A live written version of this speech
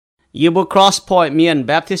yêu bùa Cross Point miền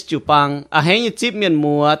Baptist chủ bằng à hãy như chip miền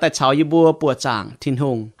mùa tại cháu yêu bùa bùa chàng thiên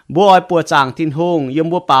hùng bùa oi bùa chàng thiên hùng yêu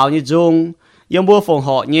bùa bảo như dung yêu bùa phồng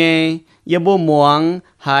họ nhé yêu bùa muang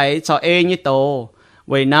hay cháu như tổ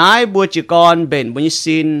vậy nãy bùa chỉ con bền bùa như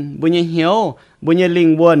xin bùa như hiếu bùa như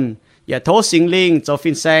linh buồn và thố sinh linh cho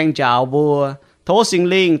phiên sang chào bùa thố sinh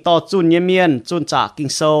linh to chun như miền chun trả kinh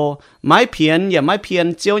sâu mái phiền và mái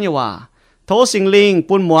phiền chiếu như hòa thố sinh linh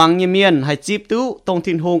buôn muang như miền hay chip tú tông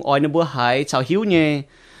thiên hùng ỏi nơi bùa hải chào hiếu nhé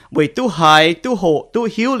bởi tu hải tu hộ tu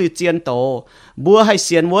hiếu li chiên tổ bùa hay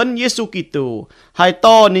xiên muốn Giêsu Kitô hay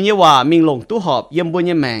to như hòa mình lồng tu họp yếm bùa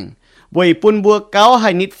như mèng bởi buôn bùa cáo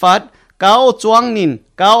hay nít phát cáo choang nín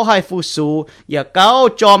cáo hay phu su và cáo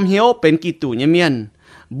chom hiếu bên Kitô như miền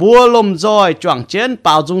bùa lom roi choàng chén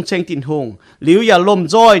bảo dung tranh thiên hùng liu ya lom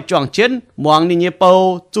roi choàng chén muang như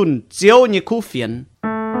bầu chun chiếu như khu phiền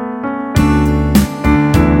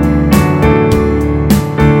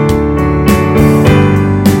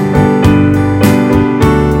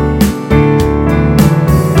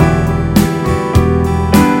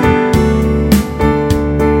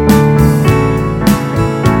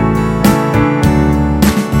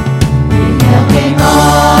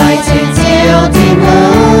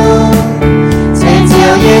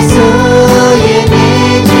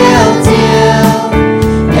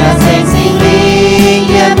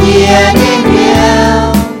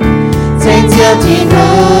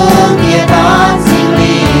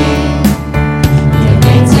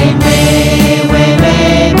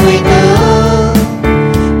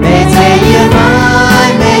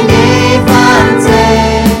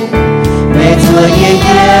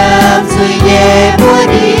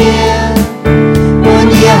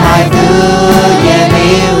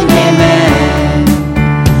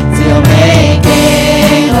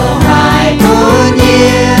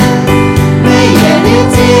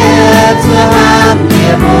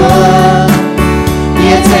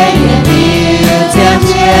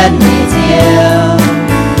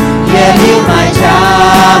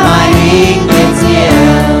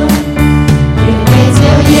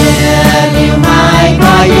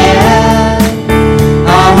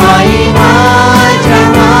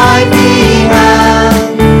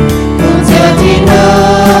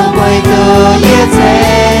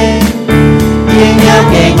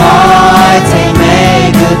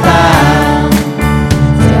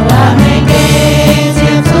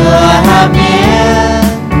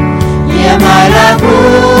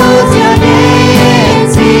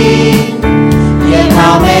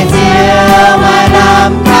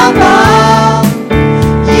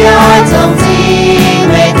Hãy subscribe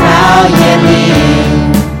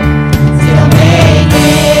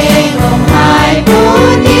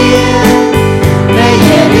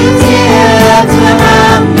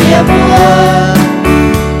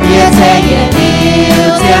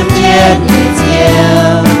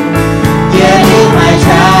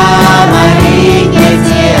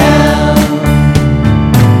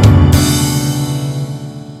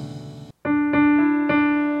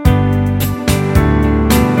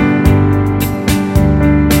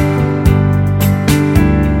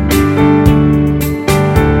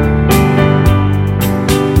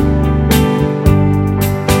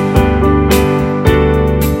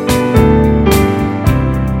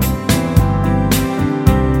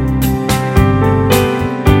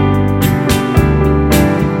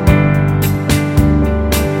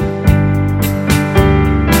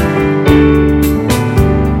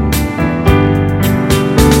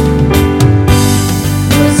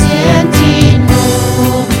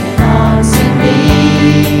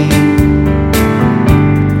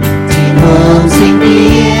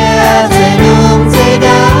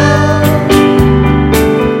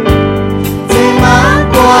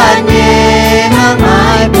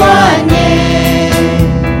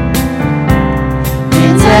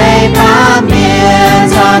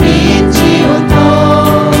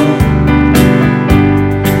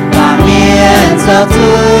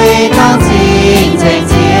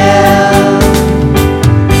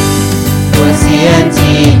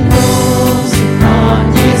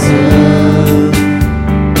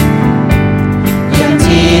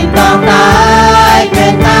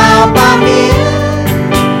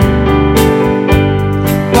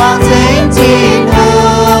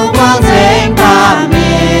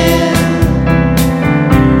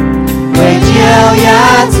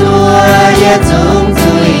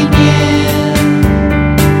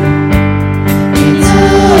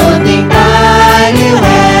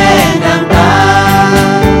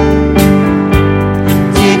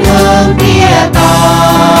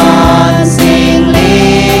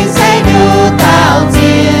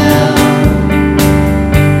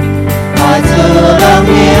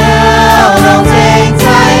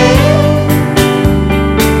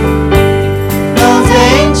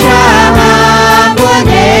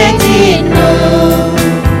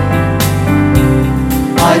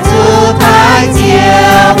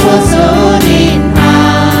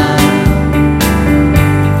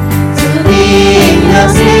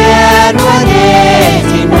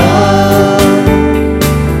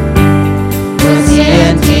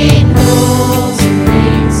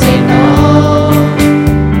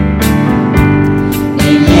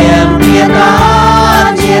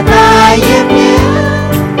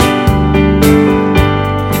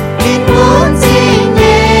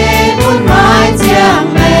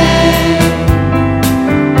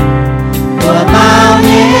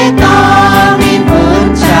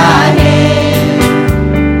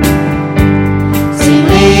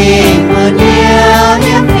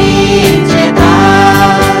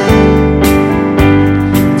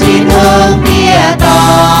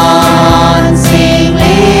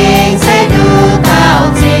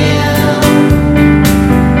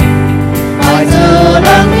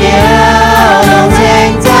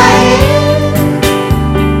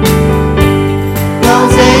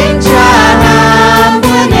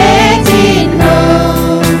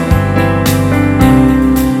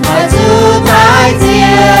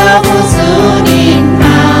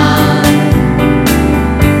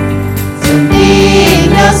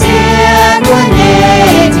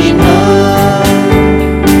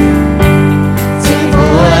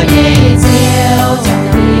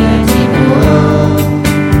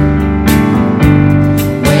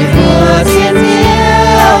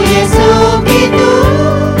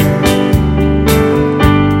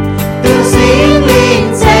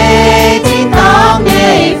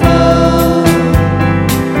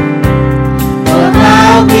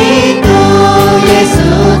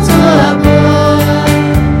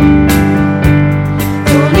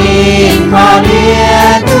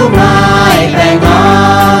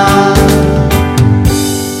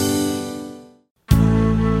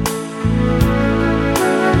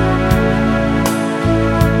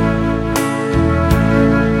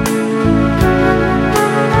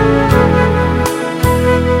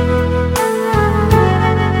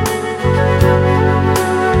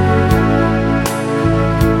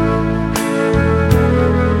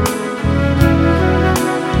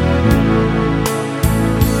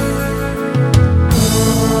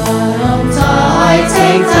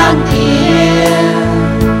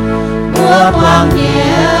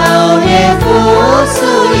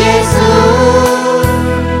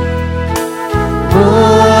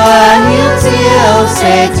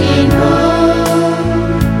chế thiên hùng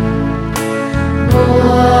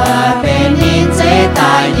mùa bên in chế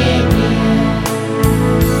tai nhẹ nhẹ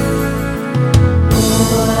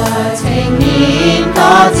mùa thành nín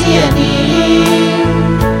có chia nín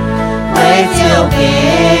quay chiều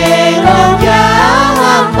kề lòng giá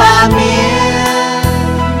hoàng ba miên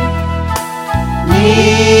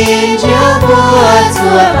nín chiều mùa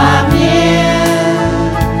chua ba miên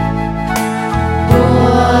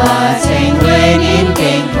mùa thành quê nín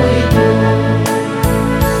kênh quê đù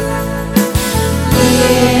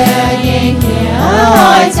yên hiểu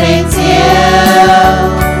hỏi thành chiều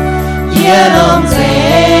yên lòng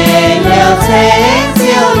dễ leo thành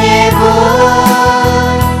chiều nhẹ vui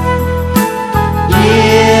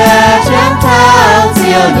yên trắng thao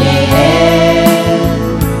chiều nhẹ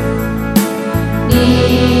đi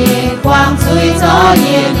quang suy gió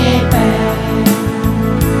yên nhẹ bè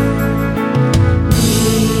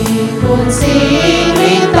đi buồn sinh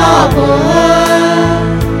linh to buồn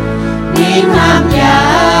nín hàm nhà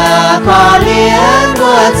có liên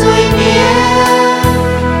của suy miên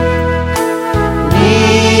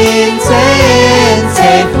nín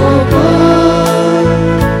sẽ phù buồn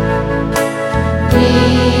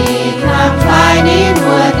nín khám phai nín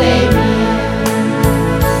mùa tây miền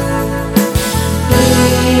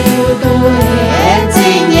yêu tu hết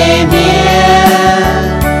chính nhẹ miên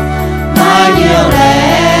mà nhiều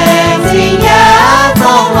lệ chính nhã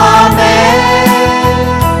không hoa mê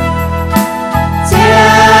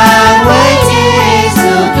chàng với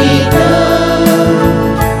Giêsu Kitô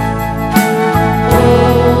ô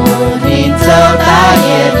nín châu ta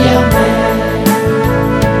yên yêu mẹ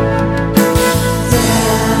cha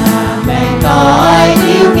mẹ coi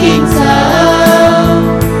yêu kinh sâu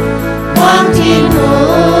quang thiên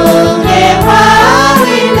hùng nghe hóa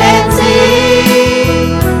huy lên chi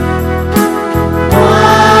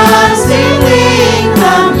quang sinh linh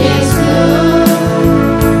thăm Giêsu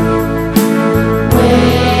quê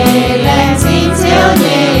lên xin chiếu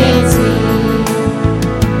nhẹ chi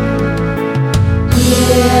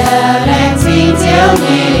yeah lên xin chiếu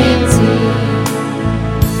nhẹ chi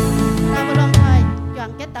ta vô long thầy chọn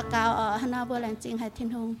kết tạ cao ở Hana vô làng chính hay thiên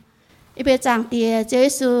hùng ý bề chàng tìa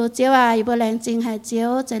Giêsu chiếu à ý vô làng chính hay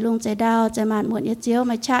chiếu chạy lung chạy đau chạy mạn muộn ý chiếu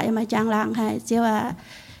mà chạy mà chàng làng hay chiếu à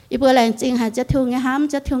ý vô làng chính hay chất thương nghe hám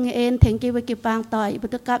chất thương nghe ên thành kêu với kịp bang tỏi ý vô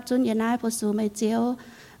tức cáp chun yên ai phô su mà chiếu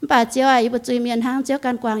bà chiếu à ý vô chui miền hang chiếu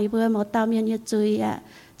can quang ý vô một tàu miền như chui à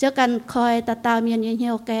chiếu can khoi ta tàu miền như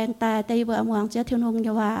nhiều keng ta tây vô among chiếu thiên hùng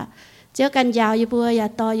nhưว่าchiếu can giàu ý vô ya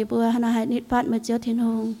to ý vô Hana hay nít phát mà chiếu thiên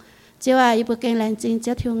hùng chiếu à ý vô keng làng chính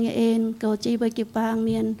chiếu thương nghe ên cầu chi với kịp bang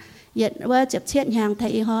miền hiệnว่าเจ็บเชียดอย่างไท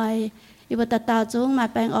ยหอยอีบตาตาจุงมา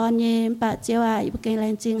แปลงอ่อนเยี่ยมปะเจียวอีบเก่งแร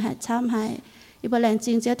งจริงหายช้ำหายอีบแรงจ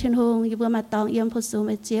ริงเจ้าเทียนหงอีบมาตองเยี่ยมผู้สูง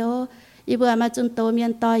มาเจียวอีบมาจุนโตเมีย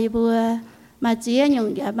นต่ออีบมาเจียหยุ่ง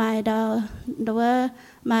อย่ามาดาวดูว่า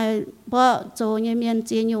มาบ่โจเยี่ยเมียนเ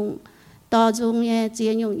จียหยุ่งต่อจุงเยี่ยเจี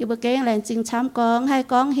ยหยุ่งอีบเก่งแรงจริงช้ำกองให้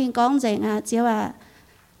กองหิงกองแจงเจียว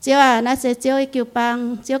น่าเสียเจียวอีกิวปัง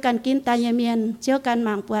เจียวกันกินตาเยี่ยเมียนเจียวกันหม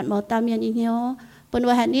างปวดหมอตาเมียนอีเหียวปน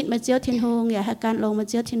ว่าหันนิดมาเจียวทินหงอย่าหาการลงมา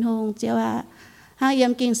เจียวทินหงเจียวว่าหางเยี่ย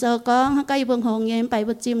มกิ่งเซอก้องหางก็อยู่บนหงเยี่ยมไปบ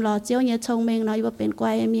นจิมหล่อเจียวเยี่ยชงเมงน้อยอยู่บนเป็นกว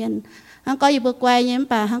ายเมียนหางก็อยู่บนกวายเยี่ยม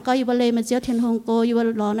ป่าหางก็อยู่บนเลมาเจียวทินหงโกอยู่บน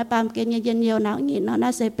หล่อน้าปามเกณฑ์เย็นเยียวหนาวหงินน่า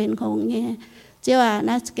เสเป็นหงเยี่ยเจียวว่า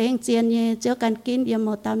น่าเก่งเจียนเยี่ยเจียวกันกินเยี่ยมหม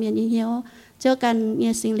ดตามเยี่ยเหี่ยวเจียวกันเยี่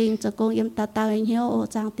ยสิงลิงจะโกงเยี่ยมตาเหี่ยวโอ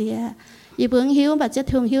จางเตียอีเบื้องหิวแบบเจียว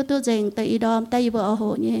ถึงหิวตัวเจงแต่อีดอมแต่อีบ่เอาโห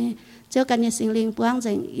เยี่ยเจ้ากันยังสิ่งลิงป้วงเจ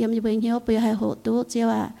งยามอยู่บนเหี่ยวไปให้โหตู้เจ้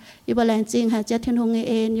าอยู่บนแรงจริงหาเจ้าทินหง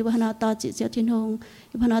เองอยู่บนนอต่อจิตเจ้าทินหง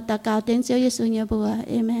อยู่บนนอตากาวเต้นเจ้าเยซูเนียบัว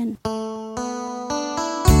เอเมน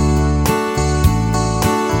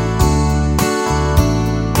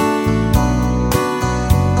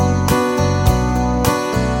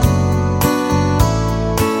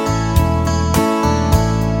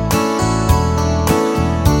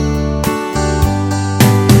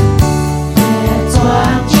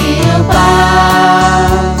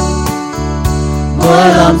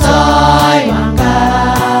lom soi hoàng ca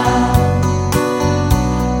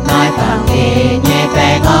mai phẳng kỳ nhẹ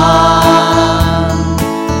bè ngon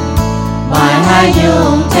mai hai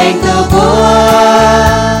dùng tranh tư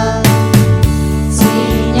buồn xì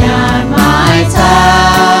nhàn mai xa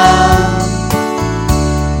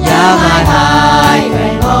giá mai hai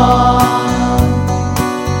bè ngon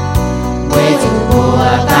quê chữ bùa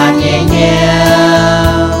tan nhẹ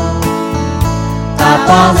nhiều ta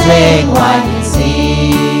bóng dê ngoài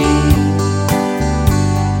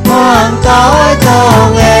hoàng tối thâu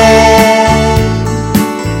nghe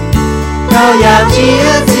thâu yam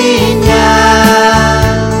chia xin nhà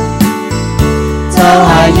dẫu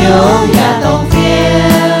hai nhung nhà tông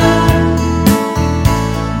phiền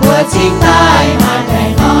bùa chính tai mà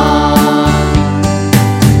thành ngon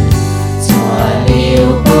chùa liều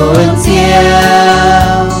cuốn chiêu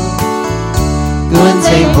cuốn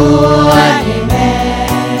tranh bùa để mẹ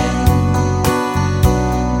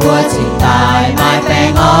bùa chính tai mai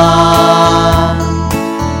bè ngon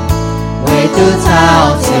quê tư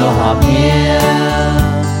trao chiều họp hiền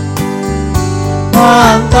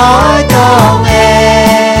hoàng cõi công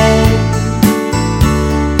em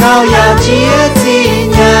cao giàu chia chi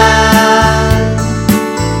nhàn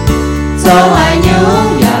dẫu hai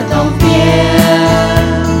nhung nhà tông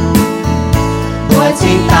phiền bùa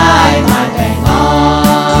chính tai mà thành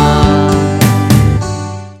ngon.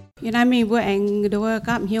 Hiện nay mình vừa anh đối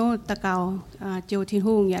cảm hiếu ta cầu chiều thiên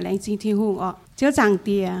hùng nhà lãnh sinh thiên hùng ọ chiếu rằng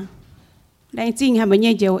tìa lãnh sinh hay mấy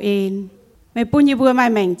nhà chiều ên mày bún như vừa mai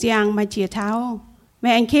mảnh giang mai chia tháo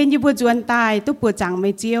mày anh khen như vừa chuồn tài túc bùa chẳng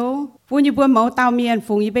mày chiếu bún như vừa máu tao miền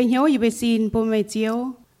phùng như bên hiếu như bên xin bùa mày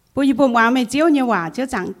chiếu bún như vừa hóa mày chiếu như quả chiếu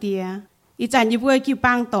chẳng tìa ý chẳng như vừa kêu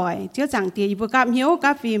băng tỏi chiếu chẳng tìa như vừa cảm hiếu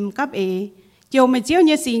các phim các ế chiều mày chiếu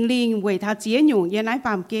như sinh linh quẩy thao chia nhủ như nái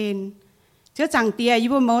phàm kên chiếu chẳng tìa như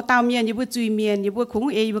vừa máu tao miền như vừa chui miền như vừa khủng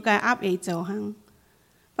ế như vừa cái áp ế dầu hăng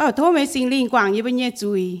bảo thô mày sinh linh quảng như vừa nhẹ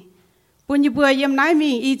chui bún như vừa yếm nái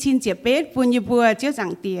mình y chín chiếc bết bún như vừa chiếu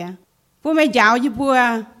chẳng tìa bún mày giáo như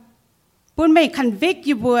vừa bún mày convict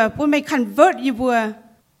như vừa bún mày convert như vừa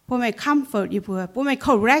bún mày comfort như vừa bún mày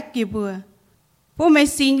correct như vừa bún mày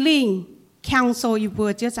sinh linh counsel như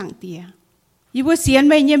vừa chiếu chẳng tìa như vừa xiên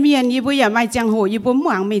mày như miền như vừa mày chẳng hồ như vừa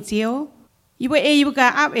mảng mày chiếu như vừa như vừa cái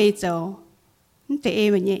áp dầu thế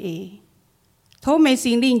mà nhẹ thô mày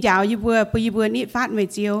sinh linh giáo như vừa nít phát mày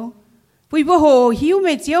chiếu vì vừa hồ hiếu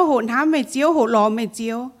mày chiếu hồ hám mày chiếu hồ lò mày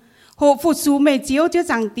chiếu hồ phụ su mày chiếu chứ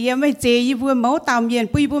chẳng tía mày chế như vừa máu tàu miền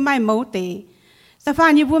vì vừa mày máu tệ ta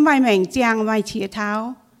pha như vừa mày mảnh chàng mày chia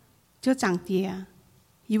tháo chứ chẳng tía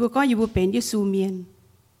như vừa có như vừa bền như su miền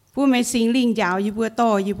vừa mày sinh linh giáo như vừa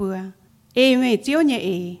to như vừa mày chiếu nhẹ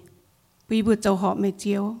vì vừa châu họ mày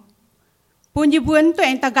chiếu buồn như buồn tụi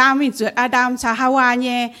anh ta gam mình chuột Adam sa Hawa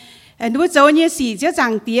nhé nếu dấu như xì chứ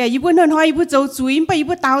chẳng tía như vừa hơn hoi vừa dấu chuối bây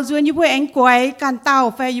vừa tàu chuối như vừa anh quay can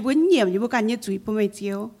tàu phải như vừa nhiễm như vừa can như chuối bố mày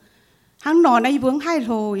chiếu hăng nọ này vừa hai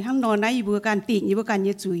rồi hăng nọ này vừa can tịnh như vừa can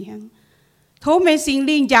như chuối hăng thố mày sinh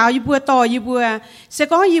linh giáo như vừa to như vừa sẽ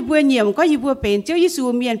có như vừa nhiễm có như vừa bền chứ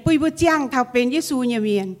Giêsu miền bây vừa trang thao bền Giêsu nhà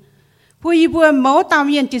miền bây vừa máu tàu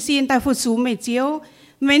miền chỉ xin ta phụ su mày chiếu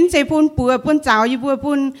mình sẽ bún bùa bún cháo như vừa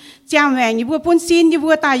bún cham vàng như vừa bún xin như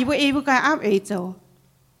vừa tài như vừa vừa cái áp dầu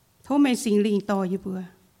thô mày sinh linh to như vừa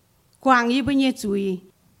quảng như vừa nhẹ chuối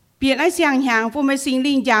biển ấy sang hàng phụ mày sinh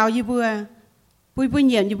linh giáo như vừa vừa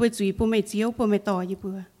nhiễm như vừa chuối phụ mày chiếu phụ mày to như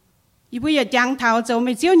vừa giờ trắng tháo dầu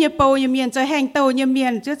mày chiếu như bầu như miền cho hàng tàu như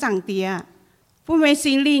miền chứ chẳng tía phụ mày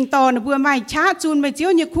sinh linh to nó vừa mày chát chun mày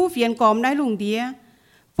chiếu như khu phiền còm nái lùng đĩa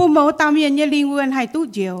phụ mẫu tao miền như linh vườn hay tút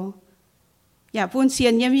diềuอย่าพูดเสีย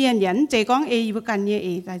นเยี่ยนยันใจก้องบุกันเนี่ย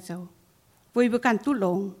ได้เจ้าบุกันตุล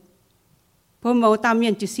งพอเมาตามเมีย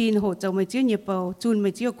นจะซีนโหเจ้าไม่เจียวเนี่ยเปาจูนไม่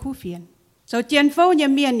เจียวคู่เฟียนเจ้าเจียนเฝ้าเนี่ย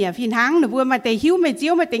เมียนเนี่ยฟินหางหนูบัวมาแต่หิวไม่เจี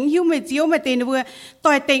ยวมาติงหิวไม่เจียวมาเตนหนูบัวต่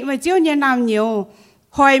อยติไม่เจียวเนี่ยน้ำเหนียว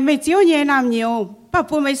หอยไม่เจียวเนี่ยน้ำเหนียวป้า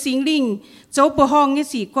ปูไม่สิงลิงเจ้าปูห้องเนี่ย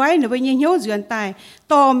สีก้อยหนูบัวเนี่ยเหี้ยวเจือนตาย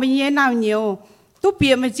ต่อไม่เนี่ยน้ำเหนียวตู้เปี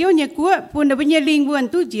ยไม่เจียวเนี่ยกัวปูหนูบัวเนี่ยลิงบัว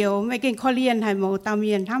ตู้เจียวไม่เก่งคอเลียนให้เมาตามเ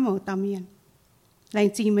มียนท้าเมาตามเมียนแรง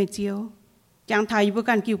จริงไม่เจียวจางไทยบุ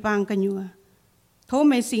กันกิวปังกันอยู่โทไ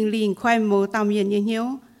ม่สิงลิงควายโมตามเย็นเหี้ยว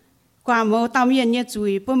กว่าโมตามเย็นเนี่ยจุ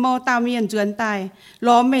ยปุ่มโมตามเย็นจวนตายห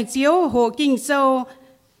ล่อไม่เจียวโหกิ่งโซ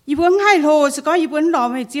อีบัวให้โหสก็อีบัวหล่อ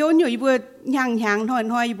ไม่เจียวอยู่อีบัวย่างย่างห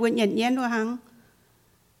อยอีบัวเย็นเย็นด้วยหัง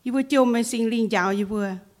อีบัวเจียวไม่สิงลิงยาวอีบัว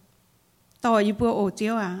ต่ออีบัวโอเจี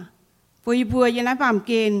ยวพออีบัวยันนับความเ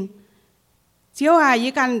กณฑ์เจียว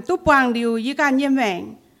ยี่กันตุ๊บวางดิวยี่กันเยี่ยมแหวง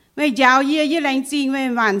ไม่ยาวยี่แรงจริงไม่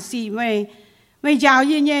หวานสีไม่ยาว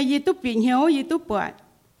ยี่ตุ๊บเปลี่ยนเหี้ยวยี่ตุ๊บปวด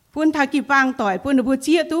พุ่นทากีปังต่อยพุ่นบัวเ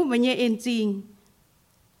จี๊ยตุ๊บไม่เอ็นจริง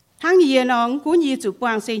ทั้งยี่น้องกูยี่จุ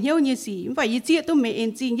ปังเสียเหี้ยวยี่สีไม่ยี่เจี๊ยตุ๊บไม่เอ็น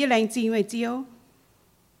จริงยี่แรงจริงไม่เจียว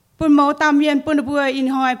ปุ่นโมตามเย็นปุ่นบัวอิน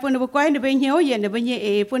หอยปุ่นบัวก้อยเดือบเหี้ยวเย็นเดือบยี่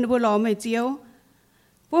ปุ่นบัวหล่อไม่เจียว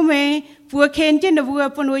ปุ่นไม่บัวเคนเจนเดือบ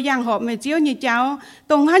ปุ่นบัวย่างหอบไม่เจียวยี่เจ้า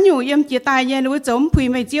ตรงหันอยู่เยี่ยมเจียตายเย็นเดือบจมผุย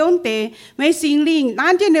ไม่เจียวเตะไม่สิงลิงนั่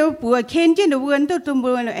นเจนเดือบบัวเคนเจนเดือบตุ้มบั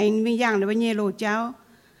วเองไม่ย่างเดือบยี่โลเจ้า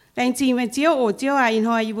แรงจริงไม่เจียวโอเจียวอินห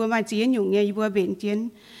อยยี่บัวมาเจียนอยู่ยี่บัวเบ็นเจียน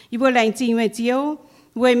ยี่บัวแรงจริงไม่เจียว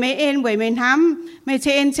บัวไม่เอ็นบัวไม่ทำไม่เช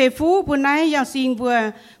นเชฟูปุ่นไหนอยากสิงบัว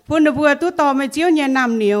ปุ่นบัวตู้ต่อไม่เจียวยี่น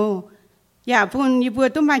ำเหนียวอย่าปุ่นยี่บัว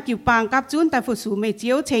ตู้มากิ่วปางกับจุนแต่ฝุ่นสูไม่เจี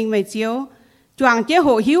ยวเชงไม่เจียวจ choàng chế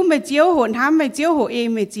hộ hiếu mày chiếu hồn hám mày chiếu hộ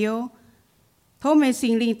em mày chiếu thô mày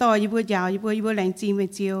sinh linh to như vừa giàu như vừa lành chi mày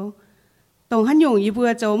chiếu tổng hắn dùng như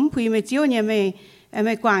vừa chống phi mày chiếu nhà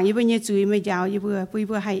mày quảng như vừa như chuối mày giàu như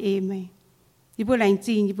vừa hay em mày như vừa lành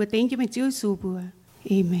chi như vừa tính chứ mày chiếu su vừa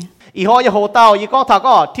amenอีหอยโหเตาอีก็ถ้า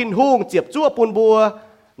ก็ทิ้นหุ่งเจ็บจั่วปุ่นบัว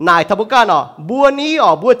นายทับกันอ๋อบัวนี้อ๋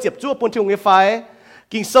อบัวเจ็บจั่วปุ่นทุ่งไฟ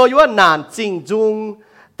กินโซยว่านานจริงจุง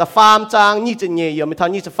แต่ฟาร์มจางนี่จะเงียบไม่เท่า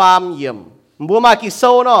นี่จะฟาร์มเยี่ยมบัวมากินโซ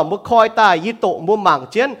เนาะบัวคอยตายยี่โตบัวหมั่ง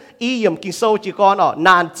เช่นอีเยี่ยมกินโซจีกอนอ๋อน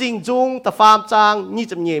านจริงจุงแต่ฟาร์มจางนี่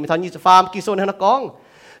จะเงียบไม่เท่านี่จะฟาร์มกินโซในนักกอง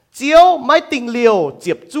เจียวไม่ติงเลียวเ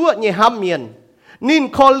จ็บจั่วเงียห้ามเมียนนิน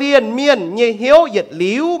คอเลียนเมียนเงียเหี้ยวเหยียดห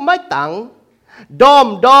ลิวไม่ตังดอ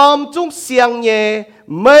มจุ้งเสียงเย่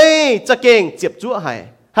ไม่จะเก่งเจ็บจั่วหาย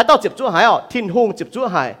ให้ต้องเจ็บจั่วหายอ๋อทิ้นหุ่งเจ็บจั่ว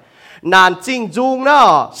หายนานจริงจุงเนาะ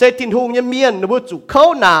เซทิ้นหุ่งเนี่ยเมียนนบุจุเข้า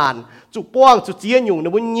นานจุป้วงจุเจียนอยู่น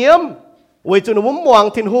บุเยี่ยมเวจุนบุมวง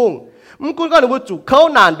ทิ้นหุ่งมึงกุนก็นบุจุเข้า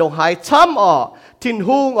นานดงหายช้ำอ๋อทิ้น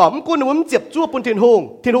หุ่งอ๋อมึงกุนนบุเจ็บจั่วปุ่นทิ้นหุ่ง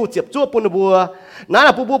เจ็บจั่วปุ่นนบัวนั่น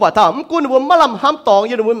น่ะปูบ่าท่ามึงกุนนบุมะลำห้ามตอง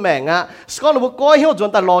ยันนบุแมงอ่ะสกอนนบุก้อยเหี้ยวจน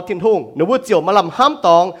ตลอดทิ้นหุ่งนบุเจียวมะลำห้ามต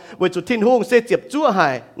องเวจุทิ้นหุ่งเซเจ็บจั่วหา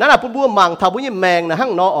ยนั่นน่ะปูมังท่าบุยี่แมงนะหั่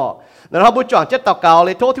งนออ๋อแล้วเราบุจ่างเจ็ดตะเกาเล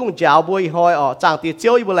ยโทษที่มึงยาวบุยหอยอ๋อจางตีเจี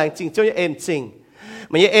ยวอีบุแรงจริงเจียวเอ็นจริง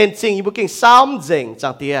มันยังเอ็นจริงอีบุเก่งซ้ำเจ๋งจา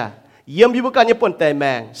งตีเยี่ยมอีบุกันยังปนแต่แม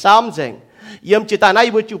งซ้ำเจ๋งเยี่ยมจิตตาหน้า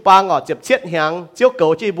อีบุจูปังอ๋อเจ็บเช็ดหางเจียวเก่า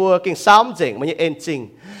จีบัวเก่งซ้ำเจ๋งมันยังเอ็นจริง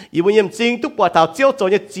อีบุเยี่ยมจริงทุกปวดเท้าเจียวโจ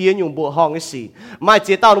ยังเจียนอยู่บัวห้องไอ้สีไม่เ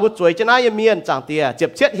จียเต้าหนูบุจ่วยจะน่ายังเมียนจางตีเจ็บ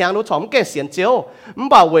เช็ดหางหนูถอมแก่เสียนเจียวมึง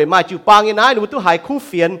บ่าวเว่ยไม่จูปังยังไงหนูตู้หายคู่เ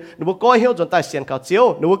ฟียนหนูบุก้อยเหี้ยวจนตายเสียนเขาเจียว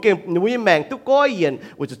หนูบุเก่งหนูยังแมงทุกก้อยเย็น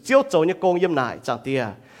บุจะเจียวโจยังโกงเยี่ยมนายจางตี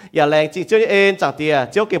อย่าแรงจริงเจียวเอ็นจางเตีย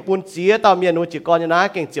เจียวเก่งปูนเจียตามเมียนูจีกรยนะ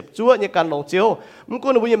เก่งเจ็บจั่วในการลงเจียวมึงกู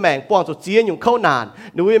หนูยังแมงป้องจุดเจียอยู่เข้านาน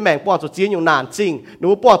หนูยังแมงป้องจุดเจียอยู่นานจริงหนู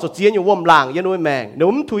ป้องจุดเจียอยู่วมหลังยันหนูแมงหนู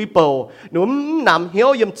ถุยเป่าหนูนำเหี้ยว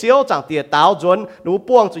ยิมเจียวจางเตียเต้าจนหนู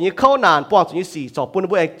ป้องจุดนี้เข้านานป้องจุดนี้สี่สอบปูน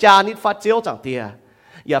บุเอกจานิดฟัดเจียวจางเตีย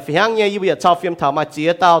อย่าฟิฮังเนี่ยอย่าชอบฟิล์มถามมาเจีย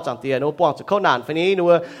เต้าจางเตียหนูป้องจุดเข้านานฝันนี้หนู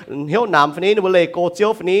เหี้ยวนำฝันนี้หนูเลโกเจียว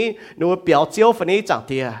ฝันนี้หนูเปียวเจียวฝันนี้จางเ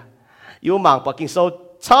ตียอยู่หมั่งปากินโซ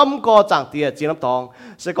ช้ำก็จางเตียเจียน้ำทอง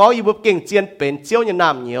สกออยู่บุกเก่งเจียนเป็นเจียวยังน้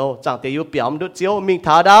ำเหนียวจางเตียอยู่เปียมดูเจียวมิง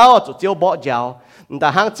ท้าดาวจุดเจียวบ่อยาวแต่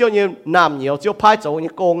หางเจียวยังน้ำเหนียวเจียวพายโจยั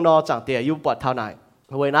งโกงนอจางเตียอยู่ปวดเท่าไหน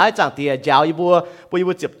เวลาจางเตียยาวอยู่บัวอยู่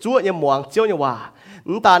บัวเจ็บจั่วยังหมวงเจียวยังว่า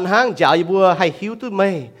แต่หางยาวอยู่บัวให้หิวตุ้มไม่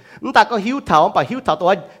แต่ก็หิวเท้าไปหิวเท้าตั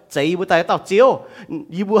วใจบุตรเต่าเจียว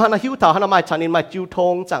อยู่บัวหันหิวเท้าหันมาชานินมาจิวท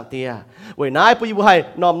งจางเตียเวลาปุยบัวให้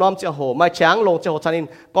น้อมเจ้าโหมาช้างลงเจ้าโหชานิน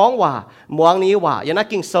ก้องว่าหมวงนี้ว่ายันนัก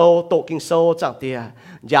กิงโซโตกิงโซจางเตีย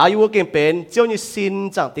ยาวอยู่บัวเก่งเป็นเจียวยังซิน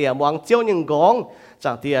จางเตียหมวงเจียวยังก้องจ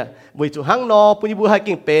างเตียวิจุหังนอปุยบัวให้เ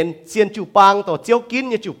ก่งเป็นเจียนจูปังต่อเจียวกิน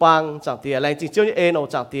ยังจูปังจางเตียแรงจริงเจียวยังเอ็นอ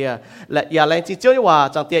จางเตียและอย่าแรงจริงเจียวยังว่า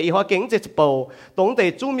จางเตียอีหัวเก่งเจ็บเป่าตรงแต่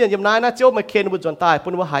จุ่มเมียนยำนายนะเจียวมาเคนบุจนตายปุ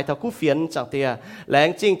ยบัวหายเท่าคู่เฟียนจางเตียแรง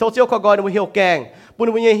จริงโตเจียวข้อกอยนบุเหี่ยวแกงปุย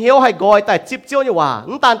บัวยังเหี่ยวให้กอยแต่จิบเจียวยังว่า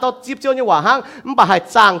ตานต่อจิบเจียวยังว่าหังบ่ให้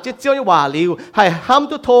จางเจียวยังว่าลิวให้ห้ำ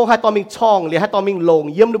ตุโทให้ตอมิงช่องหรือให้ตอมิงลง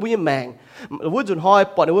เยี่ยมบุยังแมงวุ้นจุนหอย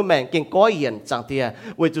ปอดวุ้นแมงเก่งก้อยเย็นจางเตีย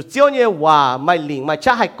วุ้นจุดเจียวเนี่ยว่าไม่หลิงไม่ช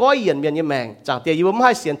าให้ก้อยเย็นเมียนยี่แมงจางเตียยี่ไม่ใ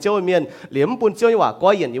ห้เสียนเจียวเมียนเหลี่ยมปุ่นเจียวเนี่ยว่าก้อ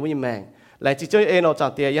ยเย็นยี่วุ้นยี่แมงแหล่งจีเจียวเอ็นเอาจาง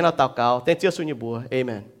เตียยันเอาเต่าเก่าเต้นเจียวสุญญบัวเอเม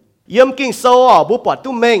นเยี่ยมกิ่งโซ่บุปอด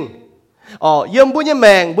ตุ้มเมงเยี่ยมบุญยี่แม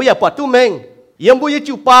งบุญอย่าปอดตุ้มเมงเยี่ยมบุญยี่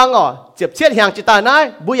จูปังเจ็บเช็ดหางจิตตานาย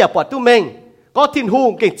บุญอย่าปอดตุ้มเมงก็ทิ้นหู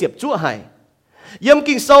เก่งเจ็บจั่วให้เยี่ยม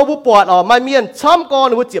กิ่งโซ่บุปอดไม่เมียนช้ำก้อนห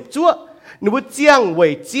นูเจ็บจั่วหนูเจียงเว่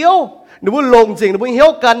ยเจียวหนูลงจริงหนูเหี้ยว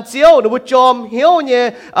กันเจียวหนูจอมเหี้ยวเนี่ย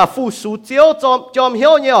ฟูสูเจียวจอมเหี้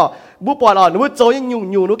ยวเนี่ยบุปผาหนูโจยังยุ่ง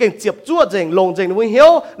หนูเก่งเจ็บจั่วจริงลงจริงหนูเหี้ย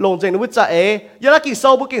วลงจริงหนูจะยันกินโซ่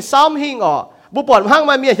บุเก่งซ้ำหิ้งบุปผาห้าง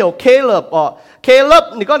มาเมียเหี่ยวเคลับ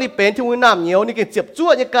นี่ก็นี่เป็นที่มือน้ำเหนียวนี่เก่งเจ็บจั่ว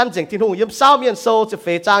ยังกันจริงที่หูยิ่มซ้ำเมียนโซ่จะเฟ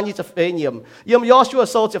จางยี่จะเฟเยี่ยมยิ่มยอชัว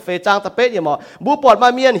โซ่จะเฟจางตะเป็ดเยี่ยมบุปผามา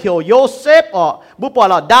เมียนเหี่ยวโยเซฟบุปผ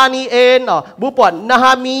าดานีเอ็นบุปผานาฮ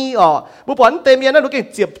ามีบุปผาเตมียนนั่นหนูเก่ง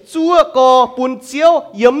เจ็บจั่วก็ปุ่นเจียว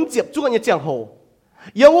ยิ่มเจ็บจั่วยังเจียงโห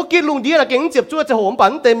ยังว่ากินลุงดีนะเก่งเจ็บจั่วจะโหมปั่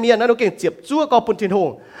นเต็มเมียนนั่นหนูเก่งเจ็บจั่วก็ปุ่นทิ้งหู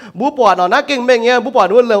บุปผานะเก่งแม่งเนี่ยบุปผา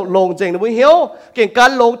หนูลงจริงหนูเหี่ยวเก่งการ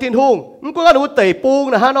ลงทิ้งหูมันก็หนูเตะปูง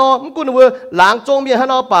นะฮะเนาะมันก็หนูล้างจงเมียฮะ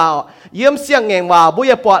เนาะเปล่าเยี่ยมเสียงแงงว่าบุญอ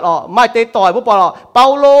ย่าปวดไม่เตะต่อยบุปผาเปา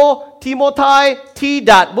โลทีโมไทที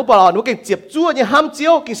ดัดบุปผาหนูเก่งเจ็บจั่วยังห้ามเจีย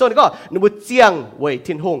วกินโซนก็หนูเจียงเว่ย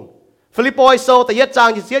ทิ้งหูฟิลิปปอยโซแต่ยัดจาง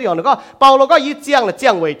ยี่เสียอย่างหนูก็เปาโลก็ยี่เจียงและเจี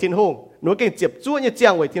ยงเว่ยทิ้งหูหนูเก่งเจ็บจั่วยังเจีย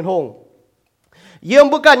งเว่ยทิ้งหูเยี่ยม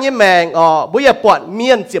บุกันยี่แมงบุญอย่าปวดเมี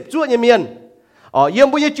ยนเจ็บจั่วยังเมียน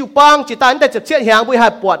yếm bùi chịu băng chỉ ta để chụp chết hàng bùi hai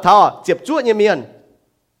bọt thọ chụp chuột như miền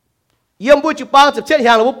yếm bùi chịu băng chụp chết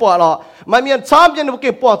hàng là bùi bọt lọ mà miền xóm như nó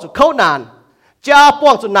kêu bọt chụp khâu nàn cha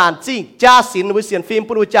bọt chụp nàn chi cha xin bùi xiên phim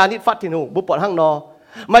bùi cha nít phát thiên hùng bùi bọt hang nọ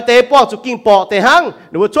mà tế bọt chụp kinh bọt tế hang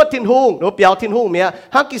bùi chuột thiên hùng bùi béo thiên hùng mía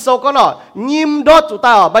hang kỳ sâu có nọ nhím đót chụp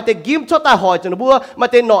ta mà tế gim cho ta hỏi chụp bùi mà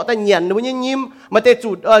tế nọ ta nhện bùi nhím mà tế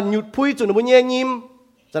chụp nhụt phui chụp bùi nhím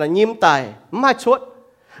cho là nhím tài mai chuột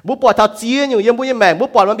bố bỏ tháo chia nhiều yếm bố yếm mèn bố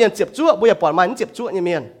bỏ mà miền chẹp chúa bố bỏ mà chẹp chúa như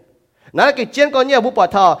miền nãy cái chiến có nhiều bố bỏ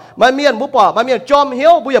tháo mà miền bố bỏ mà miền chom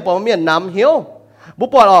hiếu bố bỏ mà miền nằm hiếu bố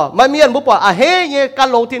bỏ mà miền bố bỏ à hé như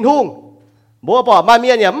can lồng thiên hùng bố bỏ mà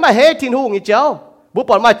miền như mà hé thiên hùng như cháu bố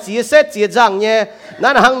bỏ mà chia xét chia răng như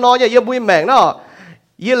nãy là hang nói như yếm bố yếm mèn đó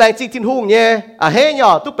yếm lạnh chi thiên hùng như à hé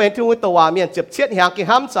nhỏ tụi bên thiên hùng tàu à miền chẹp chết hàng cái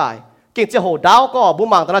hám giải cái chỉ hồ đáo có bố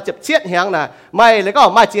mảng tao chẹp chết hàng nè mày lấy có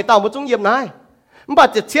mày chia tao một chung yếm này mà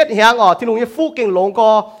chụp chết hàng thì nông nghiệp phu kinh lông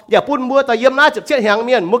co,อย่าพูดมัวแต่เยี่ยมนะchụp chết hàng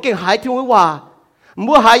miềnมัวkinhหายทิ้งไว้ว่า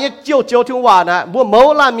มัวหายเนี่ยเจียวทิ้งว่านะมัวเมา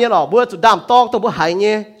ล้านเมียนมัวจุดดำตองตัวมัวหายเ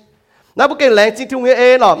นี่ยนะมัวkinhแหลงจริงทิ้งไว้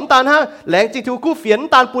น้ำตาลฮะแหลงจริงทิ้งกู้เฟียน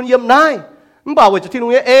ตาลปูนเยี่ยมนายมันบอกว่าจุดทิ้ง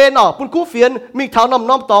ไว้ปูนกู้เฟียนมีเท้าน้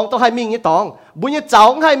ำตองต้องให้มิงเนี่ยตองบุญเนี่ยเจ้า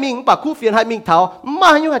ให้มิงป่ากู้เฟียนให้มิงเท้ามา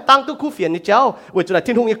ให้ยังให้ตั้งตัวกู้เฟียนเนี่ยเจ้าว่าจุดไหน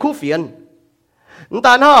ทิ้งเนี่ยกู้เฟียนน้ำต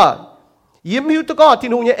าลฮะยิ้มหิวตัวก็ที่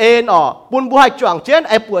นุ่งเนี่ยบุญบัวให้จ่วงเช่น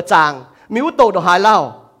ไอ้ปัวจางมิวโตดอกหายเล่า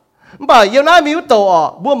บ่เยี่ยมนะมิวโต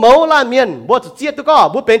บัวเมาล้านเมียนบัวจุดเจี๊ยตัวก็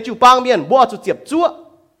บัวเป็นจิวปางเมียนบัวจุดเจี๊ยบ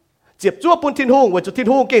จั่วปุ่นทิ้งหุงว่าจุดทิ้ง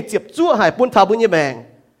หุงเก่งเจี๊ยบจั่วหายปุ่นเท้าบุญเนี่ยแมง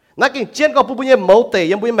นักเก่งเช่นก็ปุ่นบุญเนี่ยเมาเตะ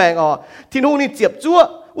ยังบุญแมงทิ้งหุงนี่เจี๊ยบจั่ว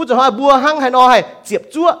อุจจาระบัวหั่งให้นอให้เจี๊ยบ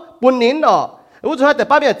จั่วปุ่นนิ้นอุจจาระแต่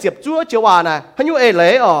ป้าเมียนเจี๊ยบจั่วเจียววานะให้ยูเล่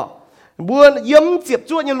บัวเยี่ยมเจี๊ยบ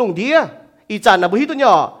จั่วยังลุงเดียอีจันนะบุหิตุเนี่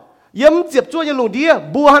ยยำเจ็บชั่วยังลงดี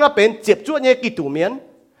บัวฮันเป็นเจ็บชั่วยังกี่ตัวเมียน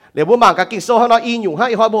เดี๋ยวบัวหมางกับกิ่งโซ่ฮันอีอยู่ให้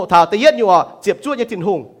หอยโบเท้าแต่เย็ดอยู่เจ็บชั่วยังทิ้ง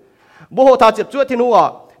หุงโบเท้าเจ็บชั่วทิ้งหุง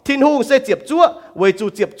ทิ้งหุงเสเจ็บชั่วไว้จู่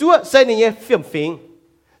เจ็บชั่วเสนี่ยังเฟี้ยมฟิง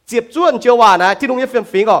เจ็บชั่วเจียวว่านะทิ้งหุงยังเฟี้ยม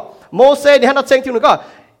ฟิงโมเสนี่ฮันเอาเซงทิ้งหุงก็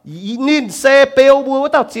นินเซเปียวบัวว่า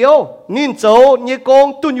เต้าเจียวนินโจยังกง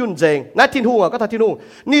ตุนยุนเจงนั่นทิ้งหุงก็ท่าทิ้งหุง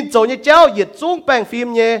นินโจยังเจ้าเหยียดจุ้งแปลงฟิล์ม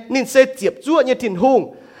ยังนินเซเจ็บชั่วยังทิ้งหุง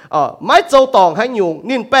máy châu tòng hay nhung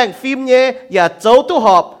nên bèn phim nhé và châu tu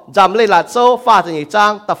họp giảm lên là châu pha thành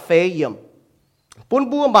trang tập phê yểm bún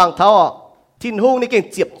bua bằng thao thiên hung này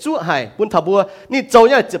kinh chụp chúa hay bún thảo bua nên châu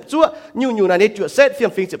nhá chụp chúa nhung này nên chuột xét phim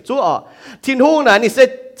phim chụp chúa thiên hung này nên sẽ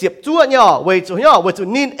chụp chúa nhỏ về chủ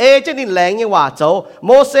nên chứ nên lén như hòa châu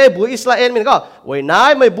Mô-se bùa Israel mình có về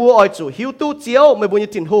nái mày bùa oi chủ hiếu tu chiếu mày bùa như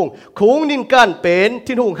thiên hung khung nên can bền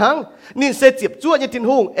thiên hung hăng nên sẽ chụp chúa như thiên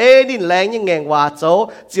hung nên lén như ngàn hòa châu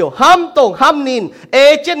chiều ham tông ham nên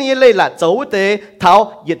chứ nên lấy là châu tế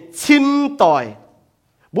thảo nhiệt chín tỏi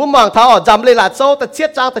bố mảng thảo dầm lên là châu ta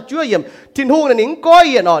chết trang ta chúa yểm thiên hung là nín coi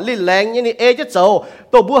yểm lên lén như này chứ châu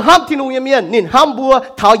tổ bùa ham thiên hung yểm miền nên ham bùa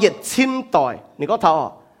thảo nhiệt chín tỏi nín có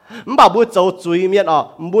thảo bảo bùa châu chui miền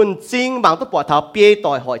buồn chính bằng tất bỏ thảo bê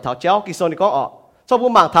tỏi hỏi thảo chéo kỳ sau này có cho bùa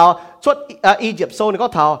mảng thảo xuất Egypt sau này có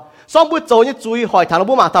thảo xong bùa châu như chui hỏi thảo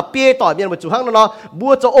bùa mảng thảo bê tỏi miền bùa chủ hăng nó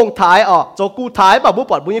bùa châu ông thái châu cu thái bảo bùa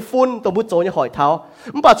bỏ bùa như phun tổ bùa châu như hỏi thảo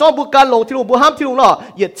bảo cho bùa can lồng thiên hung bùa ham thiên hung nó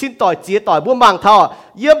nhiệt chín tỏi chia tỏi bùa mảng thảo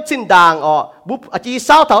yếm chín đàng bùa chỉ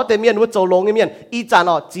sao thảoแต่miền bùa châu lồng như miền y chán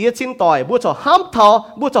chia chín tỏi bùa châu ham thảo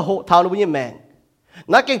bùa châu hộ thảo nó bùa như mèn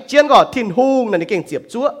นักเก่งเจียนก็ทิ้นหุงนั่นเก่งเจียบ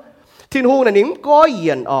จั่วทิ้นหุงนั่นนิ่งก้อยเยี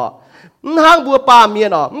ยนห้างบัวปลาเมีย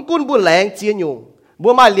นมันกุ้นบัวแหลงเจียนอยู่บั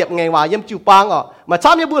วไม้เหลียบไงวะยำจิ๋วปังมาช้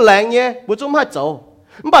ำยำบัวแหลงเนี่ยบัวจุ่มให้โจ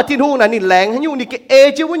มันบ่ทิ้นหุงนั่นนี่แหลงให้อยู่นี่เกเอ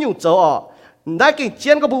จิ้วว่าอยู่โจนักเก่งเจี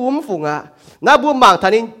ยนก็บัวมุ้งฝุ่งนักบัวหมางท่า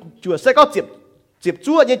นี่จั่วเสก็เจียบ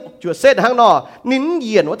จั่วเนี่ยจั่วเสห้างนอนิ่งเ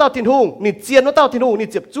ยียนว่าเต้าทิ้นหุงนี่เจียนว่าเต้าทิ้นหุงนี่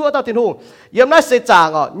เจียบจั่วเต้าทิ้นหุงยำน่าเสจาง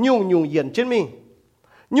ยุ่งเยียนเช่นมิ่ง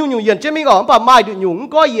nhung yên trên mình bảo mai được nhung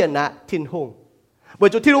có yên nè thiên hùng bởi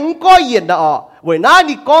chỗ thiên hùng có yên đó bởi nãy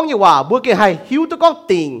đi con như hòa bữa kia hay hiếu tôi con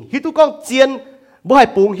tình hiếu tôi con chiên bữa hay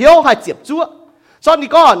bùng hiếu hay chẹp chúa sau đi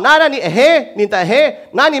con nãy đi hé nhìn tại hé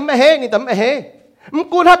nãy nhìn mẹ hé nhìn tấm mẹ hé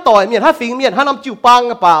cún hát tỏi miền hát phình miền hát năm chịu băng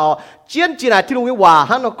cái bảo chiên chỉ là thiên hùng như hòa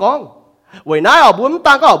hát nó con bởi nãy bữa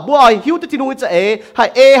ta có bữa hiếu tôi thiên hùng sẽ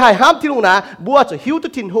hay ham thiên hùng nè bữa chỗ hiếu tôi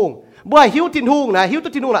thiên hùng bữa hay hiếu thiên hùng nè hiếu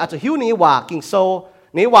tôi thiên hùng là chỗ hiếu như hòa kinh sâu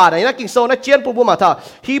นี่ว่าไหนนะกินโซนะเจียนปูมาเถอะ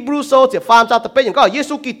ฮีบรูโซเจ็บฟาร์มจ้าตะเป็นอย่างก็เย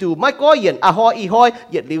ซูกิตูไม่ก้อยเย็นอะฮออีฮอย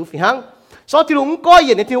เหยียดลิวฟิฮังซอที่ลุงก้อยเ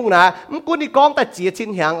ย็นในที่ลุงนะมันกุนี่กองแต่เจียชิน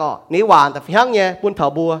หางนี่ว่าแต่ฟิฮังเนี่ยปุ่นเถา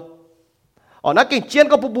บัวนักกินเจียน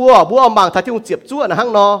ก็บัวเอาบางท่าที่ลุงเจ็บจั่วนะฮัง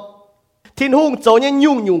นอทิ้นหุ่งโจเนี่ย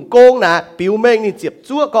ยุ่งโกงนะปิวเมงนี่เจ็บ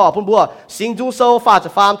จั่วก็ปุ่นบัวสิงจุงโซฟาจะ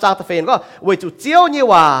ฟาร์มจ้าตะเฟนก็เวจูเจียวเนี่ย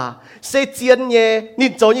ว่า sẽ chiến nhé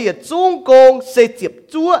nhìn cháu như trung công sẽ tiếp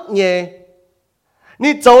chúa nhé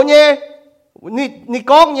nhìn cháu nhé nhìn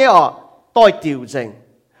con nhé tôi tiêu dành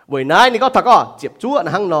bởi nãy nhìn có thật tiếp chúa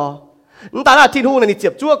là hăng nó ta là thiên hùng là nhìn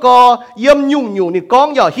tiếp chúa có yếm nhung nhung nhìn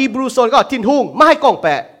con nhở Hebrew son có thiên hùng mà hay con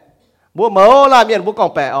bẻ bố mẫu là miền bố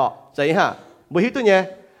con bẻ vậy hả bố hiểu tôi nhé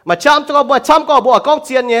mà chăm cho bố chăm có bố con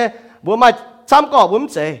chiên nhé bố mà chăm có bố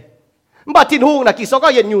chế bà thiên hùng là kỳ số có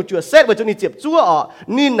hiện nhiều chùa xét với chỗ này tiếp chúa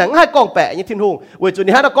nhìn nắng hai con bẻ như thiên hùng với chỗ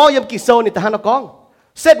này hai nó có yếm kỳ sâu này ta hai nó có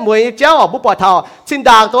xét mùi chéo bố bỏ thảo xin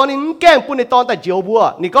đàngตัวนี้แกงปุ่นในตอนแต่เจียวบัว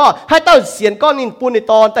นี่ก็ให้เต้าเสียนก้อนนินปุ่นใน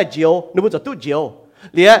ตอนแต่เจียวนึกว่าจะตู้เจียว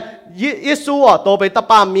เหลียเยซูโตไปตะ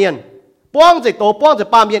ปามเมียนป้องจะโตป้องจะ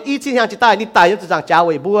ปามเมียนอีชิ้นทางจิตใต้นี่ตายยังจะสั่งจ้าไ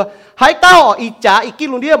ว้บัวให้เต้าอีจ๋าอีกิน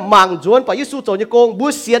ลุงเดียมังจวนไปเยซูโตยกงบัว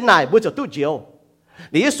เสียนไหนบัวจะตู้เจียว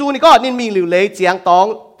เหลียเยซูนี่ก็นี่มีเหลียวเลยเจียงตอง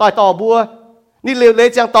ต่อบัวนี่เหลียวเลย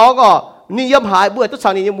เจียงตองก็นี่ย่ำหายบัวตุ๊ดสา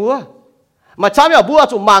วนี่ยังบัวmà cha mẹ bua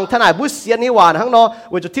chủ mang thế này bua xiênนี่หวานทั้งนอ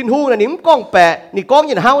เวจุทิ้งหูน่ะนิ่มก้องแปะนี่ก้อง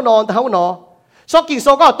ยินห้าวนอนแต่ห้าวนอซอกกิ่งโซ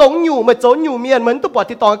ก็ตรงอยู่มาโจนอยู่เมียนเหมือนตุ๊บปอด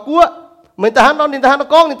ที่ตอนกัวเหมือนแต่ห้านอนนี่แต่ห้าน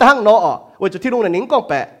ก้องนี่แต่ห้านอเวจุทิ้งหูน่ะนิ่มก้อง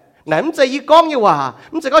แปะไหนมันจะยี่ก้องยี่หว่า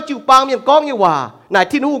มันจะก็จิวปางเมียนก้องยี่หว่าไหน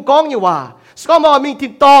ทิ้งหูก้องยี่หว่าสก็มามีทิ้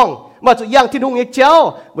งตองมาจุยังทิ้งหูยี่เจ้า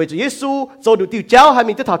เวจุเยซูโจดูติวเจ้าให้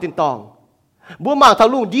มีเจ้าเท่าทิ้งตองบัวมังทาง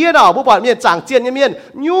ลุงเดียน่ะบัวปอดเมียนจางเจียนเมียน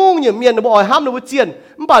ยุ่งอย่างเมียนบัวอ้อยห้ามบัวเจียน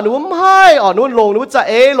มันป่าหนูไม่ให้หนูลงหนูจะ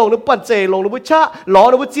ลงหนูปั่นเจลงหนูชะหล่อ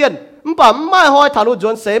หนูเจียนมันป่าไม่ห้อยทางหนูจ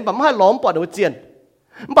วนเสมป่าไม่ให้หล้อมปอดหนูเจียน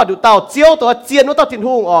มันป่าดูเต่าเจียวตัวเจียนหนูต้องทิ้ง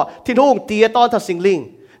หุงเตียตอนทัสิงลิง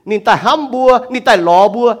นี่แต่ห้ามบัวนี่แต่หล่อ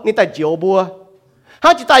บัวนี่แต่เจียวบัวห้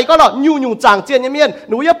าจิตใจก็หล่อยุ่งจางเจียนเมียน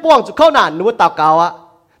หนูอย่าป้องจุดเข้าหนานหนูตาเกา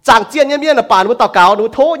จางเจียนเมียนป่าหนูตาเกาหนู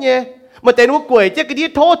โทษเนี่ยmà tên nó quẩy chết cái đi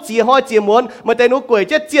thô chỉ hỏi chỉ muốn mà tên nó quẩy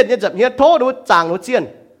chết chiên nhân dập hiết thô nó chàng nó chiên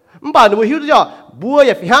bà nó hiểu chưa bua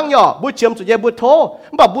ya phải hang nhỏ bua chiếm chủ nhà bua thô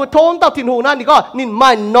bà bua thô tao thiên hùng nan thì có nín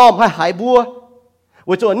mai nòm hay hải bua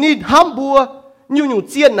với chỗ nín ham bua nhiều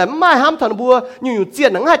chiên này mai ham thằng bua nhiều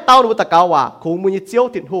chiên nắng hai tao nó ta cao à không muốn như chiếu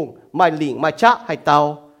thiên hùng mai lỉnh mai chá hai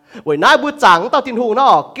tao với nãy bua chàng tao thiên hùng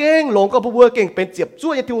nó keng lồng có bua keng bên chiếm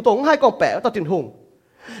chúa nhà thiên hùng tông hai con bẻ tao thiên hùng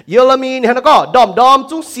เยอรมีเนี่ยนะก็ดอม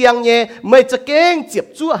จุ้งเสียงเนี่ยไม่จะเก่งเจ็บ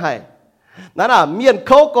ชั่วให้นั่นน่ะเมียนเ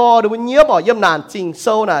ขาก็ดูเนี้ยบ่ย่ำนานจริงโ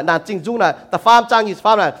ซ่น่ะนานจริงจุ้งน่ะแต่ฟาร์มจ้างยี่ฟ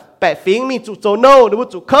าร์มน่ะแปะฟิงมีจุโจโน่ดู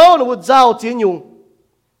จุเขาดูเจ้าเจียงยุง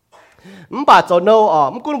มันป่าโจโน่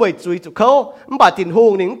มันกุ้งไว้จุยจุเขามันป่าถิ่นห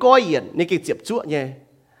งนี่มันก้อยเหียนนี่เก่งเจ็บชั่วเนี่ย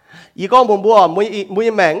อีกองบัวมวย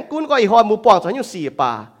แมงกุ้งก็อีหอยมูป่องจะยุ่งสี่ป่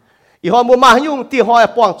าอีหอยมูมายุ่งตีหอย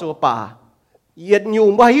ป่องจูป่าเหยียดยุง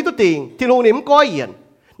บ่ให้ตัวติงถิ่นหงนี่มันก้อยเหียน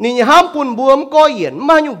นี่ห้ามปุ่นบัวมันก็เหียนม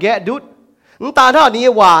าอยู่แกะดุดตาเท่านี้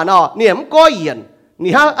ว่าเนาะเนี่ยมันก็เหียน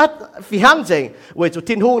นี่ฮะฝีห้างเจงเวจุ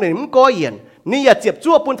ทิ้งหงเนี่ยมันก็เหียนนี่อย่าเจ็บ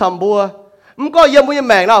ชั่วปุ่นทำบัวมันก็เยี่ยมบุญ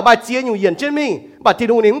แมงเนาะบาเจียอยู่เหียนเช่นมิ่งบาทิ้ง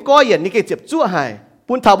หงเนี่ยมันก็เหียนนี่เก่งเจ็บชั่วหาย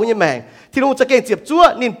ปุ่นทำบุญแมงทิ้งหงจะเก่งเจ็บชั่ว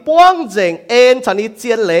นี่ป้องเจงเอ็นชนิดเจี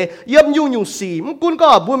ยนเลยเยี่ยมอยู่สีมันกุนก็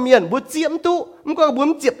บัวเมียนบัวเจียมตุมันก็บัว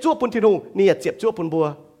เจ็บชั่วปุ่นทิ้งหงนี่อย่าเจ็บชั่วปุ่นบัว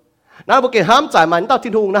นั่นบุกเก่งห้ามจ่ายมันต้อง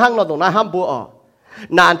ทิ้งหงนะห้างนอนตรงนั้นห้ามบัวออก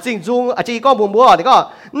นานจริงจุงอาจจะก็บุญบัวนี่ก็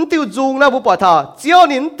นั่นติวจุงนะบุปผาเจ้า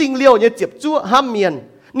นี่ติงเลี้ยวเนี่ยเจ็บชั่วห้ามเมียน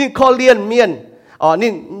นี่คอเลียนเมียนนี่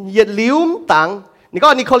เหยียดลิ้วต่างนี่ก็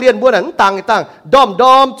นี่คอเลียนบัวนั้นต่างด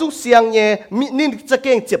อมจุกเสียงเนี่ยนี่จะเ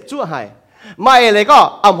ก่งเจ็บชั่วหายไม่เลยก็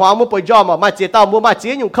อ่ำหัวมือป่วยจอมมาเจียเต้ามือมาเจี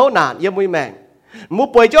ยอยู่เข้านานยังมือแมงมือ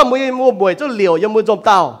ป่วยเจ้ามือป่วยเจ้าเหลียวยังมือจมเ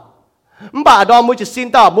ต้าบ่าดอมมือจะสิน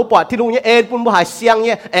ต่อมือปอดที่ลุงเนี่ยเอ็นปุ่นมือหายเสียงเ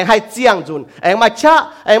นี่ยเอ็งให้เจียงจุนเอ็งมาชะ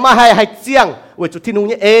เอ็งมาให้เจียงเวจุที่ลุงเ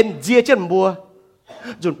นี่ยเอ็นเจียเช่นบัว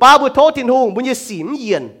จุนป้าบัวโทษที่ลุงบุญยี่สีมเ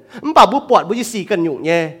ยียนบ่าบัวปอดบุญยี่สีกันอยู่เ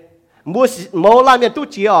นี่ยบัวโมลาเมียนตู้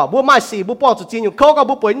เจี๋อบัวมาสีบัวปอดจุดจีนอยู่เขาก็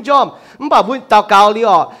บัวป่วยจอมบ่าบัวตาวกาวเลย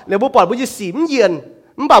แล้วบัวปอดบุญยี่สีมเยียน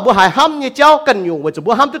บ่าบัวหายห้ำเนี่ยเจ้ากันอยู่เวจุบั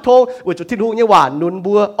วห้ำตุ้โทเวจุที่ลุงเนี่ยหวานนุน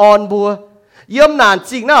บัวอ่อนบัวเยี่ยมนาน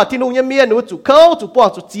จริงนะที่นุ่งเยี่ยมเมียหนูจุเข้าจุป้อง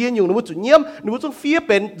จุเจียนอยู่หนูจุเยี่ยมหนูจุเฟี้ยเ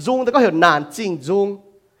ป็นจุงแต่ก็เห็นนานจริงจุง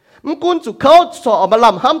มันกุนจุเข้าสอบมาล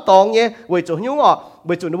ำห้ามตองเนี่ยเวจุยุ่งเว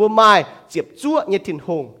จุหนูไม้เจ็บจั่วเนี่ยถิ่นห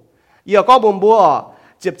งเยี่ยก็บัว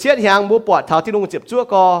เจ็บเช็ดแหงบัวปอดเท้าที่นุ่งเจ็บจั่ว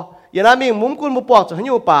ก็อย่างนั้นมีมุ้งกุนบัวปองจุ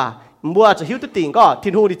ยุ่งป่าบัวจะหิ้วตุ้ติ่งก็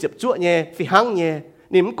ถิ่นหงที่เจ็บจั่วเนี่ยฝีหังเนี่ย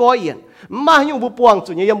นี่มันก้อยเย็นมายุ่งบัวปอง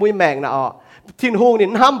จุเนี่ยยังบัวแมงนะถิ่นหงนี่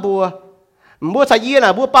ห้ามบัวบัวชายยี่น่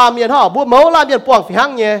ะบัวปลาเมียนห่อบัวเมาลาเมียนป่วงฝีหัง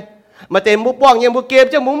เนี่ยมาเต็มบัวป่วงเนี่ยบัวเก็บ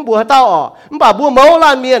เจ้ามุ้งบัวเต้ามันบ่าบัวเมาล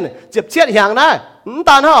าเมียนเจ็บเช็ดแหงนะต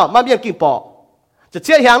าห่อมาเมียนกิ่งปอจะเ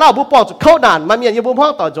ช็ดแหงนะบัวป่วงจุดเข้าด่านมาเมียนยังบัวห้อ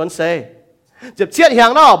งต่อจนเซ่เจ็บเช็ดแห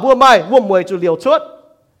งนะบัวไม้บัวมวยจุดเหลียวชุด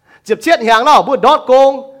เจ็บเช็ดแหงนะบัวดอดโก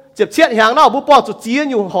งเจ็บเช็ดแหงนะบัวป่วงจุดเจียน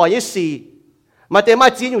อยู่ห่อยี่สี่ mà thế mà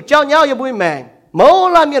chỉ nhủ trao nhau như bùi mèn mẫu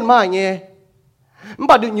là miền mai nhé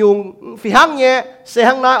bà được nhung phi hăng nhé xe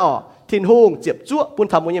hăng nai ở thiên hùng chếp chúa buôn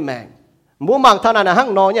thầm bùi mèn bùa mang thằng nào là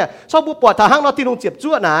hăng nó nhé sau bùa bỏ thằng hăng nó thiên hùng chếp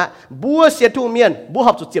chúa nè bùa xe thu miền bùa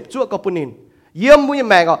học chếp chúa có bùn nín yếm bùi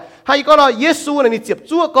mèn có hay có nói Giêsu này đi chếp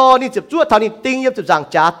chúa có đi chếp chúa thằng đi tinh yếm chếp giang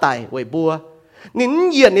trả tài với bùa nín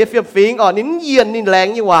yên này phiền phiền nín yên nín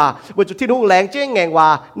lạnh như hòa với chỗ thiên hùng lạnh chế ngàn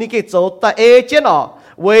hòa nín cái chỗ ta ê chế nọ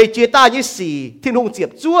với chế ta như xì thiên hùng chếp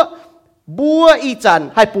chúa bùa y chăn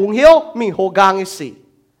hay bùng hiếu mình hồ gang như xì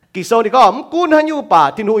kỳ sau thì có cún hay như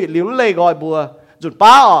bà thiên hùng liếm lê gọi bùa rụt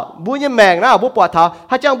ba bùa như mèn na bùa bỏ thảo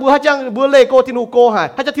hay chăng bùa lê cô thiên hùng cô hay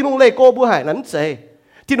chăng thiên hùng lê cô bùa hay lẫn chế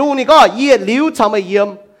thiên hùng này có yên liu chăm mày yếm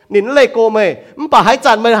nín lê cô mày bà hay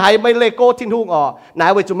chăn mày lê cô thiên hùng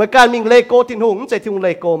nãy với chúng mày can mình lê cô thiên hùng chế thiên hùng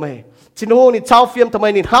lê cô mày thiên hùng này trao phim thằng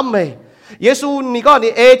mày nín hâm mày Giêsu này có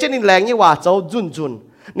nín ê chế nín lạnh như hòa châu run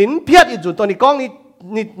nín phiết như runตัวนี้ก้อง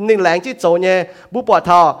nín lạnh chế châu nhé bùa bỏ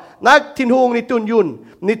thảo nãy thiên hùng này tuôn yun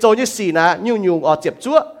nín châu như xì na nhung chếp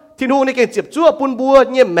chúa thiên hùng này cái chếp chúa bùn bùa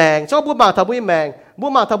như mèn cho bùa mang thảo bùa mèn bùa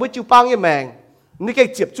mang thảo bùa chiu pang như mènนี่cái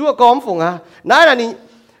chếp chúa có không phụng à nãy làนี่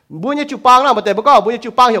บวยจูปังนะมาแต่บอกว่าบวย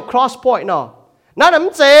จูปังเหี่ยว cross point เนาะนั่นน่ะมั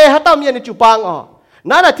นเจ๊ฮัตตามีในจูปัง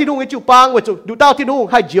นั่นน่ะที่นุ่งในจูปังว่าดูเต้าที่นุ่ง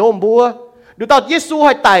ให้เจียวบัวดูเต้าเยซูใ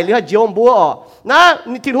ห้ไต่หรือให้เจียวบัวนั่น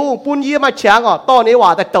นี่ที่นุ่งปุ่นยี่มาเฉียงตอนนี้ว่า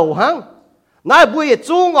แต่เต่าหังนั่นบวย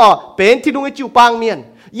จุ้งเป็นที่นุ่งในจูปังเมียน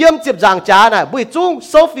เยี่ยมเจ็บจางจ้าน่ะบวยจุ้ง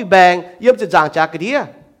โซฟีแบงเยี่ยมเจ็บจางจ้ากระเดีย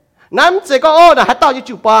นั่นเจ๊ก็น่ะฮัตตาใน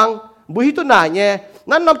จูปังบวยตัวไหนเนี่ย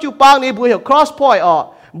นั่นน้ำจูปังนี่บวยเหี่ยว cross point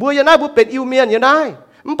บวยยังไงบวยเป็นอิวเมียนยังไง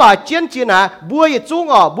มันป่าเจียนนะบัวยิ่งจุ้ง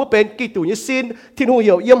บัวเป็นกิตุยิ่งซินที่หูเ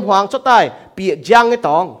หี่ยวเยี่ยมหวางชดใต้เปียยังไอ้ต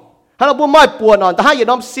องถ้าเราบัวไม่ปวดแต่ถ้าอย่า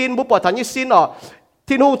น้อมซินบัวปวดทันยิ่งซิน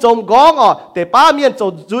ที่หูจมก้องแต่ป้าเมียนจ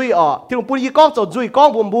ดจุยที่หูปุยยี่ก้องจดจุยก้อง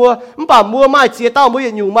บัวมันป่าบัวไม่เจียเต้าบัว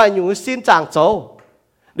ยิ่งอยู่ไม่อยู่ซินจางโจ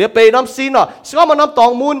เดี๋ยวไปน้ำซินซึ่งมันน้ำตอ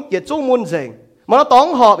งมุนอย่าจุ้งมุนเจงมันน้ำตอง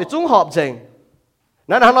หอบอย่าจุ้งหอบเจง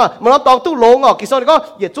นั่นนะมันน้ำตองตู้ลงกิโซนก็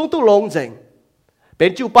อย่าจุ้งตู้ลงเจงเป็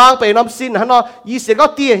นจูปังเป็นน้ำซินฮะเนาะยี่เสียก็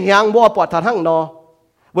เตี้ยหางบัวปอดทันหั่งเนาะ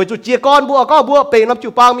บัวจุเจียก้อนบัวก็บัวเป็นน้ำจู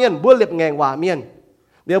ปังเมียนบัวเล็บแงงว่าเมียน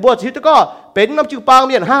เดี๋ยวบัวชิดก็เป็นน้ำจูปังเ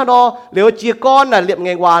มียนห้าเนาะเดี๋ยวเจียก้อนน่ะเล็บแง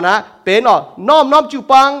งว่านะเป็นน้อมจู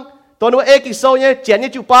ปังตัวนู้นเอกิโซเนี่ยเจียนเนี่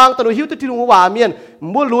ยจูปังตัวนู้นหิวตัวที่นู้นว่าเมียน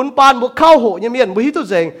บัวหลุนปานบัวเข้าโหเนี่ยเมียนบัวหิวตัว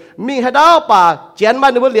เจงมีให้ดาวป่าเจียนมา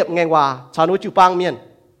หนูบัวเล็บแงงว่าชาวนู้นจูปังเมียน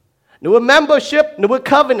หนูบัว membership หนูบัว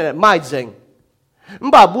covenant ไม่เจง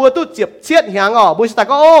บ่าบัวตู้เจ็บเชียดหางบัวสตา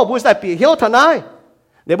ก็บัวสตาปีเหี้ยวทนาย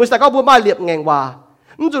เดี๋ยวบัวสตาก็บัวมาเลียบแงงว่า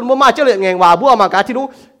จุดบัวมาเจ้าเลียบแงงว่าบัวมากาที่นู้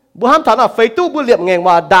บัวห้ามฐานไฟตู้บัวเลียบแงง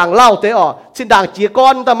ว่าด่างเล่าเตะชิ้นด่างเจียก้อ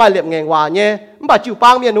นแต่มาเลียบแงงว่าเนี่ยบ่าจิ๋วปั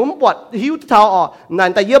งเมียนุ่มปวดหิวเท้านั่น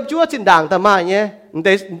แต่เย็บจั่วชิ้นด่างแต่มาเนี่ยแ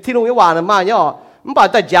ต่ที่นู้นว่านั่นมาเนี่ยบ่า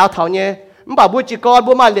แต่ยาวเท้าเนี่ยบ่าบัวจีก้อน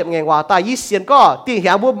บัวมาเลียบแงงว่าแต่ยี่เสียนก็ตีห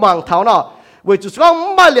างบัวมังเท้าเนาะบัวจุดก็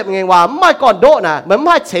มาเลียบแงงว่าไม่ก่อนโดน่ะเหมือนไ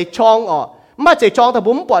ม่เฉยช่องมาเจจองแต่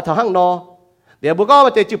บุ้มปวดทางห้างนอเดี๋ยวบุก็ม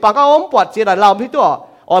าเจจิปังก็อมปวดเสียดายเราพี่ตัว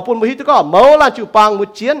ปุ่นบุพี่ตัวก็เมาละจิปังบุ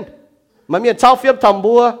เชียนมันมีเช่าเฟียบทำ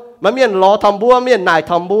บัวมันมีล้อทำบัวมีนาย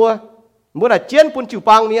ทำบัวบัวน่ะเจียนปุ่นจิ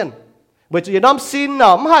ปังมีนบุจะน้ำซิน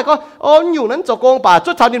ไม่ให้ก็อยู่นั้นจะโกงป่า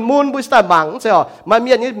จุดทางดินมูลบุสตามังใช่หรอมันมี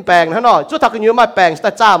นี่แปลงนะเนาะจุดทางกันอยู่มาแปลงสต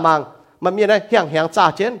าจ้ามังมันมีอะไรแห้งจ้า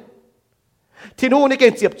เช่นที่นู้นนี่เก่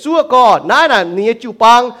งเจียบจั่วก่อนนั่นน่ะนี่จู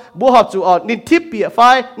ปังบัวหอบจูนี่ทิพย์เปียไฟ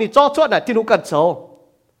นี่จ่อชดน่ะที่นู้นกันโซ่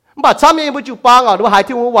บ่าช้ำยังบัวจูปังดูหาย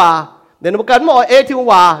ที่หัวว่าเดี๋ยวนู้นกันมั่วที่หัว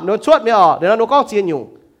ว่านู้นชดไม่เดี๋ยวนู้นก้องเจียนอยู่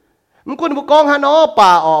มันกุนบัวก้องฮะเนาะป่า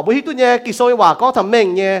บัวฮิตุเนี่ยกิโซยว่าก้องทำเม่ง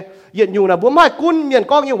เนี่ยเย็นอยู่น่ะบัวไม่กุนเมียน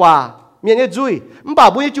ก้องเนี่ยว่าเมียนเนี่ยจุยมันบ่า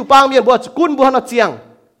บัวจูปังเมียนบัวกุนบัวฮะเจียง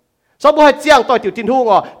สอบบัวให้เจียงต่อยติ๋วทินทุ่ง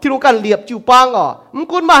ที่นู้นกันเหลียบจูปังมัน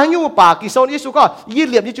กุนมาให้ยูป่ากิโซนยิสุก็ยี่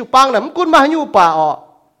เหลียบยี่จูปังน่ะมันกุนมาให้ยูป่า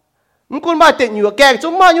มันกุนมาเต็งอยู่แกงจ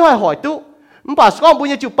มมาอยู่ให้หอยตู้มันป่าสก้องบุญ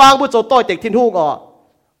ยี่จูปังบุญโจต่อยเต็งทินทุ่ง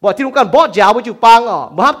บ่ที่นู้นกันบอสยาวบุญจูปัง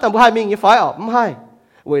บ่ฮับแต่บุญให้มีงี้ไฟไม่ให้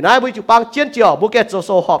เว้ยนายบุญจูปังเจียนเจียวบุญแกโจโซ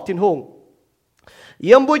หอบทินทุ่งเ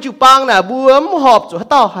ยี่ยมบุญจูปังน่ะบัวหอบจุด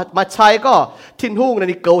ต่อมาใช้ก็ทินทุ่งน่ะ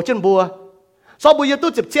นี่เก่าเช่นบัวสอบบุญยี่ตู้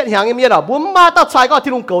เจ็บเชียดหางเมียนบัวมาต่อใช้ก็ทิ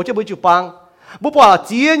นทุ่งเก่าเช่นบุญจูปังบุปผาเ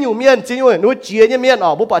จียนอยู่เมียนเจียนอยู่นู้เจียนเมียน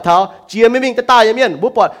บุปผาเท้าเจียนไม่วิ่งแต่ตายเมียนบุ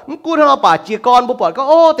ปผามันกู้ทั้งเราป่าเจียก้อนบุปผาก็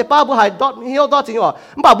แต่ป้าบุหายดอดเหี้ยวดอดจริง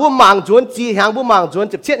มันป่าบุหมางจวนจีหางบุหมางจวน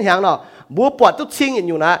เจ็บเชียดหางเนาะบุปผาตุ๊ชิงอ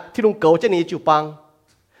ยู่นะที่ลุงเก๋าจะหนีจูปัง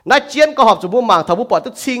นายเจียนก็หอบจุบุหมางเท้าบุปผา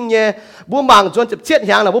ตุ๊ชิงเนี่ยบุหมางจวนเจ็บเชียด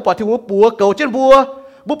หางเนาะบุปผาที่หัวปัวเก๋าเจียนบัว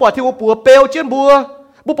บุปผาที่หัวปัวเปลวเจียนบัว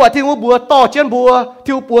บุปผาที่หัวบัวต่อเจียนบัว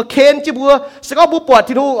ที่หัวปัวเคนเจียนบัวสก็บุปผา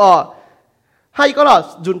ที่ลุงให้ก็ล่ะ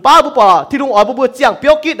จุนป้าบุปผาที่ลุงบุปผาเจียงเปี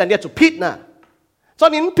ยวกิดอันเนี้ยจุพิษน่ะ cho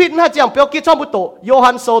nên phít ha chẳng biểu kia trong bút tổ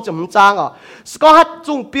Johann Sô chấm trang có hát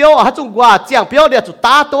trung biểu hát trung hòa chẳng biểu để chủ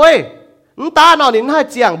ta tôi ta nào đến ha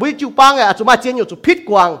chẳng bui chịu bang chủ mà chiến nhiều chủ phít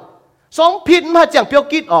quang song phít ha chẳng biểu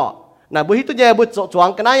kít nà bui hít tôi nhẹ bui chỗ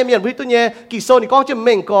choáng cái này miền bui tôi nhẹ kỳ sâu thì con chấm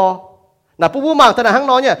mình co nà bui mảng thằng nào hăng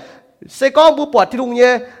nói nhỉ sẽ có bui bọt thì đung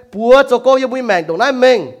nhẹ bua cho cô như bui mảng đồng này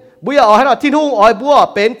mình bui hay là thiên hung bua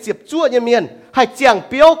bên chụp chúa như miền hay chẳng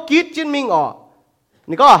biểu kít trên mình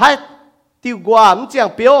นี่ก็ให้ติวกว่ามันเจียง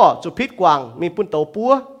เปียวจุดพิษกวางมีปุ่นโตปั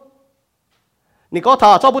วนี่ก็ถ้า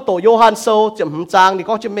ชอบปุ่นโตโยฮันโซจำหำจางนี่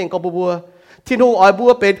ก็จะเม่งก็บัวที่นู่นบัว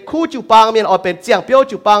เป็นคู่จิวปางเมียนเป็นเจียงเปียว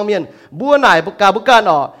จิวปางเมียนบัวไหนบุกการ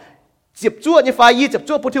เจ็บจ้วนี่ไฟยี่เจ็บ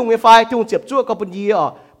จ้วปุ่นที่หุ่นไฟที่หุ่นเจ็บจ้วก็ปุ่นยี่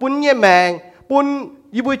ปุ่นยี่แมงปุ่น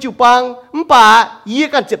ยี่บุยจิวปังป่ายี่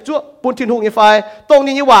กันเจ็บจ้วปุ่นที่หุ่นยี่ไฟตรง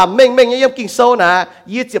นี้ยี่ว่าเม่งยี่ยำกิ่งโซนะ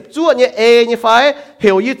ยี่เจ็บจ้วยี่ยี่ไฟเ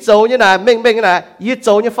หี่ยวยี่โจยี่นะเม่งยี่นะยี่โจ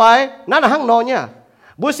ยี่ไฟนั่นน่ะหั่งนอนเนี่ย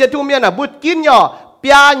บุยเสียทุ่มเนี่ยนะบุยกินเปี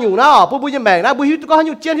ยอยู่นะปุ่นบุยยี่แมงนะบุยก็ให้อ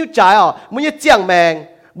ยู่เจียนอยู่จ่ายบุยยี่เจียงแมง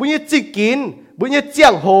บุยยี่จิกินบุยยี่เจีย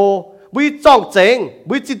งโฮบุยจ้องเจง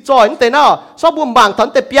บุยจิจ่อยนั่นแต่น่ะชอบบุญบางทัน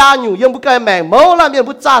แต่เปียอยู่ยังบุยไก่แมงเมาละยัง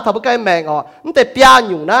บุยจ้าทำบุยไก่แมงนั่นแต่เปียอ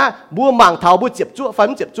ยู่นะบุยบางเท้าบุยเจ็บจ้วฟัน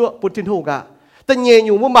เจ็บจ้วปุ่นทิ้งหูกะแต่เงี้ยอ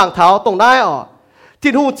ยู่บุยบางเท้าตรงได้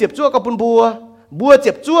ทิ้งหูเจ็บจ้วกับปุ่นบัวเ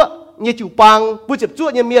จ็บจ้วเงี้ยจิ๋วปังบุยเจ็บจ้ว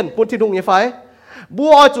เงี้ยเมียนปุ่นทิ้งหูเงี้ยไฟบั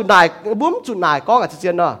วจุดไหนบุ้มจุดไหนก็อาจจะเจี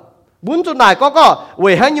ยนน่ะบุ้มจุดไหนก็เว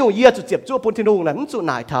ให้อยู่เยี่ยจุดเจ็บจ้วปุ่นทิ้งหูนั่นจุดไ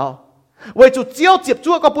หนเท้าเวจุดเจียวเจ็บ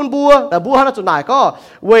จ้วก็ปุ่นบัวแต่บัวฮันจุดไหนก็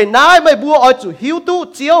เวนายไม่บัวจุดหิวตู้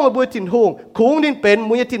เจียวไม่บัวทิ้งหงคุ้งนี่เป็น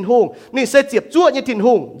มุ้ยทิ้งหงนี่เสเจ็บจ้วนี่ทิ้งห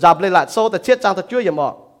งจับเลยละโซแต่เช็ดจางแต่จ้วยังบ่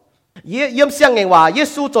เยี่ยมเสียงไงว่าเย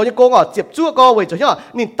ซูโจยโกงเจ็บจ้วก็เวจุดเนี่ย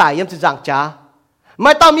นี่ตายยังจะจางจ้าไ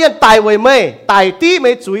ม่ต้องเมียนตายเวไม่ตายตีไม่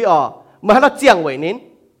จุยมาให้เราเจียงเวนิน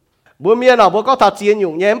บัวเมียนบัวก็ทาเจียนอ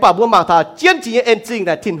ยู่เนี่ยป่าบัวหมากทาเจียนจีเอ็นจริงแ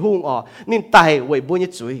ต่ทิ้งหงนี่ตายเวบัว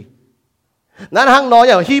นี่จุยนั่นฮังน้อยอ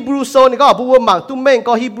ย่างฮีบรูโซนี่ก็บัวหมังตุ้มเม่ง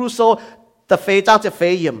ก็ฮีบรูโซแต่เฟย์จ้างจะเฟ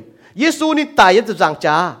ย์ยิมเยซูนี่ตายยังจะจาง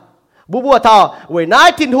จ้าบัวเท่าเวนาย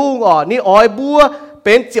ทิ้งหุงนี่บัวเ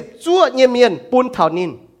ป็นเจ็บจ้วเงียเมียนปุนเท่านิ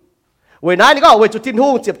นเวนายนี่ก็เวจุดทิ้งหุ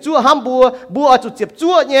งเจ็บจ้วห้ามบัวจุดเจ็บ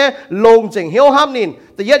จ้วเนี่ยลงเจงเฮียวห้ามนิน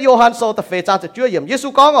แต่ยัดโยฮันโซแต่เฟย์จ้างจะจ้วยิมเยซู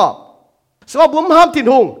ก็สว่าบัวห้ามทิ้ง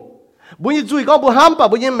หุงบุญจุยก็บุญห้ามป่ะ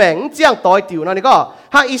บุญยังแมงเจียงต่อยติ๋วนั่นนี่ก็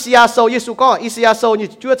หากอิสยาโซเยซูก็อิสยาโซนี่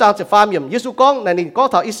ช่วยจางจะฟาร์มยิ่มเยซูก็นั่นนี่ก็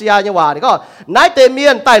ถ้าอิสยาเนี่ยว่านี่ก็นายเตเมีย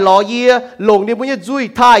นใต้หล่อเยียหลงนี่บุญยังจุย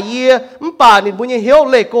ท่าเยียป่านี่บุญยังเหี้ยว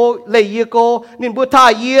เล่โกเล่เยียโกนี่บุญท่า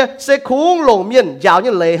เยียเสคุ้งหลงเมียนยาวเ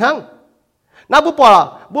นี่ยเล่หังน้าบุญป่า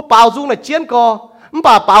บุญเปล่าจุงน่ะเจียนก็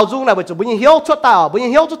ป่าเปล่าจุงน่ะบุญยังเหี้ยวชุดตาบุญยั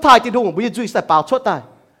งเหี้ยวชุดท่าที่ทุ่งบุญยังจุยใส่เปล่าชุดตา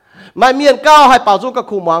ไม่เมียนก้าวให้เป่าจุงกับ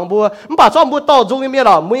ขู่หมังบัวมันป่าซ่อมบัวต่อจุงยังเมีย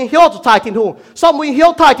นมุ้ยเหี้ยวจุดท้ายทิ้งหุงซ่อมมุ้ยเหี้ยว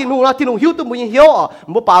ท้ายทิ้งหุงนะทิ้งหุงหิ้วตัวมุ้ยเหี้ยว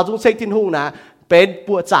บัวเป่าจุงเซ็งทิ้งหุงนะเป็น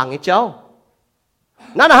ปัวจางไอ้เจ้า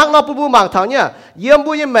นั่นนะฮักเราปัวหมังทางเนี่ยเยี่ยม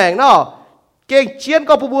บัวยังแมงเนาะเก่งเชียน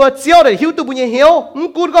ก็ปัวเจียวเลยหิ้วตัวมุ้ยเหี้ยว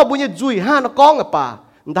กูก็มุ้ยจุยห้านะก้องกับป่า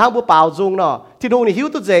ทางบัวเป่าจุงเนาะทิ้งหุงนี่หิ้ว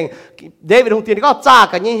ตัวเจงเดวิดหงเตียนก็จ้า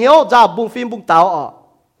กันยังเหี้ยวจ้าบุ้งฟิล์มบุ้งเตา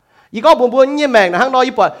อีก็บัวยังแมงนะฮักเรา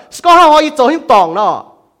อีปอดสก็ห้าหอยโจหิ้วตองเนาะ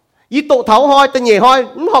อีโตเท้าหอยแต่เหน่หอย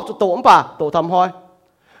มันหอบจุดโตมั้งป่ะโตทำหอย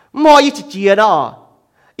มันหอยอีจิเจียเนาะ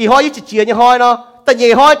อีหอยอีจิเจียเนี่ยหอยเนาะแต่เหน่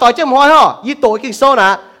หอยต่อยเจ้าหอยเนาะอีโตกินโซ่นะ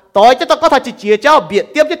ต่อยเจ้าต้องก็ทำจิเจียเจ้าเบียด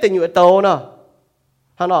เตี้ยมเจ้าแต่อยู่โตเนาะ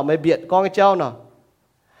ฮะเนาะไม่เบียดกองเจ้าเนาะ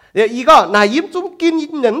เดี๋ยวอีก็นายยิ้มจุ้มกิน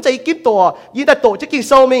หนึ่งใจกินตัวยีแต่โตจะกินโ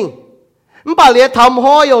ซ่มิงมันป่ะเลี้ยทำห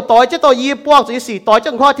อยอยู่ต่อยเจ้าตัวยีป้วงสีต่อยเจ้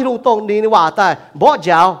าหอยที่ลุงตรงนี้นี่ว่าแต่บ่เ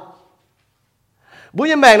จ้าบุญ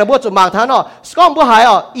ยังแมงนะบัวจุดหมากท่านสก้อมบัวหาย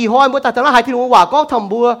อีหอยบัวแต่ละหายที่ลุงว่าก็ท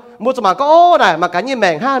ำบัวจุดหมากก็โอ้น่ะมากันยังแม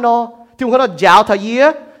งห้าที่ลุงเขายาวทะเยีย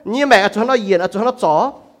ยังแมงอาจจะเขาเยียนอาจจะเขาจ่อ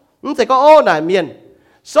แต่ก็โอ้น่ะเมียน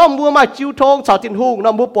ส้มบัวมาจิ้วทงชาวทินหุง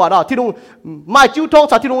บัวปวดที่ลุงมาจิ้วทง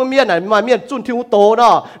ชาวทินหุงเมียนน่ะมาเมียนจุนที่ลุงโต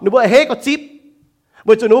หนูบัวเฮก็จิ๊บ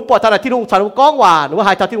บัวจุนหนูปวดท่านที่ลุงชาวลุงก้องว่าหนูห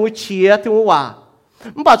ายชาวที่ลุงเชียที่ลุงว่า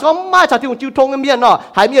มันบอกว่าไม่ชาวที่ลุงจิ้วทงเมียน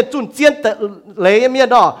หายเมียนจุนเจียนแต่เลี้ยเมียน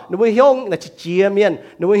หนูบัวเฮียวน่ะเชียเมียน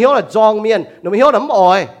หนูบัวเฮียวน่ะจองเมียนหนูบัวเฮียวน่ะอ้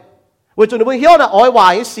อยบัวจุนหนูบัวเฮียวน่ะอ้อยหวา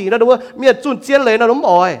นสีนะหนูบัวเมียนจุนเจียนเลยนะหนู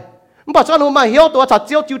อ้อยมันบอกว่าหนูมาเฮียวตัวชาวเ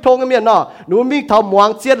จียวจิ้วทงเมียนหนูมีเท่าหมวง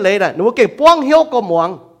เจียนเลยนะหนูเก่งป้วงเฮียวก็หมวง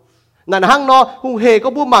นั่นห้างหุงเฮก็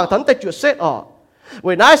บัวหมางทั้งแต่จุดเสร็จเ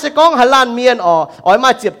ว้ยนายเสกองฮัลลันเมียนอ้อยมา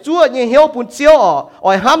เจ็บจั่วยังเหี้ยวปุ่นเจียวอ้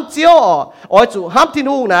อยห้ามเจียวอ้อยจู่ห้ามที่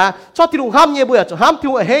นุ่งนะชอบที่นุ่งห้ามเนี่ยบัวจู่ห้ามที่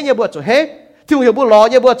นุ่งเฮเนี่ยบัวจู่เฮที่นุ่งเหี่ยวบัวล้อ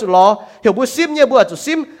เนี่ยบัวจู่ล้อเหี่ยวบัวซิมเนี่ยบัวจู่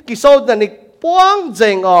ซิมกิโซนั่นนี่ป้วงเจ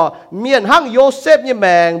งเมียนห้างโยเซฟเนี่ยแม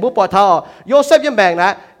งบัวปอดเท่าโยเซฟเนี่ยแมงนะ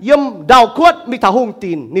ยิ่มดาวขวดมีท่าหุง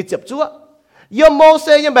ตีนนี่เจ็บจั่ว yếm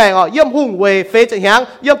Mô-se yếm bèn yếm hùng về phê chạy hàng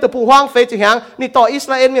yếm từ phùng hoang phê chạy hàng nị tỏ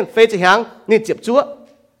Israel miền phê chạy hàng nị chụp chúa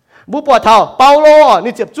bố bỏ thảo Paulo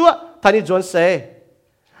nị chụp chúa thay nị dọn xe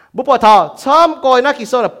bố bỏ thảo chăm coi na kỳ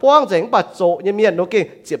sơ là quang dành bà chỗ như miền nó kì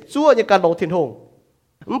chụp chúa như căn lồng thiên hùng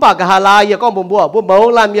bà cả Hà Lai giờ con bố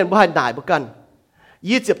mẫu lan miền bố hành nải bố cần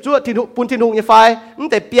ยี่เจ็บชั่วทินุปุ่นทินุยังไฟ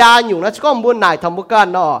แต่ปียอยู่นะก็มัวหน่ายทำมุกัน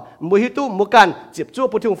เนาะมัวฮิตุมุกันเจ็บชั่ว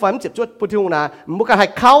ปุ่นทินุไฟมันเจ็บชั่วปุ่นทินุนะมุกันให้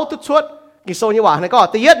เขาทุกชั่วกิโซนี่หว่านี่ก็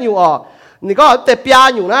ตีเย็ดอยู่อ๋อนี่ก็แต่ปีย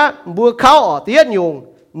อยู่นะมัวเขาอ๋อตีเย็ดอยู่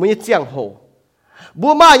มัวยี่เจียงโหบั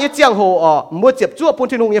วมายี่เจียงโหอ๋อมัวเจ็บชั่วปุ่น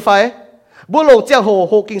ทินุยังไฟบัวลงเจียงโห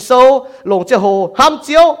โหกิโซลงเจียงโหห้ามเ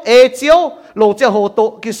จียวเอเจียวลงเจียงโหโต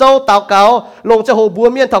กิโซเตาเกาลงเจียงโหบัว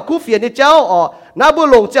เมียนถอคู่เฟียนนี่เจ้าอ๋อน้าบุ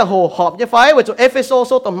ลงเจียงโหหอบยี่ไฟไว้จูเอฟเอโซโ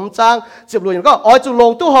ซตำหำจางเจ็บรวยก็อ้อยจูล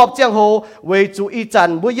งตู้หอบเจียงโหไว้จูอีจัน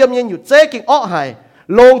บุเยี่ยมเย็นอยู่เจ๊กิ่งอ้อหาย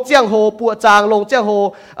ลงเจียงโหปัวจางลงเจียงโห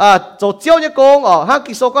โจเจียวยี่กงอ๋อห้าง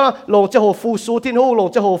กิโซก็ลงเจียงโหฟูซูทินหูลง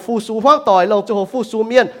เจียงโหฟูซูห้างต่อยลงเจียงโหฟูซูเ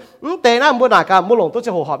มียนแต่น้าบัวหนาการบัวหลงตู้เจี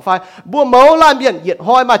ยงโหหอบไฟบัวเมาล้านเบียนเหยียด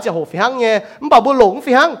ห้อยมาเจียงโหฝีห้างเงี้ยบ่บัวหลง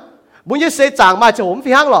ฝีห้างบุญยี่เสจางมาเจียงโห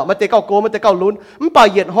ฝีห้างหรอมาเตะเกาโกมาเตะเกาลุ้นบ่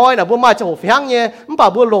เหยียดห้อยน่ะบัวมาเจียงโหฝีห้างเงี้ยบ่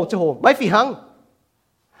บัวหลงเจียงโหไม่ฝีห้าง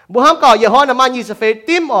บัวห้ามก่อเยอะฮ้อนมา20เฟ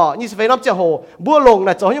ติมอ๋อ20เฟน้ำเจ้าโหบัวลง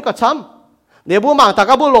น่ะจะยุ่งกับช้ำเดี๋ยวบัวหมางถ้า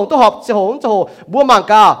ก็บัวลงต้องหอบเจ้าโหบัวหมาง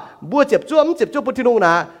กาบัวเจ็บจ้วมเจ็บจ้วมปุ่นที่นุ่งน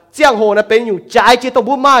ะเจียงโหน่ะเป็นอยู่ใจเจต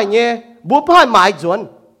บัวไม้เงี้ยบัวพ่ายหมายจวน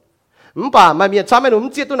ป่ามาเมียช้ำไม่หนุ่ม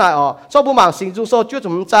เจี๊ยตัวไหนอ๋อชอบบัวหมางสิงจุงโซจ้ว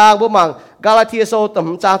จุ่มจางบัวหมางกาลาเทียโซตุ่ม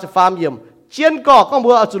จางจะฟาร์มเยี่ยมเชียนก่อก็บั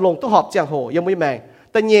วเอาจุลงต้องหอบเจียงโหยังไม่แมง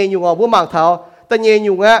แต่เงี้ยอยู่อ๋อบัวหมางเท้าแต่เงี้ยอ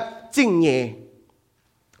ยู่อ่ะจิงเงี้ย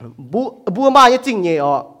บัวไม้เนี่ยจิงเงี้ย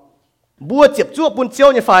อ๋อบัวเจ็บชั่วปุ่นเจีย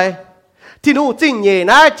วเนี่ยไฟที่นู่จริงเย่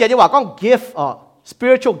นะเจ้าจะว่าก็ gift อ๋อ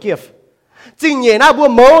spiritual gift จริงเย่นะบัว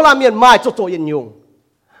โมลาเมียนไม้โจยันยุง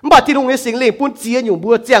บ่ที่นู่ในสิ่งเลี้ยงปุ่นเจียอยู่บั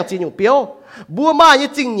วเจียงเจียอยู่เปียวบัวไม้เนี่ย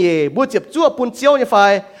จริงเย่บัวเจ็บชั่วปุ่นเจียวเนี่ยไฟ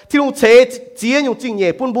ที่นู่เฉยเจียอยู่จริงเย่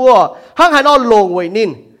ปุ่นบัวห้างให้นอนลงไว้นิน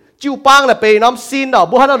จิ้วปังน่ะไปน้ำซินอ๋อ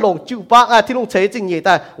บัวให้นอนลงจิ้วปังที่นู่เฉยจริงเย่แ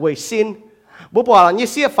ต่ไว้ซินบัวบอกว่านี่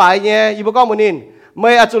เสียไฟเนี่ยอีบัวก็มันนินไม่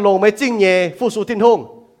อาจจะลงไม่จริงเย่ฟูสูทิ้งทุ่ง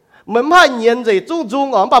mình hay nhiên gì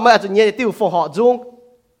trung ở bà mẹจะnhiên tiêu phù họ trung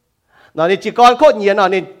nó nên chỉ còn cốt nhiên nó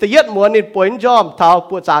nên tự nhiên muốn nên bún jom thảo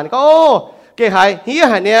bùa chán có ô cái hay hí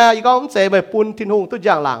hay nè ý con sẽ về bún thiên hùng tôi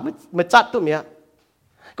giảng làng mới chặt tôi mẹ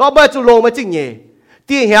có bây chú lô mới chỉnh nhỉ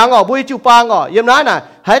tiền hàng ở bùi chú bang ở yếm nói nè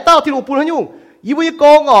hãy tao thiên hùng bún hơi nhung ý bùi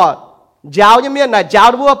con ở giáo như miền này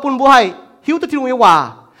giáo bùa bún bùa hay hiếu tôi thiên hùng yêu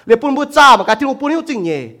hòaเลยปุ่นบัวจ้ามาการที่ลงปุ่นหิ้วจริงเ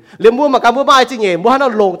ย่เลยมัวมาการบัวไม้จริงเย่มัวให้เรา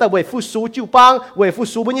ลงแต่เวฟูซูจิวปังเวฟู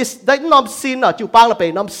ซูบุญยี่ได้น้ำซินอ่ะจิวปังเราไป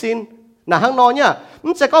น้ำซินน่ะห้างนอนเนี่ยมั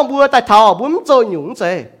นจะก้องบัวแต่เท้าบัวมันโจหยุ่งเ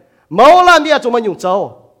จ้เมาแล้วมีอะไรจะมาหยุ่งโจ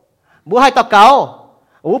บัวให้ตะเกา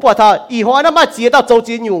โอ้ปวดเท้าอีหัวน้ำมาเจียตาโจเ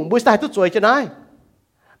จียหยุ่งบัวใส่ทุกจ่วยจะได้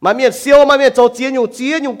มาเมียนเซียวมาเมียนโจเจียห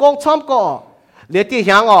ยุ่งกองช้ำก่อเลยที่ห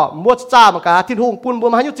างอ่ะมัวจ้ามาการที่ลงปุ่นบัว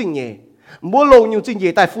มาหิ้วจริงเย่มัวลงหยุ่งจริงเย่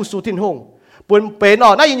แต่ฟูซูทิ้งหงปุ่นเป็นอ๋อ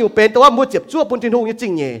น่าอยู่เป็นแต่ว่ามัวเจ็บชั่วปุ่นทิ้งทุ่งจริ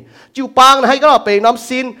งเย่จิวปังให้ก็เราเป็นน้ำ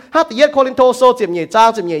ซินฮัตเย็ดโคลินโทโซเจ็บเย่จ้าง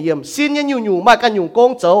เจ็บเย่เยี่ยมซินยังอยู่มากันอยู่ก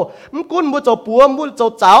งโจมันกุ้นมัวโจปัวมัวโจ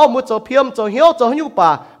เจ้ามัวโจเพียมโจเหี้ยวโจหิ้วป่า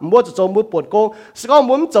มัวโจมัวปวดกงสก็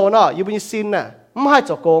มัวโจเนาะอยู่บนซินน่ะไม่ให้โ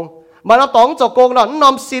จกงมาเราต้องโจกงเนาะน้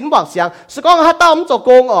ำซินหวังเสียงสก็ให้ต้อมโจก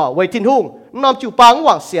งอ๋อไว้ทิ้งทุ่งน้ำจิวปังห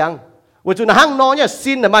วังเสียงไว้จุนห้างนอเนี่ย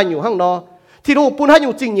ซินน่ะมาอยู่ห้างนอทิ้งทุ่งปุ่นให้อ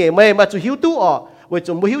ยู่จริงเย่ไม่มาจุหิ้วตู้อ๋อไว้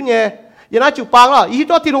จุมัวหิ้วเนี่ยยันน่าจูปังล่ะอี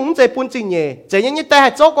ตัวที่ลุงใจปุ่นจริงเย่ใจยังยิ่งแต่ให้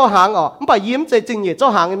โจ๊กก็หางอ๋อมันไปยิ้มใจจริงเย่โจ๊ก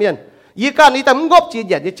หางเมียนยี่การนี้แต่มันงบจีเ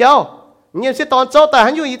หยียดเจ้าเนี่ยสิตอนโจ๊กแต่หั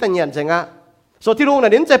นอยู่ยี่แต่เหยียดจังอ่ะส่วนที่ลุงน่ะ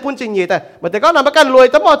เน้นใจปุ่นจริงเย่แต่มันแต่ก็นำมากันรวย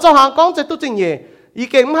แต่พอโจ๊กหางก้องใจตู้จริงเย่อี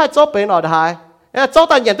เก่งไม่ให้โจ๊กเป็นหน่อยได้โจ๊ก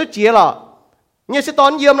แต่เหยียดตู้เจี๋ยหรอเนี่ยสิตอ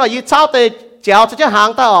นเยี่ยมล่ะยี่เช้าแต่เจ้าจะหาง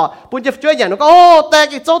แต่อ๋อปุ่นจะช่วยเหยียดก็โอ้แต่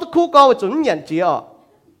กี่โจ๊กตะคู่ก็จุนเหยียดเจี๋ย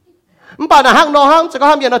มันป่านห้างนอห้างจะก็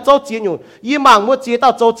ห้ามยันเราโจจีอยู่ยี่หมางมัวจี到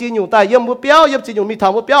โจจีอยู่แต่ยี่มัวเปี้ยวยี่จีอยู่มีทา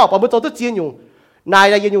งมัวเปี้ยวป่ามัวโจตัวจีอยู่นาย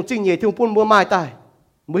ยังอยู่จริงเย่ที่ปุ่นมัวไม้ตาย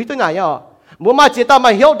มัวที่ตัวไหนอ่ะมัวไม้จีตามา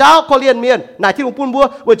เหี้ยวดาวเขาเรียนเมียนนายที่ปุ่นมัว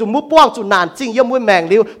ไว้จุมัวป้วงจุนานจริงยี่มัวแมง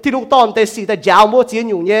เลี้ยวที่ลุงตอนแต่สีแต่ยาวมัวจี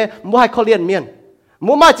อยู่เนี่ยมัวให้เขาเรียนเมียน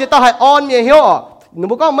มัวไม้จีตาให้อ่อนเมียเหี้ยวหนู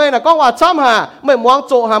ก็ไม่นะก้องว่าช้ำหาไม่มองโ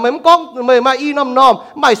จหาไม่ก้องไม่มาอีน้อม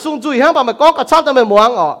ไม่ซุ่งจุยห้างป่าไม่ก้องกับช้ำแต่ไม่มอ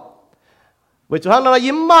งอ่ะ为主行那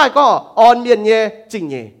ยิ้มไม่ก็อ่อนเมียนเย่จริง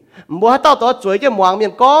เย่มัวให้เต้าตัวสวยแค่มองเมีย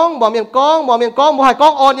นก้องมัวให้ก้อ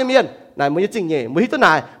งอ่อนเมียนไหนมัวจริงเย่มัวที่ตัวไหน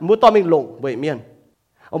มัวตอนมันหลงเว้ยเมียน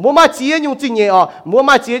มัวมาเจียอยู่จริงเย่อ๋อมัวม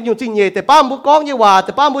าเจียอยู่จริงเย่แต่ป้ามัวก้องเย่ว่าแ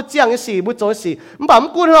ต่ป้ามัวเจียงยี่สี่มัวโจสี่มันป่ามัน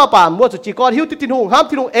กู้ให้เราป่ามัวจุดจีก้อนหิ้วที่ทิ้งห้าม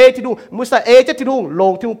ทิ้งเอทิ้งมัวใส่เอจะทิ้งล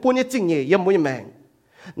งทิ้งปุ่นยี่จริงเย่ยังมัวยังแมง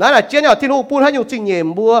นั่นแหละเจ้าเนี่ยที่หูปูนให้อยู่จริงเนี่ย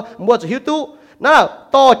บัวจะหิวตู้นั่นแหละ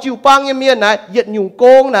ต่อจิวปังยังเมียนนะเหยียดหยุ่งโก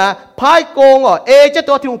งนะพายโกงเจ้า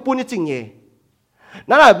ตัวที่หูปูนนี่จริงเนี่ย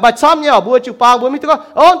นั่นแหละมาซ้ำเนี่ยบัวจิวปังบัวไม่ต้อ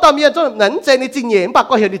งตอนเมียนจนนั่นเจนี่จริงเนี่ยปาก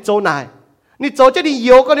ก็เห็นนี่โจนายนี่โจจะดีเย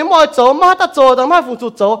อะก็นี่มอโจมาตาโจแต่มาฟูจู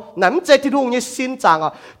โจนั่นเจที่หูนี่สิ้นจัง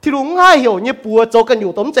ที่หูง่ายเหี่ยวนี่ปัวโจกันอ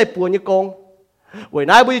ยู่ต้มใจปัวนี่โกงวัน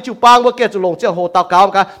นั้นบุญจูปังบุญเกจุลงเจ้าโหตากาว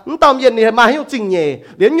กันตอนเย็นนี่มาให้จริงเนี่ย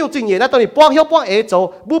เลี้ยงอยู่จริงเนี่ยนะตอนนี้ป้องเหี้ยวป้องโจ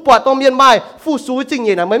บุปผาตอนเย็นไม่ฟูซูจริงเ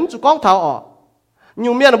นี่ยนะมันจุก้องเท้าออกอ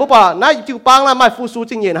ยู่เมียนบุปผานะจูปังนะไม่ฟูซู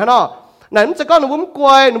จริงเนี่ยฮะเนาะนั่นจะก็หนุ่มกล้ว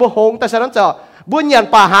ยหนุ่มหงแต่ฉะนั้นจะบุญยัน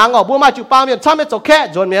ป่าหางออกบุญมาจูปังเมียนช่างไม่จบแค่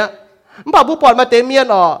จนเมียมันป่าบุปผามาเตเมียน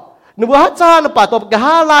ออกหนุ่มฮัจจาหนุ่มป่าตัวกะฮ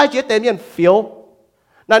าลายเจเตเมียนเฟียว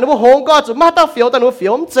นั่นหนุ่มหงก็จะมาตั้งเฟียวแต่หนุ่มเฟีย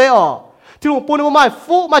วมันเจออกที่หนุ่มปูนหนุ่มไม่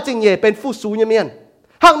ฟูมาจริงเนี่ยเป็นฟูซูเนี่ยเมียน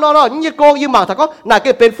ห้างนอนยี่โกงยี่หมางถ้าก็น่าเ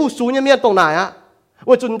ก็บเป็นผู้สูงยี่เมียนตรงไหนอะ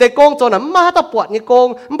ว่าจุนเด็กโกงโจน่ะมาตะปวดยี่โกง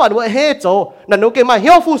มันบอกว่าเฮ้โจนั่นหนูเก็บมาเ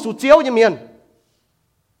หี้ยวผู้สูงเจียวยี่เมียน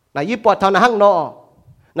น่ะยี่ปวดเท่านั้นห้างนอ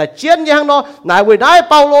น่ะเจียนยี่ห้างนอน่ะเวได้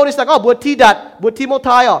เปาโลนี่สักก็บวชที่ดัดบวชที่โมท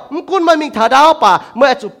ายอ่ะมันกุ้นมันมีถาดาวป่าเมื่อ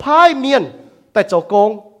จุพายเมียนแต่โจโกง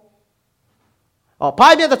พา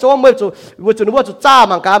ยเมียนแต่โจเมื่อจุว่าจุนว่าจุจ้า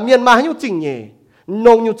มังกาเมียนมาให้ยุ่งจริงยี่น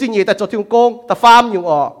งยุ่งจริงยี่แต่โจทิ้งโกงแต่ฟาร์มยุ่ง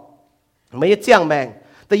ออกไม่เจียงแมง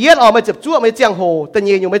แต่เย็ดออกมาจับจ้วไม่เจียงโหแต่เ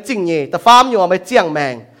ย่อยู่ไม่จริงเย่แต่ฟาร์มอยู่ไม่เจียงแม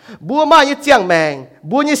งบัวมายี่เจียงแมง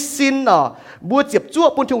บัวยี่ซินบัวจับจ้ว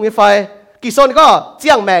ปุ่นทุ่งไฟกิโซนก็เจี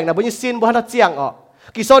ยงแมงนะบัวยี่ซินบัวฮันเจียง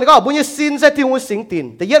กิโซนก็บัวยี่ซินใส่ที่หัวสิงติน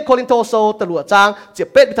แต่เย็ดโคลินโตโซตะลัวจางจับ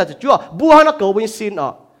เป็ดไปถัดจับจ้วบัวฮันเกาบัวยี่ซิน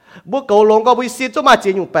บัวเกาลงก็บัวยี่ซินจ้วมาเจี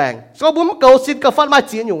ยงอยู่แปงก็บัวมันเกาซินก็ฟันมาเ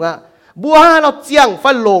จียงอยู่บัวฮันเราเจียง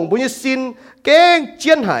ฟันลงบัวยี่ซินเก่งเจี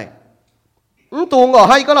ยนหายตัว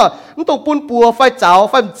ให้ก็เนาะตัวปุ่นปัวไฟเจ้า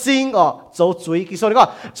ไฟจริงโจจุยกี่ส่วนก็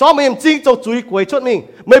ซ้อมไม่จริงโจจุยกวยชุดมิง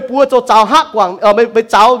ไม่ปัวโจเจ้าฮักกว่างไม่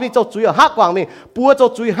เจ้ามีโจจุยฮักกว่างมิงปัวโจ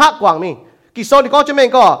จุยฮักกว่างมิงกี่ส่วนก็จะมิง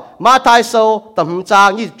ก็มาไทยโซต่ำจาง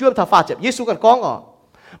ยี่จุ่มท้าฟ้าเจ็บยี่สุกันก้อง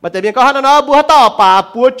มาแต่เบียงก็ฮันนะบัวต่อป่า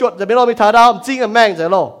ปัวจดจะไม่รอมีท้าดาวจริงแม่งจะ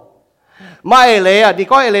โลไม่เลยดี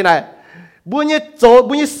ก็เลยไหนบุญยี่โจ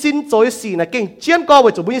บุญยี่สินโจยี่สีนะเก่งเจียนก็ไป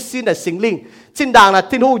โจบุญยี่สินแต่สิงลิงชินดังนะ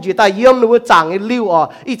ที่หูจีตาเยี่ยมหรือว่าจางไอ้ลิ้ว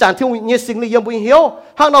อีจางที่หูยี่สิงลิงเยี่ยมบุญเหี้ยว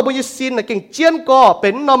ห้างเราบุญยี่สินนะเก่งเจียนก็เป็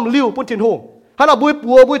นน้ำลิ้วปุ่นที่หูห้างเราบุญ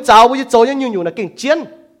ปัวบุญเจ้าบุญโจยังอยู่นะเก่งเจียน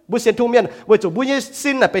บุญเสียนทุ่งเมียนว่าโจบุญยี่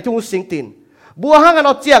สินนะไปทุ่งสิงตินบัวห้างเร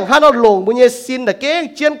าเจียงห้างเราหลงบุญยี่สินนะเก่ง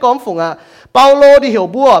เจียนก้อมฝงเปาโลที่เหี่ยว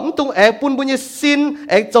บัวมันตุงแองปุ่นบุญยี่สิน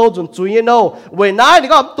แองโจจุนจุยเนาเวน่านี่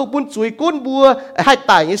ก็ตุงปุ่นจุยกุ้นบัวให้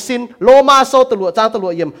ตายยี่สินโลมาโซตลวดจางตลว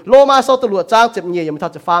ดเยี่ยมโลมาโซตลวดจางเจ็บเยี่ยมมันทั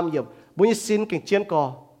ดจะฟาร์มเยี่ยมบุญยี่สินเก่งเจียนกอ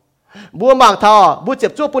บัวหมางทอบัวเจ็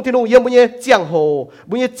บชั่วปุ่นที่นุ่งเยี่ยมบุญยี่เจียงโห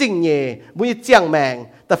บุญยี่จิงเย่บุญยี่เจียงแมง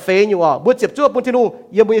แต่เฟยอยู่บัวเจ็บชั่วปุ่นที่นุ่ง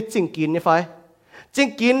เยี่ยมบุญยี่จิงกินนี่ไฟจิง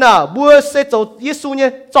กินบัวเสโจยี่สูเนี่ย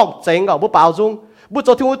จ่องเจ๋งบัวเปล่าจุงบุญโจ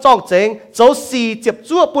ที่หูจ่องเจ๋งโจสีเจ็บ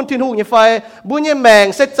ชั่วปุ่นที่หูเนี่ยไฟบุญเนี่ยแมง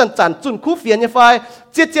เซ็ตจันจุนคู่เฟียนเนี่ยไฟ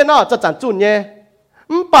เจี๊ยจะจะจันจุนเนี่ย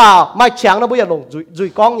เปล่าไม่แข็งนะบุญอย่าลงจุย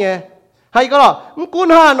ก้องเนี่ยให้ก็กุ้น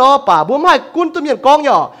ห้าเนาะป่าบุญให้กุ้นตุ้มยันก้องเ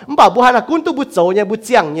นี่ยป่าบุญให้นะกุ้นตุ้มบุญโจเนี่ยบุญเ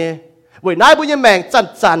จียงเนี่ยเว้ยนายบุญเนี่ยแมง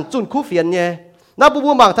จันจุนคู่เฟียนเนี่ยนับ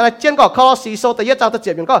บุญหมั่งทนายเจียนก็ข้อสีโซแต่เยอะจังตะเ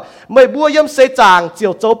จ็บอย่างก็ไม่บัวย่ำเสจางเจีย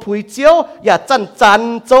วโจผุยเจียวอย่าจัน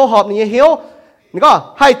โจหอบนี่เหี้ยวนี่ก็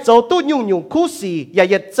ให้โจตู้ยุ่งคู่สีอย่าเ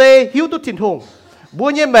หยียดเจหิวตู้ถิ่นหงบุญ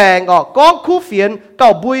เนี่ยแมงก้องคู่เฟียนเก่า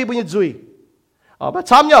บุญเนี่ยจุยมา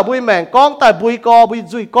ช้ำเนี่ยบุญแมงก้องแต่บุญกอบุญ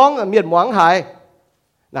จุยก้องเมียนหวังหาย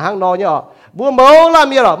นะห้างนอเนี่ยบัวเมาละ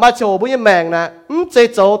เมียหรอมาโชว์บุญแมงนะเจ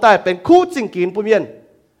โจแต่เป็นคู่จริงกินปุ่นเมียน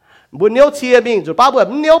บุญเนี้ยวเชียมิงจุดป้าบัว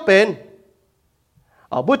เนี้ยวเป็น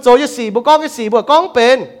บุญโจยี่สี่บุญก้องยี่สี่บัวก้องเป็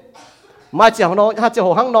นมาเจ้าห้างนอห้าเจ้า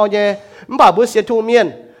ห้างนอเนี่ยบ่าบุญเสียทุ่งเมียน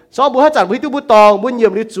ชอบบุญฮัจันบุญตู้บุญตองบุญเยี่ย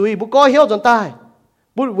มหรือจุยบุญก้อเหี้ยวจนตาย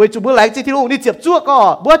บุญเวจุบุญแหลกจีที่ลูกนี่เจ็บชั่วก็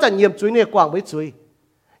บุญฮัจันเยี่ยมจุยเนี่ยกว่างบุญจุย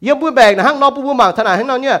เยี่ยมบุญแมงนะห้างนอบุญหมั่งถนัดห้าง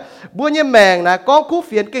นอเนี่ยบุญเยี่ยมแมงนะก้องคู่เ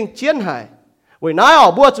ฟียนเก่งเชียนหายเว้ยนาย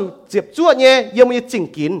บัวจุเจ็บชั่วเนี่ยยังมีจิง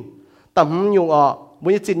กินแต่ยุงบุ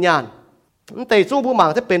ญจินยานแต่ช่วงบุญหมั่ง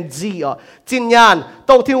จะเป็นจีจินยาน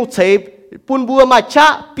ต้องที่หูเฉยปุ่นบัวมาชะ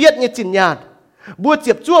เปียดเนี่ยจินยานบัวเ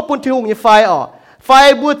จ็บชั่วปุ่นที่หูเนี่ยไฟไฟ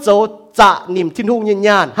บัวโจจะนิ่มที่หูเนี่ยย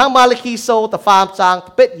านห้างมาเลคีโซแต่ฟาร์มจาง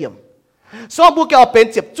เป็ดเยี่ยมช่วงบัวแกเป็น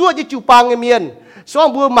เจ็บชั่วยี่จูปังเมียนช่วง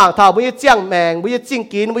บัวหมั่งเท่าบุญเจียงแมงบุญจิง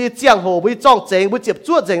กินบุญเจียงโหบุญจ้องเจงบุญเจ็บ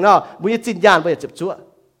ชั่วเจงเนาะบุญจินยานบุญเจ็บชั่ว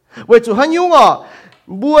เวจุฮันยุง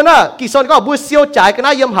บัวน่ะกี่ส่วนก็บัวเสียวจ่ายกันน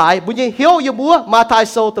ะเยี่ยมหายบุญยังเหี้ยวอยู่บัวมาทาย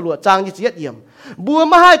โซตลวดจางยี่เจียดเยี่ยมบัว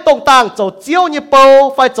มาให้ตรงต่างโจเจียวยี่เปา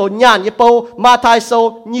ไฟโจญานยี่เปามาทายโซ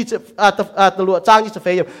ยี่ตลวดจางยี่เฟ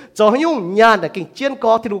ยโจฮันยุงญานแต่กิ่งเจียนก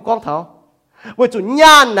อที่ดูกองเท้า với chủ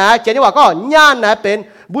nhan nè chỉ nhưว่าก็nhan nèเป็น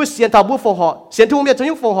บุเสียนเท่าบุฟงหอเสียนทุ่งเมียจะ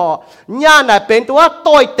ยุ่งฟงหอ nhan นเป็นตัว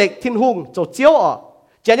ต้อยเต็กทิ้งหุงโจเจียวอ่ะ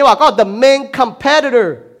เจนี่ว่าก็ the main competitor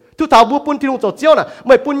ทุกเท่าบุปุ่นทิ้งหุงโจเจียวน่ะไ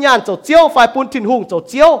ม่ปุ่น nhan โจเจียวฝ่ายปุ่นทิ้งหุงโจ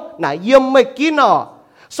เจียวน่ะเยี่ยมไม่กินอ่ะ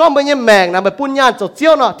ซ้อมไม่ยังแมงน่ะไม่ปุ่น nhan โจเจีย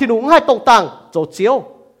วน่ะทิ้งหุงให้ตรงตังโจเจียว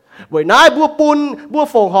ไว้นายบัวปุ่นบัว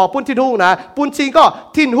ฟงหอปุ่นทิ้งหุงน่ะปุ่นชิงก็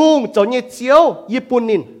ทิ้งหุงโจเนี่ยเจียวญี่ปุ่น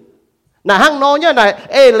นินน่ะห้างน้อยเนี่ยน่ะ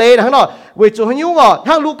เอเลน่ะห้างน้อยเวจูหิ้วอ่ะ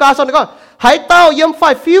ห้างลูกาสอนก็hãy tao yếm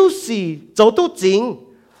phải phiêu xì dấu tu chính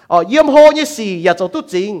yếm hô như xì và dấu tu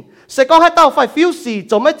chính sẽ có hãy tao phải phiêu xì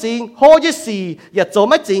dấu mấy chính hô như xì và dấu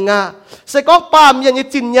mấy chính à sẽ có ba miệng như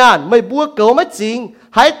chín nhàn mày bua cấu mấy chính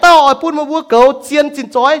hãy tao ở buôn mà bua cấu chiên chín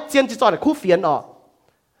chói để khu phiền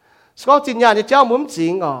sẽ có chín nhàn như cháu muốn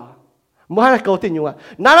chính muốn hai cấu tình nhung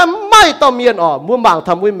nó là mai tao miền muốn mảng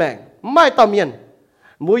thầm vui mèn mai tao miền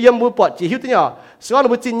muốn yếm muốn bọt chỉ hiếu thế nhỏ sẽ có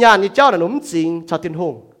muốn chín nhàn như cháu là đúng chính cho tiền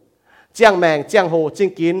hùng giang mèng giang hồจิง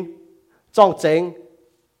กินจ้องเจ๋ง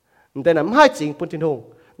แต่น่ะไม่จริงปุ่นทิ้งหง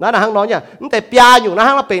นั่นน่ะห้างน้อยเนี่ยแต่เปียอยู่นะ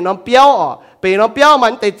ห้างเราเป็นน้ำเปี้ยวเป็นน้ำเปี้ยวมั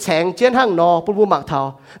นแต่แฉงเจียนห้างนอปุ่นบูหมักเท้า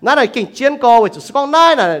นั่นน่ะกิ่งเจียนกอไว้จุดสกองได้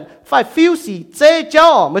น่ะฝ่ายฟิวสีเจ๊เจ้า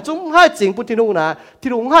ไม่จุ้งให้จริงปุ่นทิ้งหงนะทิ้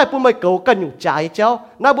งหงให้ปุ่นไม่เก่ากันอยู่ใจเจ้า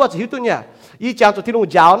น่าบัวจะหิวตัวเนี่ยยี่จางจุดทิ้งหง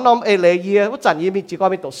ยาวน้ำเอเลเยียว่าจันยี่มีจีก็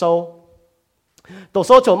มีตัวโ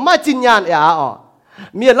ซ่ชมไม่จินยาน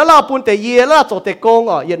เมียแล้วเราปุ่นแต่เยียแล้วเราโจแต่โกงเ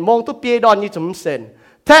หยียดมองตุ๊เปียดอนยี่จุ่มเซน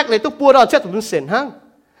แท็กเลยตุ๊ปัวดอนเช็ดจุ่มเซนฮัง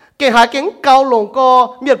เกหาเก่งเกาหลงกอ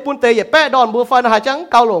เมียปุ่นแต่เหยียดแปะดอนบัวไฟหาจัง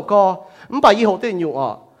เกาหลงกอมันไปยี่หกเต็นอยู่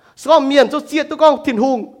สก็เมียนจุดเสียตุ๊กองถิ่น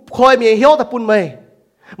หุงคอยเมียเหี้ยวแต่ปุ่นไ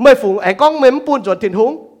ม่ฝูงไอ้ก้องเม้มปุ่นจนถิ่นหุ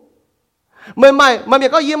งไม่มันเมีย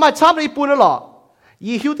ก็ยี่ไม่ช้ำเลยปุ่นแล้วหรอ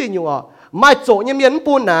ยี่หิวเต็นอยู่ไม่โจยี่เมียน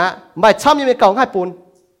ปุ่นนะไม่ช้ำยี่เมียเก่าให้ปุ่น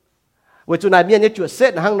เวจุนายเมียเนี่ยจุดเซ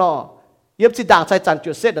ตฮังนอยิบสิด่างใจจัน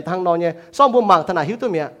จุดเสร็จแต่ทางนอนเนี่ยซ่อมบัวมังถนัดหิวตัว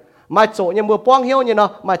เมียไม่โจยังบัวป้องเหี้ยวเนี่ยเนาะ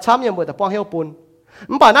ไม่ช้ำยังบัวแต่ป้องเหี้ยวปุ่น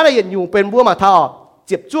มันป่านั่นเลยอยู่เป็นบัวมาทอเ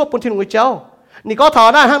จ็บจ้วปุ่นที่หนุ่มเจ้านี่ก็ทอ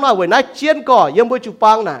หน้าห้างน้อยเว้ยนายเชียนก่อยังบัวจุ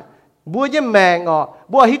ปังน่ะบัวยังแมง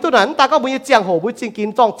บัวหิวตัวนั้นตาก็บัวยังเจียงโหบัวจิงกิน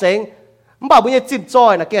จ้องเจ๋งมันป่าบัวยังจิ้มจอ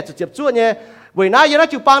ยน่ะแกจุดเจ็บจ้วเนี่ยเว้ยนายยังนาย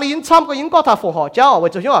จุปังนี่ยินช้ำก็ยินก็ทาฝงห่อเจ้าเว้ย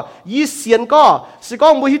จุดที่ว่ายี่เสียนก็สิก็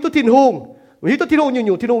บัวหิวตัวทิ้งหุงวิธีที่นุ่งอ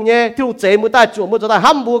ยู่ที่นุ่งเนี่ยที่นุ่งเจมือใต้จั่วมือจะได้ห้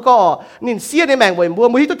ามบัวก็นินเสียในแมงบัว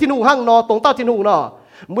มือวิธีที่นุ่งห้างนอตรงเต้าที่นุ่งเนาะ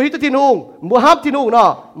มือวิธีที่นุ่งมือห้ามที่นุ่งเนาะ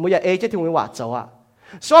มืออย่าเอเจที่นุ่งไม่หวาดเจ้า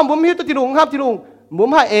ซ้อมมือวิธีที่นุ่งห้ามที่นุ่งมือ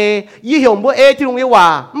ห้าเอยี่เหี่ยวมือเอที่นุ่งไม่หวา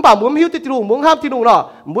มันบ่ามือวิธีที่นุ่งมือห้ามที่นุ่งเนาะ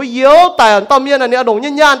มือเยี่ยวแต่ตอนเมียน่ะเนี่ยอดงยั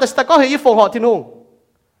นยันแต่ก็เฮียฟงห่อที่นุ่ง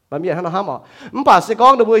มันเมียห้ามห้ามมันป่าสิก้อ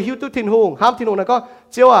งเดมือหิวตัวที่นุ่งห้ามที่นุ่งนั่นก็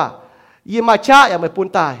เจ้ายี่มาช้าอย่าไม่ปุ่น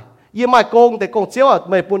ตายยี่มาโกงแต่โกงเจ้า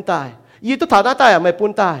ไม่ปุ่นตายยี่ตัวถาดตายไม่ปุ่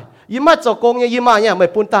นตายยี่มาจกงยี่มาเนี่ยไม่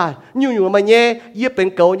ปุ่นตายอยู่มาเนี่ยยี่เป็น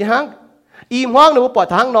เก่าเนี่ยฮังอีมห้องหนูปล่อย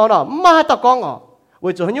ทางนอนมาตะกองเว้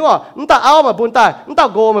ยจุดนี้ว่ามันตาเอามาปุ่นตายมันตา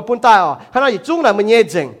โกมาปุ่นตายฮันน่ะยี่จุ้งน่ะมันเนี่ย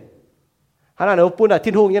จริงฮันน่ะหนูปุ่นน่ะ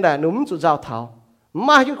ทิ้งหงยังไงหนูมันจุดเจ้าเท้าม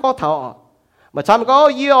าอยู่ก็เท้ามาทำก็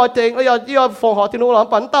ยี่เอาเจงยี่เอาฟงห่อทิ้งหงหรอ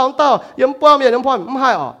ปั่นเต้ายังป้อมยังป้อมไม่ใ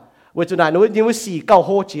ห้เว้ยจุดไหนหนูยิ่งว่าสี่เก้าโห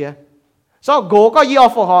เจี๋ย所以我個要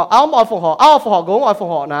放學，我冇放學，我放學我冇放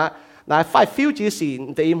學นะนายไฟฟิวจีสี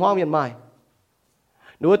แต่อิมห้องยังไม่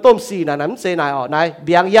หนูต้มสีนะน้ำเจนายนายเ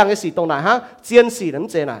บียงย่างไอ้สีตรงไหนฮะเจียนสีน้ำ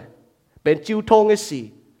เจนายเป็นจิ้วทงไอ้สี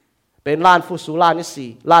เป็นลานฟุสุลานไอ้สี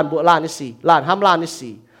ลานบัวลานไอ้สีลานห้ามลานไอ้สี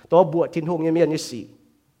ตัวบัวทิ้งหงยังมีไอ้สี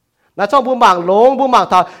นะช่องบัวบางลงบัวบาง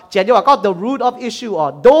เท่าเจนจะว่าก็ the root of issue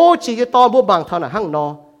โดจีจะตอนบัวบางเท่าน่ะห้างนอ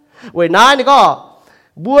เว้ยนายนี่ก็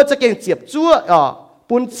บัวจะเก่งเจ็บจั่ว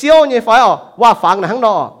ปุ่นเชี่ยวเนี่ยไฟว่าฟังนะข้างน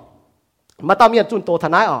อกมาตามเมียนจุนโตท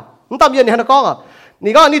นายมันตามเมียนเนี่ยนะก้อง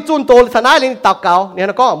นี่ก็นี่จุนโตทนายเลยตักเก่าเนี่ย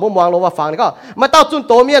นะก้องมุมมองลงว่าฟังนี่ก็มาตามจุน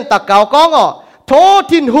โตเมียนตักเก่าก้องโท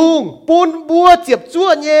ทินหุงปุ่นบัวเจ็บจั่ว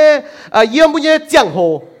เนี่ยเยี่ยมบุญเนี่ยเจียงโห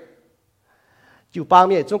จู่ปางเ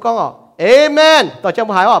มียนจุนก้องเอเมนต่อเจ้า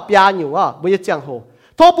ผู้หายเปียอยู่บุญเนี่ยเจียงโห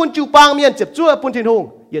โทปุ่นจู่ปางเมียนเจ็บจั่วปุ่นทินหุง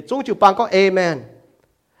เหยียดจุงจู่ปางก็เอเมน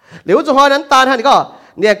หรือจุงหอยนั้นตาท่านนี่ก็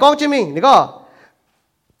เนี่ยก้องจิมิงนี่ก็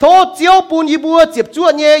โทเจียวปูนยีบัวเจ็บจ้ว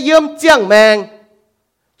เนี่ยเยี่ยมเจียงแมง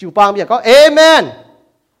จู่ปางเมียก็เอเมน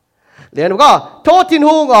เหรียญก็โททิน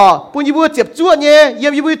หุงปูนยีบัวเจ็บจ้วเนี่ยเยี่ย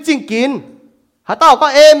มยีบัวจิงกินหาเต้าก็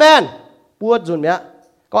เอเมนปวดจุนเมีย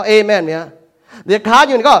ก็เอเมนเมียเหรียญขาอ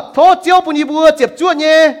ยู่นี่ก็โทเจียวปูนยีบัวเจ็บจ้วเ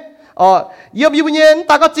นี่ยเยี่ยมยีบัวเนี่ย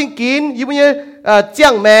ตาก็จิงกินยีบัวเนี่ยเจีย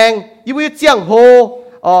งแมงยีบัวเจียงโห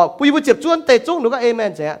ปูนยีบัวเจ็บจ้วเตะจุ้งหนูก็เอเม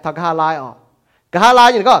นเสียทางคาลายกาลาย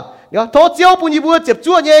อยู่นี่ก็โทเจียวปุ่นยีบัวเจ็บ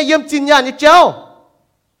จ้วเนี่ยเยี่ยมจินยานนี่เจ้า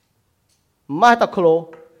มาตะโคล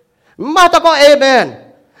มาตะกองเอเมน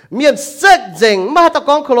เมียนเซ็กเจงมาตะก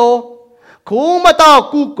องโคลคูมาตะ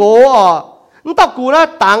กูโก tao cú na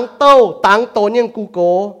tang tô nhưng cú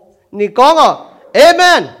cố nì con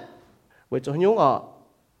amen với chỗ nhung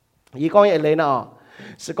ý con vậy lên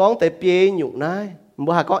sẽ con tới bia nhung này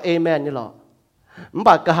bữa hai con amen như lọ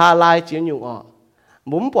bà cả hai lai chỉ nhung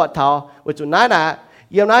muốn bọt thảo với chỗ này nè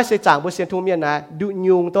yêu nói sẽ chẳng bữa xem thu miên nè đủ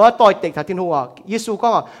nhung tôi tôi tịch thằng thiên hùng Giêsu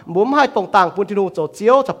con muốn hai tông tàng bún thiên hùng chỗ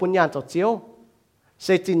chiếu thằng bún nhàn chỗ chiếu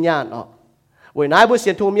sẽ tin nhàn với nãy bữa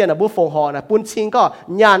xem thu miên là bữa phong họ nè bún chín có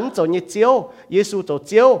nhàn chỗ như chiếu Giêsu chỗ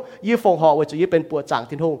chiếu như phong họ với chỗ như bên bùa chẳng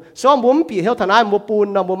thiên hùng sau muốn bị hiếu thằng ai muốn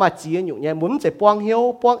bún nó muốn mà chia nhung nhé muốn sẽ quang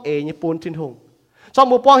hiếu quang như bún thiên hùng sau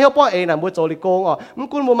một quang hiếu quang là một chỗ lịch công muốn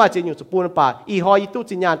cũng muốn mà chỉ nhung chỗ bún bà y hỏi tu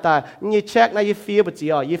chỉ nhàn ta như check này như phía bữa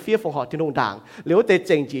chỉ như phía phong họ thiên hùng đảng nếu để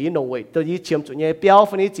chỉnh chỉ nông vậy tôi như chiếm chỗ nhé béo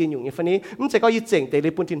phần này chỉ nhung như phần này muốn sẽ có như chỉnh để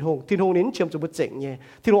lấy bún thiên hùng nín chiếm chỗ bữa chỉnh nhé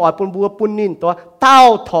thiên hùng bún bùa bún nínตัวเต้า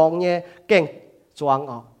ทองnhéเก่งจวง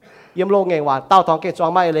ยมโลงไงว่าเต้าทองเก่งจวง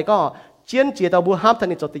ไม่เลยก็เชียนเจียตัวบัวห้ามทัน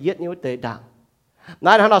นี่จะตีเย็ดนิ้วเตะด่างน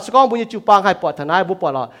ายทหารสกองบุญจูปังให้ปอดทนายบุปผา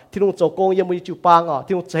ที่นุ่งโจโกงยมบุญจูปัง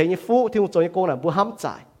ที่นุ่งเจียฟูที่นุ่งโจยโกงน่ะบัวห้าม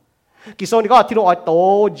จ่ายกิโซนี่ก็ที่นุ่งอ้อยโต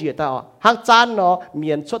เจียตาห้างจานเนาะเมี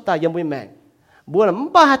ยนชดตายมบุญแมงบัวน่ะมัน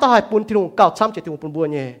บ้าให้ต้องให้ปุ่นที่นุ่งเก่าช้ำเจียที่นุ่งปุ่นบัว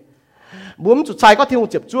เนี่ยบัวมันจุดใจก็ที่นุ่ง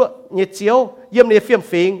เจ็บจั่วเนี่ยเจียวเยี่ยมเนี่ยเฟี้ยม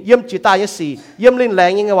ฟิงเยี่ยมจีตายเนี่ยสีเยี่ยมเล่นแร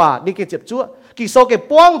งยังไงวะนี่เก่งเจ็บจั่วกิโซเก็บ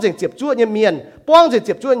ป้องเจ็บเจ็บจั่วเนี่ยเมียนป้องเ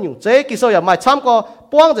จ็บจั่วอยู่เจ๊กิโซอย่ามาช้ำก็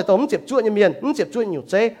ป้องเจ็บตัวมันเจ็บจั่วเนี่ยเมียนมันเจ็บจั่วอยู่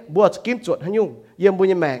เจ๊บัวจะกินจวดให้ยุ่งเยี่ยมบุญ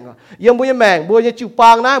ยังแมงเยี่ยมบุญยังแมงบัวยังจิ๋วปา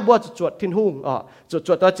งนะบัวจะจวดทิ้งหุ่งจ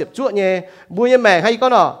วดตัวเจ็บจั่วเนี่ยบัวยังแมงให้ก็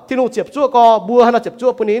เนาะทิ้งหุ่งเจ็บจั่วก็บัวให้เราเจ็บจั่ว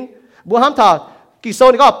ปุ่นนี้บัวห้ามถอดกิโซ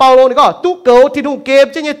นี่ก็เปาโลนี่ก็ตุ๊กเก๋าทิ้งหุ่งเก็บ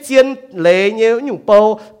เจ้าเนี่ยเจียนเหล่เนี่ยอยู่เปา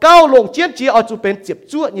เก้าลงเจียนจีเอาจุเป็นเจ็บ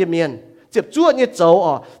จั่วเนี่ยเมียนเจ็บจั่วเนี่ยโจ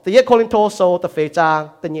แต่เยโคลินโทโซแต่เฟจาง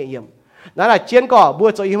แต่เนี่ยเยี่ยมนั่นแหละเจียนก็บัว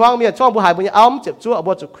จะอีห้องเมียนช่องบัวหายบัวเนี่ยอ้อมเจ็บจั่วบั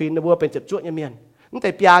วจะควีนบัวเป็นเจ็บจั่วเนี่ยเมียนมันแต่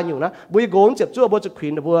ปียอยู่นะบัวโกนเจ็บจั่วบัวจะควี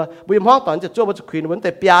นบัวห้องตอนเจ็บจั่วบัวจะควีนมันแ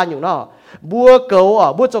ต่ปียอยู่เนาะบัวเก๋า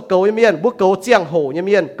บัวจะเก๋าเนี่ยเมียนบัวเก๋าเจียงโหเนี่ยเ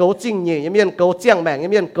มียนเก๋าจริงเนี่ยเมียนเก๋าเจียงแมงเนี่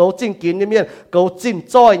ยเมียนเก๋าจริงกินเนี่ยเมียนเก๋าจิ้ม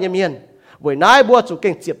จ้อยเนี่ยเมียนวันนั้นบัวจะเก่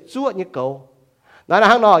งเจ็บจั่วเนี่ยเก๋านั่นแหละ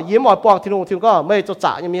ห้างเนาะยิ้มหมอปองที่นุ่งก็ไม่จะจ่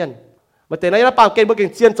าเนี่ยเมียนมาแต่ในนั้นปางเก่งบัวเก่ง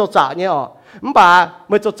เจียนจะจ่าเนี่ยมันป่า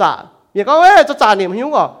ไม่จะจ่าเนี่ยก็จะจ่าเนี่ยมันหิ้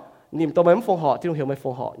งนิมตัวมันฟงหอที่เราเห็นมันฟ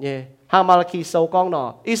งหอเนี่ยฮามาลาคีโซกองเนาะ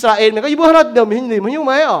อิสราเอลมันก็ยิ่งบุญเราเดิมนิมหิ้งไ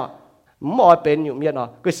หมมันมอยเป็นอยู่เมียน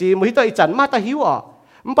ก็สิมือที่ตัวอีจันมาตาหิ้ว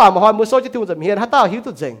มันป่ามาหอยมือโซ่จะทุ่งจะมีเห็นฮัตตาหิ้ว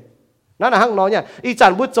ตัวเจ๋งนั่นนะฮังน้อยเนี่ยอีจั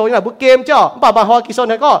นบุญโซ่เนี่ยบุญเกมเจ้ามันป่ามาหอยคีโซ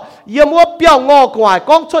เนี่ยก็เยี่ยมว่าเปี้ยวงอกวาย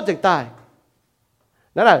ก้องชดเจ๋งตาย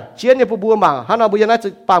นั่นแหละเชียนเนี่ยผู้บัวมังฮันเอาบุญนั้นจะ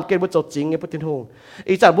ปามเกมบุญโซ่จริงเนี่ยพุทธินหง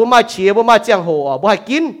อีจันบุญมาเชียบุญมาเจียงโหบุญให้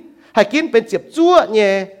กินเป็นเจ็บจั่วเนี่ย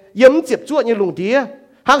เยี่ยมเจ็บจั่วเนี่ยลุงเดีย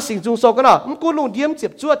ห้างสิ่งจุงโซกันเนาะมันกูลุงเดียมเจ็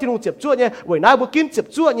บจั่วที่ลุงเจ็บจั่วเนี่ยวันนั้นบุกินเจ็บ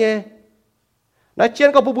จั่วเนี่ยนายเชียน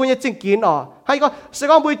ก็บุเนี่ยจริงกินให้ก็เส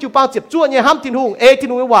กองบุจูปังเจ็บจั่วเนี่ยห้ามทิ้งหุงทิ้ง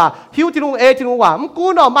หุงว่าหิวทิ้งหุงทิ้งหุงว่ามันกู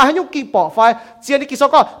เนาะมาให้ยุ่งกินปอไฟเชียนที่กินโซ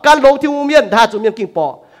ก็การลงทิ้งหุงเมียนถ้าจุเมียนกินปอ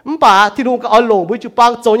มันป่าทิ้งหุงก็เอาลงบุจูปัง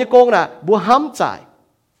โจเนี่ยโกงน่ะบัวห้ามจ่าย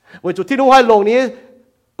บุจุทิ้งหุงให้ลงนี้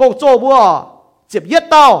โกงโจบัวเจ็บเย็ด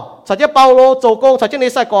เต้าสัจจะเปาโลโจโกงสัจจะใน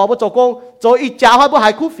ใส่ก่อบัวโจโกงโจอีจ้าให้บัวหา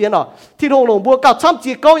ยคู่เฟียนที่ลงลงบัวเก่าช้ำ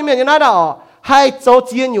จีโกงยังไงอย่างนั้นให้โจเ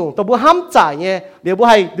จียนอยู่แต่บัวห้ามจ่ายเนี่ยเดี๋ยวบัว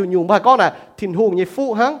ให้ดูอยู่บัวก้อนน่ะทิ้งหุงเนี่ยฟู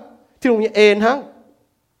หังทิ้งหุงเนี่ยเอ็นหัง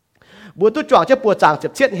บัวตุ้จ่วงจะปวดจางเจ็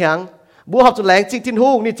บเช็ดแหงบัวหับจุดแรงจริงทิ้งหุ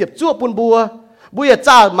งนี่เจ็บจั่วปุ่นบัวอย่า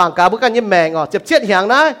จ้าหมางกาบัวกันเนี่ยแมงเจ็บเช็ดแหง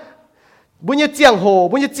นะบัวเนี่ยเจียงโห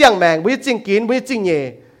บัวเนี่ยเจียงแมงบัวเนี่ยจริงกินบัวเนี่ยจริงเย่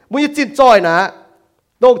บัวเนี่ยจิ้นจ้อยนะ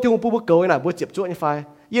โดนทิ้งหุงบัวเก๋าน่ะบัวเจ็บจั่วเนี่ยไฟ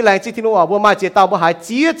ยี่แรงจริงทิ้งหุงบัวมาเจ็บเตาบัวหายเ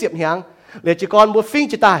จี๊ยเจ็บแหงเหลือจีกรบัวฟิ้ง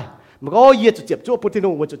จะตายมันก็เยี่ยจุดเจ็บจั่วปุ่นทิ้งหุ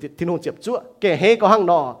งบัวจุดทิ้งหุงเจ็บจั่วแก่เฮก็หั่ง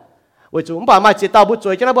นอวันจุ่มป่ามาเจ็บเตาบัวจ่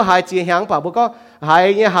วยจะน่าบัวหายเจี๊ยแหงป่าบัวก็หาย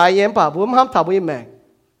เยี่ยป่าบัวมันห้ามถาบัวยี่แมง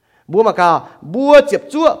บัวมากาบัวเจ็บ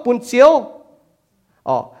จั่วปุ่นเชียว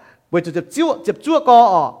บัวจุดเจ็บจั่วก็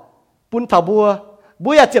ปุ่นถาบั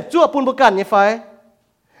วอยากเจ็บจั่วปุ่นบัวกันยังไฟ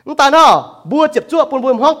นั่นตาเนาะบัวเจ็บจั่วปุ่นบัว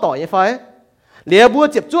ห้องต่อยังไฟเหลียบัว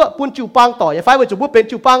เจ็บจั่วปุ่นจิ๋วปังต่อยังไฟบัวจุ่มบัวเป็น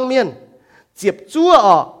จิ๋วปังเมียนเจ็บ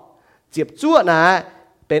จั่วนะ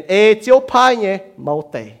เป็นเจียวพายเนี่ยเมา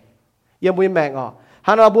เตะยังบัวแมง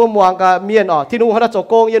ฮันเอาบัวมวงกับเมียนที่นู่นฮันเอาโจ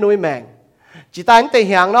โกงยังนุ่ยแมงจีตายเตะ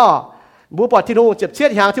หางเนาะบัวปอดที่นู่นเจ็บเชีย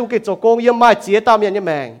ดหางที่นู่นกิจโจโกงยังไม่เจียตามเมียนยังแ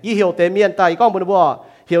มงยี่เหี่ยวเตะเมียนตายก้องบนบัว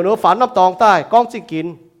เหี่ยวเนื้อฝันน้ำตองใต้ก้องจิกิน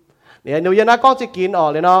เนี่ยหนูยันนะก้องจิกิน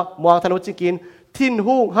เลยเนาะมวงธนูจิกินทิ้น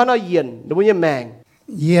หุ่งฮันเอาเย็นหนูยังแมง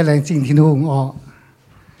เยี่ยแรงจริงทิ้นหุ่ง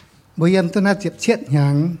บัวยันตัวน่าเจ็บเชียดหา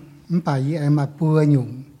งมันไปยี่ไอมาปัวหยุ่ง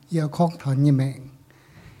เยี่ยข้องถอนยี่แมง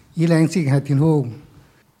ยี่แรงจริงให้ทิ้นหุ่ง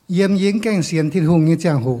เยี่ยมยิงแกงเสียนทิ้นหุ่งยี่เจี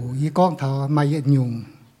ยงหูยี่ก้องถอมาเย็นหยุ่ง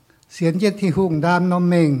เสียนเย็ดทิ้นหุ่งดามน้อง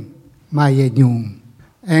เมง mà về nhung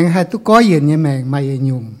anh hai tu có yên như mẹ mà về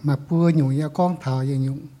nhung mà bua nhung như con thảo về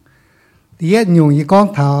nhung tía nhung như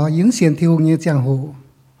con thảo những xiên thiêu như chẳng hồ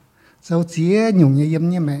dấu chía nhung như yếm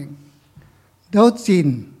như mẹ đâu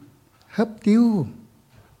chín hấp tiêu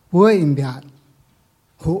bua in biạt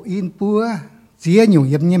hộ in bua chía nhung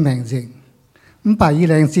yếm như mẹ gì phải y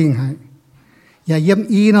làng xin hạiอย่าเยี่ยม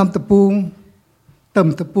อีน้ำตะปูงต่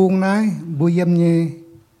ำตะปูงนายบุเยี่ยมเย่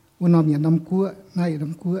อุนอมอย่าน้ำกั้วนายน้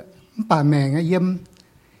ำกั้วป่าแมงเยี่ยม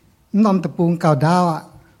น้ำตะปูงเก่าดาวอ่ะ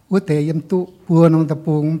อุเตเยี่ยมตุปัวน้ำตะ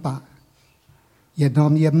ปูงป่าอย่าน้อ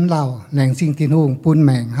มเยี่ยมเหล่าแหล่งสิ่งที่นุ่งปูนแ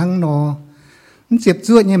มงหั่งนอมันเจ็บ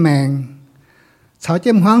จ้วดเนี่ยแมงชาวเ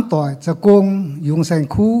จ้มห้างต่อยจะโกงยุงแสง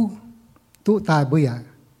คู่ตุตายบุยอ่ะ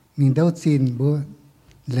มีเดาจีนบัว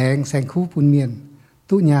แหล่งแสงคู่ปูนเมียน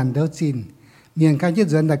ตุญานเดาจีนเมียนการยึด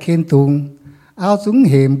dẫn đã khen tùng ao xuống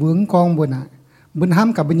hiểm bướng con buồn ạ buồn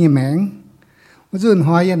ham cả bên nhà mèn buồn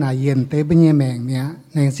hỏi ya nãy yên tới bên nhà mèn nhá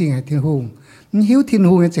nên xin hay thiên hùng hiếu thiên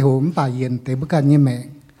hùng sẽ hùng bà yên tới bên cạnh nhà mèn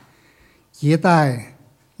chỉ tại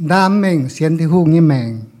đam mình xiên thiên hùng nhà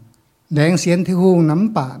mèn đèn xiên thiên hùng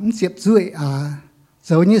nắm bà xếp dưới à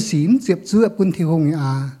dấu như xín xếp dưới quân thiên hùng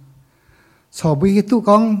à sò bui tu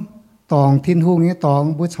con tòng thiên hùng như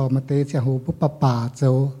tòng bui sò mà tế sẽ hùng bui bà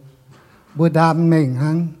dấuบัวดามเม่ง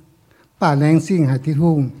หังป่าแรงสิ่งหายทิน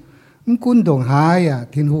หุงกุ้นดงหายอ่ะ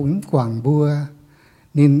ทินหุงกว่างบัว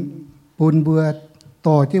นินปูนบัว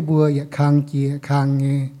ต่อเจ้บัวอย่าคางเกียคางเง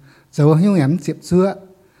เจ้าให้ยุ่งแหมเสียบเสื้อ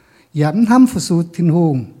หยันทำฟุสุทินหุ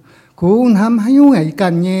งกูทำให้ยุ่งไอ้กั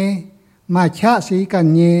นเงมาชะสีกัน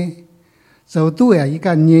เงเจ้าตู้ไอ้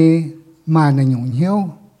กันเงมาในหยุ่งเหี้ยว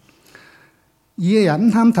ยี่หยัน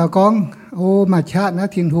ทำถากองโอ้มาชะนะ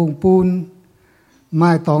ทินหุงปูนมา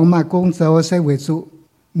ตองมาโกงเซาใส่เวสุ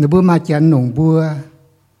นบัวมาจันหนงบัว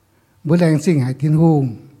บัวแรงสิ่งหายทิ้นหง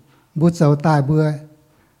บัวเซาตายบัว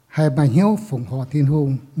ให้มาเหี้ยวฝงหอทิ้นหง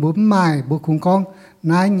บัวไม้บัวคงกอง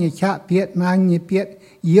นายเงียชะเปียดนายเงียเปียด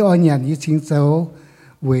ยี่อ่อนหยันยี่ชิงเซา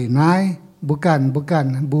เวนายบัวกันบั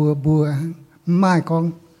วไม้กอง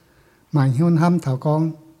มาเหี้ยวทำเถากอง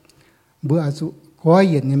บัวอสุก้อย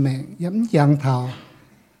เย็นนี่แม่ย้ำยังเถา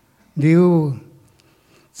ดิว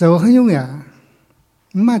เซาให้ยุ่งอ่ะ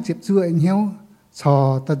มาเจ็บช่วยเหี้ยวชอ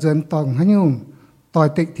ตะเจนตองให้ยุ่งต่อย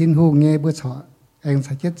ติทินหูเงยบัวชอเอง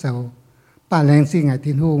สัจเจเจ้าป่าแรงสิ่งหาย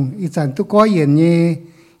ทินหูอีจันตุก้อยเย็นเย่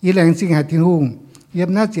อีแรงสิ่งหายทินหูเย็บ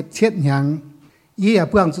หน้าเจ็บเช็ดหยังอีอ่ะ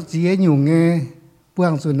เปลืองสุจีอยู่เงยเปลือ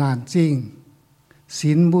งสุนานจริง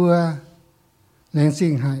ศีลบัวแรงสิ่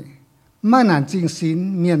งหายมานานจริงศีล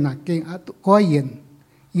เมียนหนักเก่งอะตุก้อยเย็น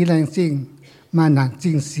อีแรงสิ่งมานานจริ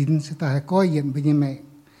งศีลสไตล์ก้อยเย็นเป็นยังไง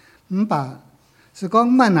ป่าสกอง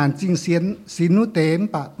มาหนานจริงเสียนศีลนุเต็ม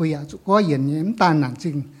ปะปุยะสุก้อยเย็นเย็นตาหนานจ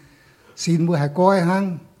ริงศีลบัวหายก้อยหัง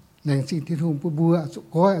แรงสิ่งที่ทุ่งบัวสุ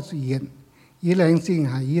ก้อยสุเย็นยี่แรงสิ่ง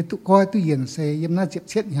หายยี่ตุก้อยตุเย็นเสยยมน่าเจ็บ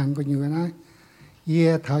เช็ดอย่างก็อยู่นะยี่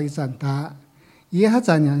เท้าอีสันตายี่ฮัจ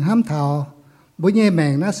จันอย่างห้ามเท้าบุญเย่แม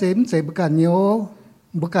งนะเสมเสบุกันโย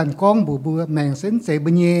บุกันกองบัวแมงเส้นเสบุ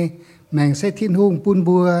ญเย่แมงเสทิ้นหุ่งปูน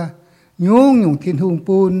บัวยุ่งทิ้นหุ่ง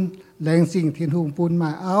ปูนแรงสิ่งทิ้นหุ่งปูนมา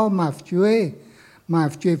เอามาช่วยมา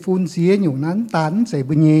ช่วยฟูนเสียอยู่นั้นตันใส่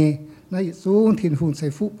บุญเย่ในสูงทิ้นหุ่งใส่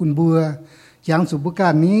ฟุปุนบัวอย่างสุบุกา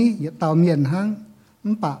รนี้อย่าเตาเมียนหังมั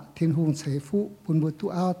นปะทิ้นหุ่งใส่ฟุปุนบัวตุ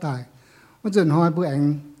เอาตายว่าจนหอยบัวแอง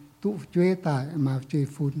ตุช่วยตายมาช่วย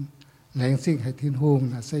ฟูนแรงสิ่งให้ทิ้นหุ่ง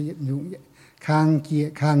นะใส่อยู่คางเกีย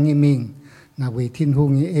คางเงมิงนะเวทิ้นหุ่ง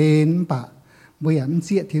เอ็นปะบัวยันเ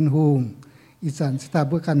สียทิ้นหุ่งอีสันสตา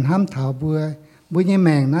บัวกันห้ามเถาบัวเย่แม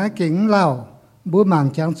งนะเก่งเล่าบัวหมาง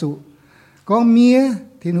จางสุcon mía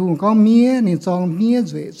thì hùng con mía nên trong mía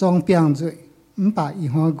rồi trong piang rồi bà y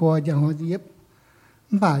hoa gọi cho hoa diếp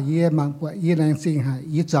bà y mang quả y đang sinh hải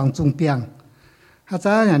y trong trung piang hà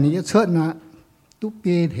cha nhà này chớt na túp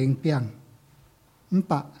bê thành piang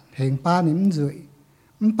bà thành ba niệm rồi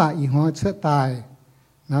bà y hoa chớt tài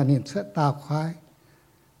là niệm chớt tao khoai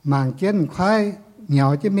mang kiến khoai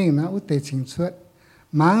nhỏ chứ mình na út tê chỉnh chớt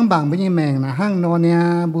mang bằng bên như mèng là hang non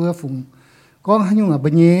nha bữa phụng con hắn nhung ở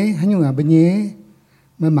bên nhé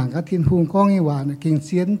mà mảng cá thiên hùng con như vậy là kinh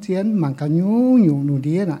chiến mảng cá nhú nụ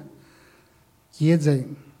đĩa nè chia dậy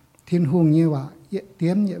thiên hùng như vậy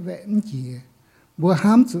tiêm như vậy nó chỉ bữa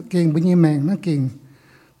hám sự kinh bên như mèng nó kinh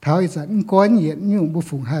tháo dẫn có nhiễn như bữa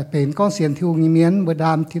phụng hai bền con xiên thiên hùng như miến bữa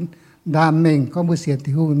đam mình con bữa xiên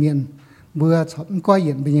thiên hùng miến bữa chọn có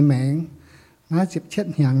nhiễn bên như mèng nó chụp chết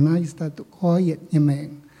hàng nó ta tụ có nhiễn như mèng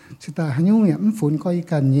chúng ta hắn nhung nhẫn phun coi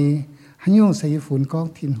cần như hắn nhung xây phun con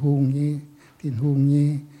thiên hùng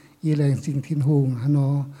như y là sinh thiên hùng hắn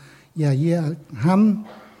nó ya hám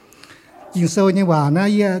จริงโซนี่ว่านะ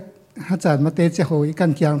ฮัจารย์มาเตจะโหยกั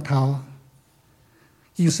นจางเถา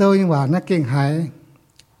กินเซลยังหวานนะเก่งหาย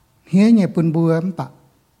เฮียเนี่ยปุ่นบัวมปะ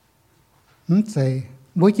ใส่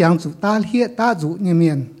บัวจางสุตาเฮียตาจุเนี่ยเมี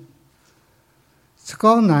ยนสก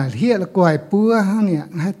องหน่าเฮียละกวยปัวฮะเนี่ย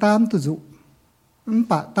ให้ตามตุจุ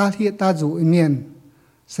ปะตาเฮียตาจุเมียน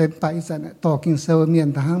เสพไปสันต่อกินเซลเมียน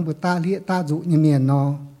ทางบุตาเฮียตาจุเนี่ยเมียนเนาะ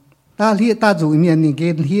ตาเฮียตาจุเมียนนี่เก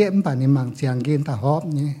ณฑ์เฮียมปะนี่มังเจียงเกณฑ์ตาฮอบ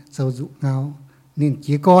เนี่ยเซลจุเงานี่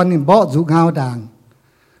จีกรนี่บ่จุเงาด่าง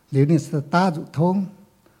หรือนี่สตาจุทง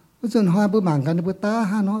ผู้ชนหอยผู้มังกันบุตา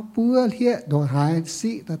ฮะเนาะปัวเฮียโดหาย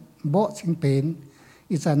สิแต่บ่สิงเป็น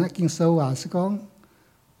อีสันนักกินเซลว่าสกอง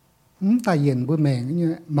ตาเย็นบุแมงเนี่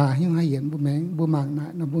ยมาหิ้งให้เย็นบุแมงบุมังนะ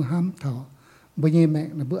นะบุห้ามเถาบุเยแมง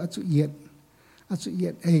นะบุอจุเย็น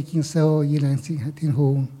กินเซลยีแรงสิให้ทิ้งห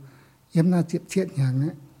งเยี่ยมน่าเจ็บเชียดอย่าง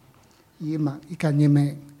นี้ยี่มักอีการเยแม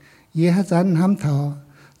งยี่ฮัจันห้ามเถา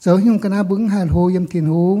เจ้าหิ้งกันนะบึ้งให้โหยำทิ้ง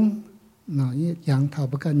หงหน่อยอย่างเถา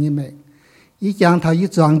ประกันเยแมงอีอย่างเถายี่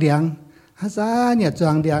จวงเดียงฮัจันเนี่ยจว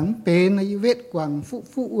งเดียงเป็นในเวทกว่าง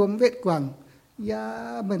ฟุอวมเวทกว่างยา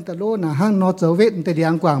เบนตะโลนะห้างนอเจเวทแต่เดีย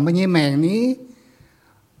งกว่างมันยี่แมงนี้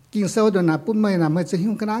กินเซลโดนนะปุ่นไม่นะไม่จะ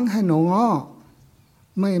หิ้งกันนั่งให้หนูง้อ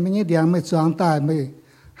ไม่ยี่เดียงไม่จวงตายไม่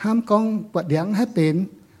ห้ามกองปวดเดียงให้เป็น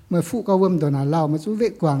ไม่ฟุก็เวิมโดนนะเราไม่สู้เว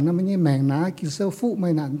ทกว่างนะมันยี่แมงนะกินเซลฟุไม่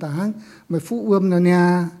นานแต่ห้างไม่ฟุเวิมนะเนี่ย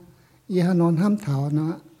ยี่ห้านอนห้ามเถานะ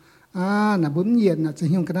น่ะบุญเย็นนะจะ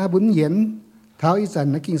หิ้งกันนะบุญเย็นเท้าอีสัน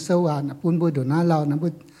นะกินเซลว่านะปุ่นบุญโดนนะเรานะบุ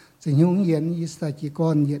ญจะหิ้งเย็นอีสตาจีก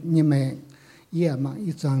รเย็นยี่แมงเยี่ยม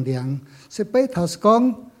อีจางเดียงเสไปเท่าสกอง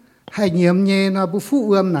ให้เงียมเยนะบุฟูเ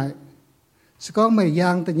อื้อมไหนสกองไม่ยา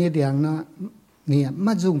งแต่เยเดียงนะเนี่ยม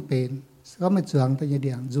าจุงเป็นสกองไม่จางแต่เยเ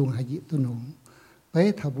ดียงจุงหายิตุนงไป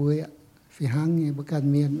ถ้าบุยฝีหางเงี้ยบุการ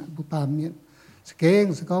เมียนบุปามเมียนสเก่ง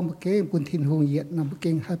สกองบุเก่งปุ่นทินหงเยียดนะบุเ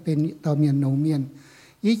ก่งให้เป็นต่อเมียนหนงเมียน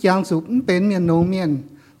อีจางสุกเป็นเมียนหนงเมียน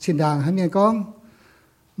สินดางให้เมียนกอง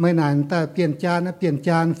ไม่นานแต่เปลี่ยนจานนะเปลี่ยนจ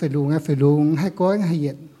านไฟลุงให้ก้อยให้เ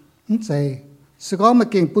ย็ดใส่สกอมา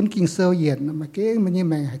เก่งปุ่นกิงเซลเย็นมาเก่งมันยัง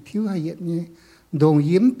แมงให้ทิ้วให้เย็นนี่โด่ง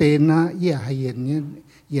ยิ้มเป็นนะเยี่ยให้เย็นนี่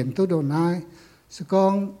เย็นตัวโดนนายสกอ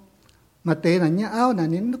งมาเตะน่ะเนี่ยเอาน่ะ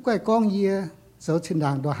นี่นึกว่าก้องเยี่ยเสาชินด่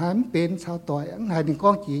างดอกหายมันเป็นชาวต่อยอันหายนี่ก้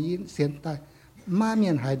องจีเสียนตายมาเมี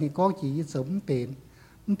ยนหายนี่ก้องจีเสริมเป็น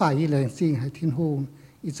มันป่ายี่แรงซิ่งให้ทิ้งหู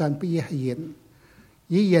อีจันปีให้เย็น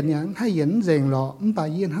ยี่เย็นอย่างให้เย็นเร่งหล่อมันป่า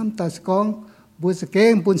ยี่ห้ามตาสกองบุษเก่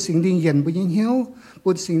งปุ่นสิ่งดิ่งเย็นบุญเหี้ยว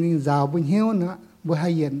ปุ่นสิ่งดิ่งราวบุญเหี้ยวนะบุให้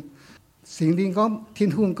เย็นสิ่งดิ่งก็ทิ้ง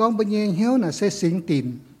หูก็บุญเหี้ยวนะเสสิ่งติน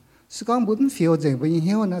สกองบุญเฟียวเร่งบุญเ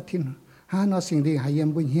หี้ยวนะทิ้งหานอสิ่งดิ่งให้เย็น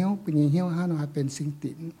บุญเหี้ยวหานอเป็นสิ่ง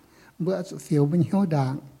ตินเบื่อเฟียวบุญเหี้ยวด่า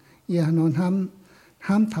งอย่านอนห้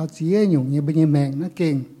ามเท้าเจียหยุ่งอย่าบุญแมงนะเก่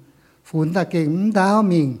งฝนตาเก่งดาว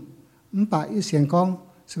มิงป่าอีเสียงกอง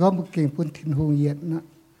สกองบุเก่งปุ่นทิ้งหูเย็นนะ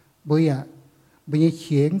บุยเ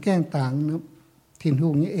ขียงแกงต่างนะทิ้งหู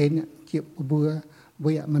นี่เองเนี่ยเจ็บเบื่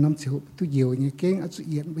อมันน้ำเสียวตุเหี่ยวนี่เก่งอัศเ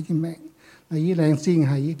อียนบุญแมงไอ้แรงซิ่ง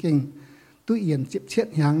หายเก่งตุเอียนเจ็บเช็ด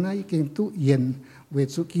หางนะเก่งตุเอียนเวท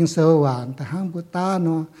สุกิงเซอหวานแต่ห้างบุตาเน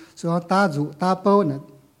าะส่วนตาจุตาเป้าน่ะ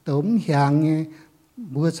เติมหางไง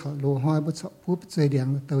บัวฉโลหอยบัวฉผู้เจเดียง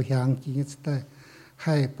เติมหางกินแต่ใ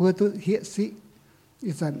ห้ปัวตุเหี้ยสิ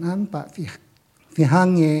อีสันนั้นปะฝีหาง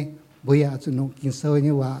ไงบัวจุนงกิงเซอ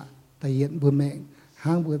นี่ว่าแต่เย็นบัวแมงห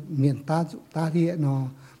างบัวเมียนตาจุตาเหี้ยเนาะ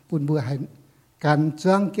ปุ่นบัวให้การ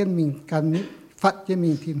จ้างเก้นมิงการฟัดเก้นมิ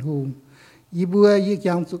งทิ้งหูยีบัวยีจ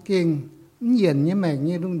างสุเก่งเย็นยี่แมง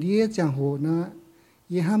ยี่ลุงเดียจังโหนะ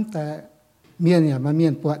ยี่ห้ามแต่เมียนเนี่ยมาเมีย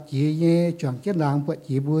นปวดจีเย่จ่องเจ็ดหลังปวด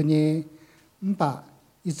จีบัวเย่ปะ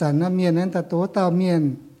อีสานนะเมียนนั้นแต่ตัวเต้าเมียน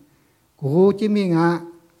กูจะมีงา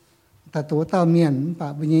แต่ตัวเต้าเมียนปะ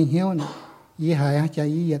บุญเหี้ยวนะยี่หายใจ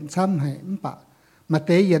ยี่เย็นซ้ำให้ปะมาเต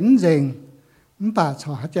ยเย็นเร่งปะฉ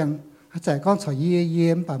อหจังหายใจก้อนฉอเย่เย่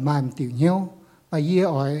ปะมามติ๋วเหี้ยวปะเย่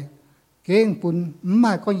อ่อยเก่งปุ่นม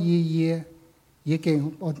าก็เย่เก่ง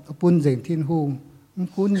ปุ่นเร่งทิ้งหู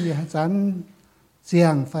ปุ่นเย่จันเสีย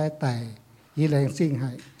งไฟไต่ยี่แรงสิ่งใ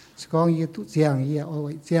ห้สกองยี่ทุเสียงยี่เอาไ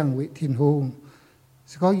ว้เสียงวิทิ้งหู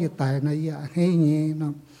สกองยี่ไต่ในยี่ให้ยี่เนา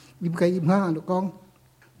ะยิ้มไก่ยิ้มห้าลูกกอง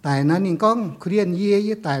ไต่นั้นนี่กองเคลียน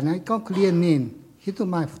ยี่ไต่นั้นกองเคลียนนี่ฮิตุ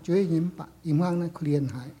มาช่วยยิ้มปะยิ้มห้างนั้นเคลียน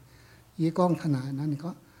หายยี่กองขนาดนั้นนี่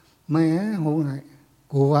ก็แม่หงหาย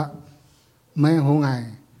กูอะแม่หงหาย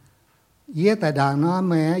ยี่แต่ด่างเนาะ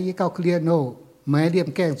แม่ยี่เก้าเคลียนโนแม่เดียม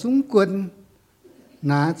แกงซุ้งกวนห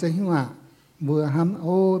นาจะหิว่าเบื่อห้ำโ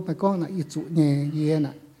อ้ไปก้องน่ะอีจุเย่เย่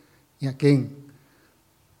น่ะอย่าเก่ง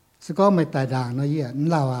สก็ไม่ตายด่างเนาะเย่นั่น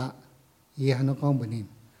เราอะเย่หันก้องบนิน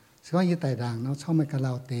สก็ยี่ตายด่างเนาะชอบไม่กะเร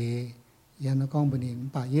าเตเย่หันก้องบนิน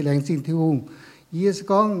ป่ายี่แรงสิ่งที่หุ่ง ยี่ส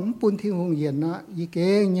กองปุ่นที่หงเย็นนะยี่เก่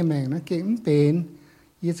งยี่แมงนะเก่งเป็น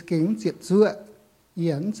ยี่สเก่งเจ็บเสื้อยี่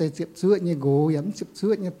อันใส่เจ็บเสื้อยี่โกยี่อันเจ็บเสื้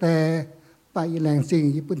อยี่แต่ไปยี่แรงสิ่ง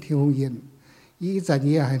ยี่ปุ่นที่หงเย็นยี่จะ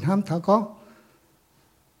ยี่หายน้ำเท้าก็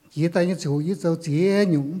ยี่แต่ยี่สูยี่เจ้าเจี๋ย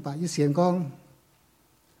หยุ่งไปยี่เสียงกอง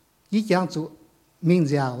ยี่จางจุมิงเ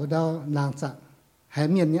จ้าดาวลางจังหาย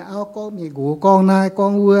เมียนยี่เอาก็มีโกกองนายกอ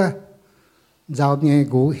งวัวเจ้ามี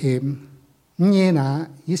โกเห็มnhư nà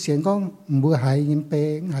ý xiên con bữa hải nhìn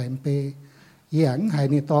pe ý ảnh hải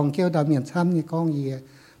này toàn kêu đào miền Nam như con gì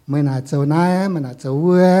mới là châu nai mà là châu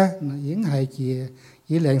vua là yến hải kia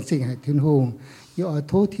ý làng sinh hải thiên hùng ý ở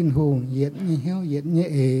thố thiên hùng yết như hiếu yết như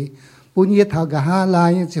ế bún yết thảo cả hai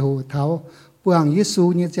lai như châu thảo buang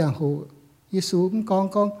Giêsu như châu hồ Giêsu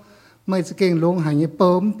con mấy cái kênh lông hải như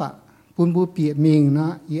bơm bạ bún bún bịa mình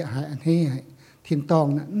nó ý hải anh hay thiên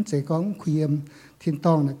tòng nó sẽ có khuyên thiên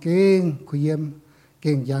tòng là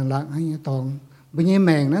kênh giang lặng hay tòng bây giờ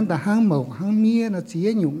mèn nó là hang màu hang mía nó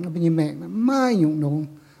chia nhung nó bây giờ mèn nó mai nhung nồng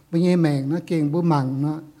bây giờ mèn nó kênh bữa mặn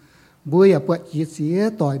nó bữa giờ bữa chia xía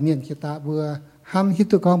tỏi miền kia ta bữa ham hít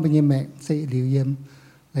tụi con bây giờ mèn sẽ liều yếm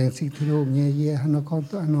lên sinh thi hồ nghe ye nó con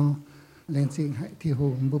tụi nó lên sinh hãy thi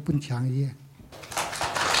hồ bữa bún chàng ye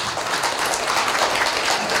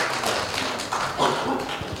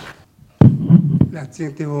là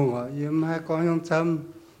chuyện tiêu hùng ở yếm hai con trong chăm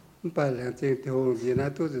phải là chuyện tiêu hùng gì nó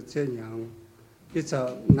tôi được chơi nhau cái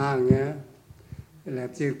chợ nàng nhé là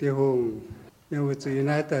chuyện tiêu hùng nhưng mà chuyện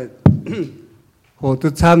này tại hồ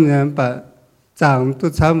tôi chăm nhé phải chẳng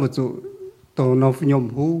tôi chăm một chỗ tổ nó phải nhom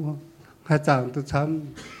hú hai chẳng tôi chăm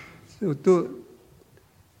tôi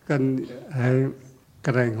cần hai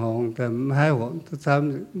cái hành hồng tầm hai hồn tôi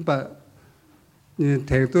chăm phải như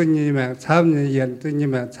thế tôi như mà chăm như hiện tôi như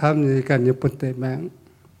mà chăm như cần như bút tệ mạng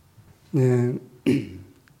như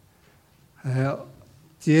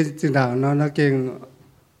chỉ đạo nó kinh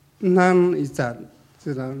năng ý chặt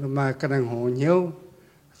chỉ đạo nó mà cái năng hồ nhiều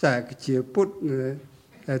giải cái chiều bút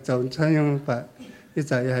để trồng cho nhưng phải ý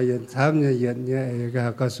chặt hay hiện chăm như hiện như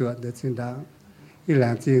cái có suất để chỉ đạo ý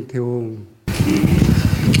làm chuyện thiên hùng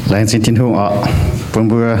làm chuyện thiên hùng ở phần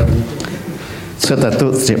bữa sẽ tập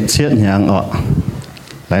tụ diệp chiết nhàng ở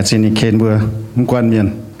lại xin đi khen bữa không quan miền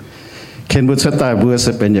khen bữa xuất tài bữa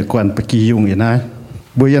sẽเป็นอย่างquanไปกี่ยุงอย่างนั้น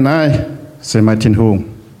bữaอย่างนั้นsẽมาthiên hùng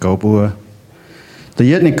cầu bữaแต่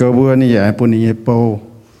ยัดนี่cầu bữaนี่อย่างปุ่นนี่โป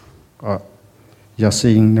อย่า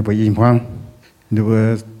สิ่งในบริยิมพังดูว่า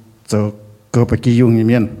จะcầuไปกี่ยุงอย่างเ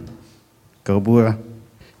มียนcầu bữa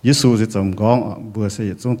ยิสูจะจงก้องบữa sẽ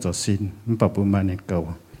จงจะสิ่งมันปรับปรุงมาในcầu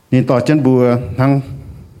นี่ต่อจันbữaทั้ง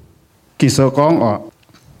กี่โซก้อง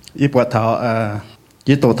อีปวดเท้า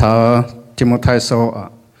ยี่ตัวเท้าที่มุทัยโซ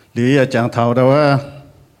หรืออาจารย์เท้าแต่ว่า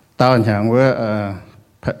ตาอย่างว่า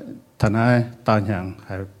ทนายตาอย่างใ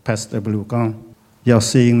ห้เพสเตอร์บลูก้องยาว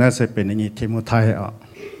ซิงน่าจะเป็นอย่างนี้ที่มุทัย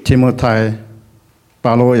ที่มุทัยป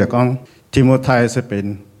าโลอย่างก้องที่มุทัยจะเป็น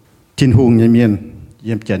ทินหุงเยี่ยมเ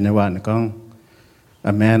ยี่ยมเจนในวันก้อง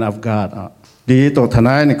a man of God หรือตัวทน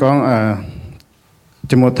ายในก้อง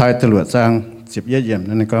ที่มุทัยตำรวจสร้างสิบเยี่ยม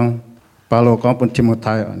นั่นในก้องปาโลก้องเป็นทิโมไท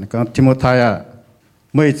ในก้องทิโมไท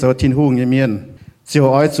เมื่อเจอทินหุงเยี่ยมเจียว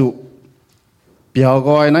อ้อยจุเปียว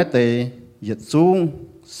ก้อยนั่นเตยหยัดสูง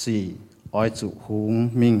สี่อ้อยจุหุง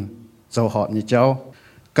มิงเจ้าหอดนี่เจ้า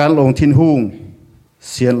การลงทินหุง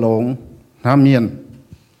เสียนลงน้ำเมียน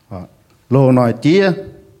โลหน่อยเตี้ย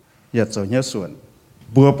หยัดเจ้าเนื้อส่วน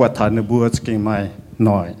บัวปวดฐานบัวสกิงไม้ห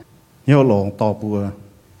น่อยเนื้อลงต่อบัว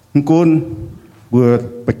กุนบัว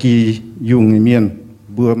ปะกียุงเมียน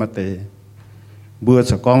บัวมาเตบัว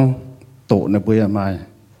สกองโตในบัว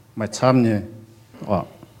ไม่ช้ำเนี่ย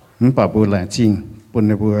มันป่าบัวแหลงจริงบนใ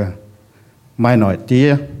นบัวไม่หน่อยเตี้ย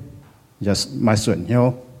อย่าไม่ส่วนเหี้ยว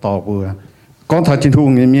ต่อบัวก้อนทาจินทุง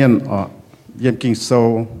เมียนเยี่ยมกิ่งโซ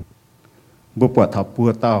บัวปวดเท้าบัว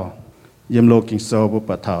เต้าเยี่ยมโลกิ่งโซบัวป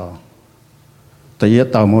วดเท้าตะเย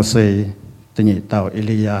เต้าโมเสตะหนีเต้าเอ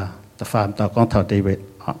ลียาตะฟามเต้าก้อนเท้าเดวิด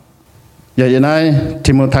อย่างนั้น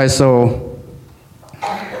ทิโมไทโซ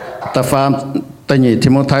ตะฟามตะหนีทิ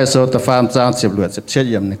โมไทโซตะฟามจางเสียบหลวดเสียบเชี่ยเ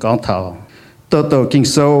ยี่ยมในก้อนเท้าโตกิ่ง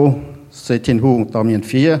โซเสถินหุงต่อเมียนเ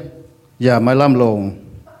ฟียอย่าไม่ล่ำลง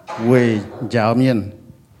เวยยาวเมียน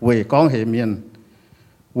เวยก้องเหเมียน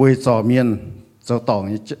เวยจ่อเมียนเจ้าตอ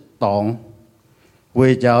งเว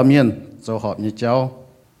ยยาวเมียนเจ้าหอบยี่เจ้า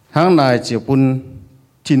ห้างนายเจียวปุ่น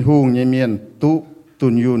ทินหุงยี่เมียนตุ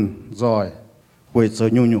นยุนจอยเวยเจ้า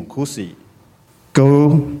ยุ่งคู่สีเกา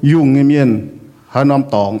ยุ่งยี่เมียนหาน้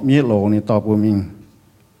ำตองมีโหลนี่ต่อบัวมิง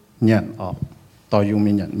เหยียนออกต่อยุ่ง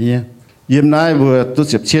มีเหยียนเมียเยี่ยมนายบัวตัวเ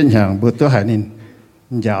สียบเชี่ยนอย่างบัวตัวหายนิน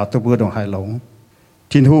ยาวตัวบัวดองหายหลง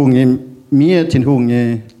ทินหุงยี่เมียทินหุงยี่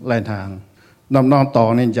ลายทาง นำนองตอง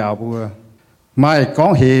นี่ยาวบัวไม้ก้อ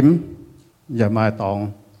งหิมอย่าไม้ตอง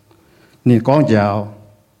นี่ก้องยาว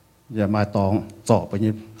อย่าไม้ตองเจาะไป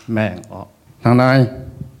นี่แมงออกทางใน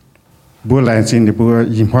บัวแหลงสิ่งที่บัว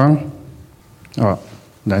ยิ้มห้อง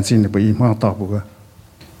แหลงสิ่งที่บัวยิ้มห้องต่อบัว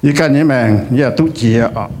อีกันนี้แมงอย่าตุเจีย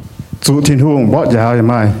สุทินหุงบ่ยาวอย่า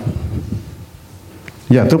ไม้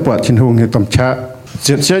อย่าตุปวดทินหุงให้ต้มชะเ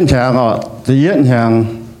สียดเส้นแหงจะเย็นแหง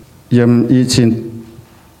ยำอีชิน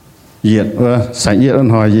เหยียดว่าสายเหยียดอัน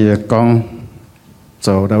หอยเหยียดกองโจ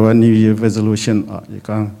ดาวNew Year Resolution อีก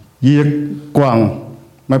องเหยียดกว้าง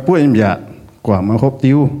ไม่ป่วยอิ่มยากว่ามาครบ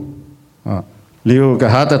ติ้วเลี้ยวกะ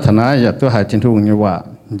หาตถนาอย่าตัวหายทินทุ่งนี่ว่า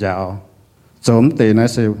ยาวสมเตนะ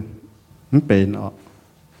เซลมันเป็น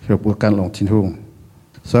เกี่ยวกับการลงทินทุ่ง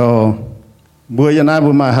so บัวยานา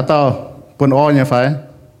บัวมาหาเต้าปนอ้อเนี่ยไฟ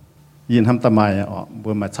ยินทำตะไมบั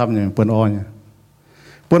วมาช้ำเนี่ยปนอ้อเนี่ย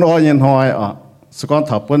ปนอ้อเนี่ยหอยสกอน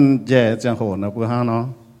ถับปนแย่จังโหนะบัวห้าเนาะ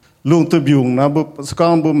ลุงตุบยุงนะบัวสกอ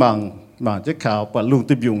นบัวมังเจ้าข่าวปัดลุง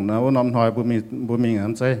ตุบยุงนะว่าน้อมหอยบัวมีงา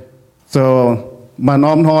นใช่ so มาน้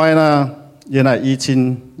อมหอยนะยันไงอีชิน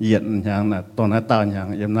เหยียดอย่างน่ะตอนนั้นตาอย่าง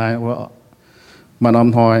ยังไงว่ามาน้อม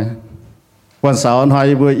หอยวันเสาร์หอย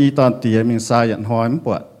บัวอีตอนเตี๋ยมีสายยันหอยมันป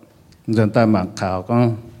วดจนตาหมากขาวก็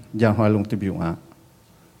ยันหอยลุงตุบยุง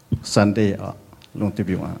ซันเดย์ลงติ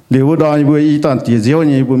บิวหรือว่าดอยบัวอีตอนตีเจียว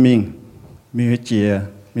นี่บัวมีเจีย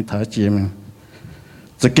มีถาเจียมัน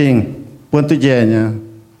จะเก่งปนตัวเย่เนี่ย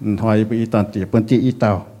หอยบัวอีตอนตีปนตีอีเต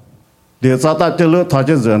าเดี๋ยวซาตาจะเลือดถอยจ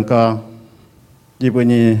ะเสือนก็ยีบัว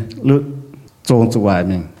นี่เลือดโจงสวาย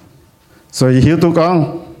มันสวยหิวตัวกอง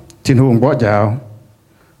ทิ้งห่วงบ่อยาว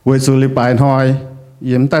เวสุริปายหอย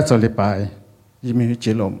ยิ้มใต้สุริปายยิ้มมีเ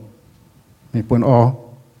จียลมมีปน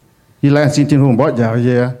ยีแรงสิ่งทิ้งห่วงบ่อยาวเย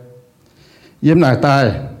อะยิ้มหน่ายตาย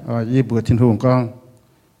ยี่บัวทิ้งห่วงกอง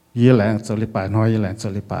ยี่แหลงสลิปายน้อยยี่แหลงส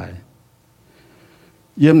ลิปาย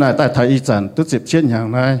ยิ้มหน่ายตายไทยอีจันตุสิบเช่นอย่าง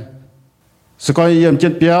ไรสกอยยิ้มเจ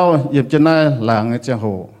นเปียวยิ้มเจนนายหลังเจ้าโห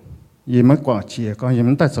ยิ้มไม่กว่าเชียก็ยิ้ม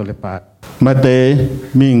ใต้สลิปายมาเต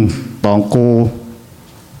มิงตองกู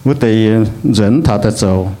วุฒิเหรินถาตะโจ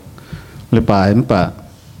หรือปายมั้งปะ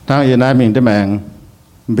ทั้งยีนายมิงได้แมง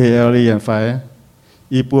เบลลี่อย่างไฟ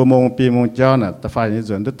อีปัวมงปีมงเจ้าน่ะแต่ไฟนี่เห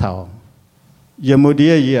รินทุกเท่ายามเดี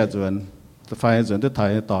ยเยียจวนแต่ไฟจวนที่ไทย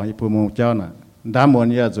ต่ออีปูมงเจ้าน่ะด้ามวน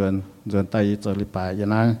เยียจวนไตจริปายยา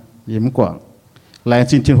นะยิ้มกว่างแรง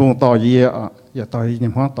จินทิ้งหงต่อเยียอย่าต่อยยิ้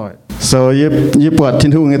มห้องต่อยโซยิปวดทิ้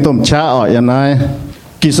งหงในต้มชายานะ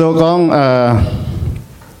กิโซกอง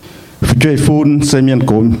ช่วยฟูนเซเมียน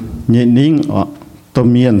กุมเย็นนิ่งต้ม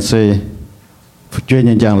เมียนเซช่วย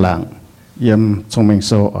ยันยางหลังเยี่ยมทรงเมงโ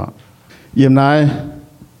ซเยี่ยมนาย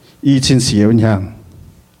อีชินเสียวอย่าง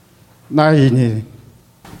นาย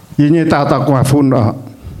นี่ตากว่าฝุ่น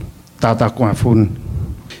ตากว่าฝุ่น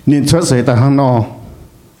นินชดเสยตาข้างนอก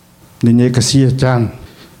นี่กระเสียจัง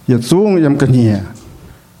อย่าสูงยำกระเนีย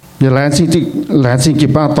อย่าแหลนสิ่งกิ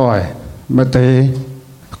บ้าต่อยมาเตะ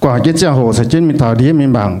กว่าเจ้าโหใส่เจนมีถาวดีมี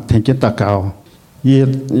บางเทนเจนตะเกา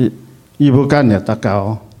ยีบุกันเนี่ยตะเกา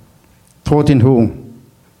โททินหุง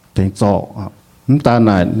เทงจอกน้ำตาห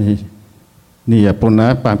น่ายนี่อย่าปนนะ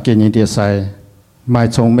ปามเกยเดียใส่ไม่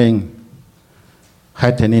ชงเมงให้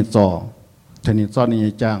เทนินจอ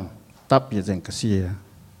นี่จังตับยี่เจงกระเสีย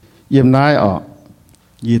เยี่ยมนาย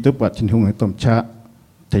ยีตุปัดทิ้งหุงให้ต้มชะ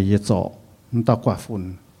เทยจอมันตากว่าฝุ่น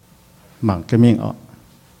หมั่งกระมิ่ง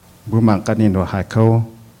บุหมั่งกันนินว่าหายเขา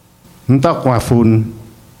มันตากว่าฝุ่น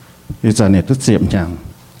อีจานเนี่ยทุกเสียมอย่าง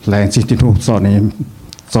แรงสิ่งที่ถูกจอ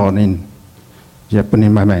นินอย่าปนิ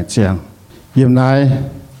มาแบ่งเชียงเยี่ยมนาย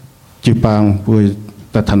จีปางปุย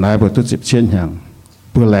แต่ทนายปุยทุกสิบเช่นอย่าง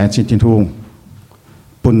ปุยแรงสิ่งที่ถูก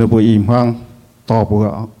ปุ่นในบุยอิ่มห้างต่อบัว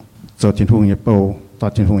จดทิ้งทุ่งยี่เป่าต่อ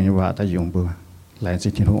ทิ้งทุ่งยี่ว่าแต่ยงบัวแหลงสิ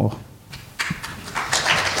ทิ้งทุ่ง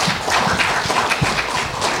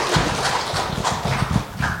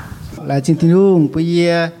แหลงสิทิ้งทุ่งปุย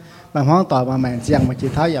บางห้องต่อมาแม่เสียงมาจี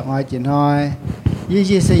เท้าอย่างหอยจีนหอย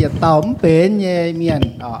ยี่สิบต่อมเป็นเยี่ยเมียน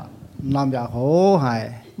นำอย่างโหหาย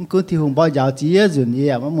มันคือที่หุ่นบ่อยาวจีเจุนเยี่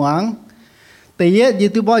ยมะม่วงแต่เยี่ยยี่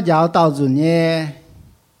ตัวบ่อยาวต่อจุนเยี่ย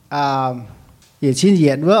也亲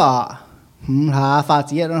热喎，唔下發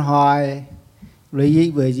展一開，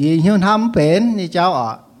你為gì hướng thăm bến đi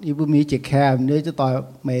cháu đi bữa mi chích cam đi cho tỏi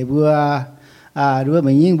mày bữa bữa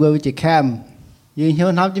mình nhìn bữa chích cam, nhưng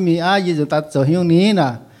hướng thăm chỉ mi gì chúng ta做hướngนี้น่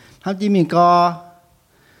ะthăm chỉ mi có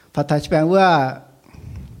phát thái bang bữa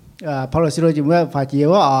policy rồi chỉ bữa phát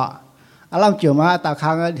chiếu làm chiều mà ta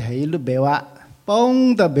khang thấy lúc béo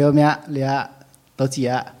bông ta béo mẹ liền tao chỉ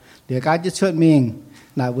liền cái chút chuyện mình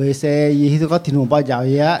là với xe gì thì có thiên hùng bao giờ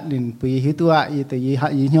vậy nên vì hiếu tua gì từ gì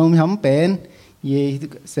nhôm nhắm bền ye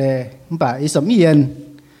sẽ bà ý sớm yên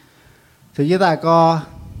thì chúng ta có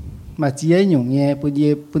mà chia nhung ye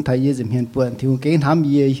bún thầy ye dìm hiền buồn thì cái tham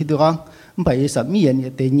ye khi tôi con bà ý sớm yên ye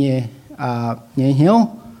tên ye ye hiếu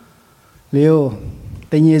liều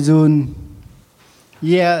tên ye dùn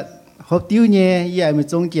ye hộp tiêu ye ye mình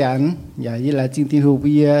trông chán ya ye là chính thiên hữu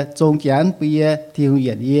ye trông chán ye thiên hữu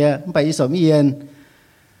yên ye bà ý sớm yên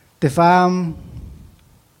แต่ฟาร์ม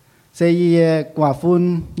เสียกว่าฟุ้น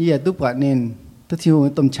ยี่ตุปะเนินทุกที่หุ่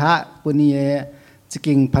นต้มชะปุนยี่จะ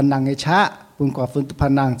กิ่งพันนังไอชะปุนกว่าฟุ้นตุพั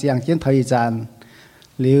นนังเจียงเจียนไทยจาน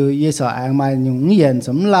หรือยี่สอแองมาหยุ่งเย็นส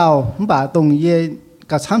มเราบ่าตรงยี่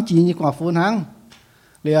กับช้ำจีนยี่กว่าฟุ้นหัง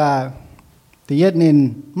หรือแต่ยี่นิน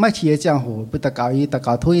ไม่เชียจังโหปุตตะเกายี่ตะเก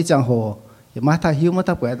าทุ่ยจังโหอย่ามาท่าหิวมา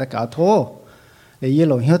ท่าเปื่อยตะเกาโทหรือยี่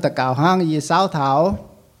หลงหิวตะเกาหังยี่สาวเท้า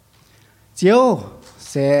เจียว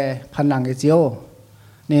เสพันนังไอเจียว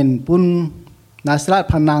เน้นปุ่นนาสลัด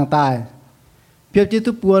พันนังตายเพียบจิ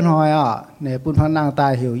ตุปวนหอยเนี่ยปุ่นพันนังตา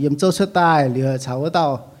ยหิวเยี่ยมโจ้ชุดตายเหลือชาวเต่า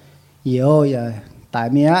เหี่ยวอย่าตาย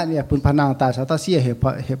เมียเนี่ยปุ่นพันนังตายชาวเต่าเสียเหตุ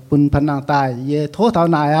ปุ่นพันนังตายเย่โทษเท่า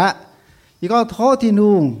ไหนยี่ก็โทษที่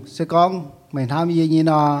นุ่งเสกองไม่ทำยี่นี่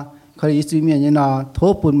นอคอยซื้อเมียนี่นอโท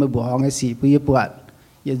ษปุ่นมาบวกไอ้สีปุยปวด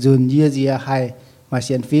อย่าจุนเยี่ยเจียให้มาเ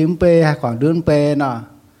สียนฟิล์มเปย์ให้ก่อนเดินเปย์น่ะ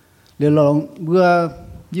เดี๋ยวลองเบื่อ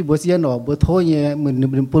ยี่บัวเสียนอบัวโทเนี่ยเหมือน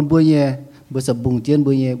เป็นปนบัวเนี่ยบัวสบุงเจียน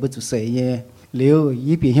บัวเนี่ยบัวจุเสยเนี่ยเลี้ยว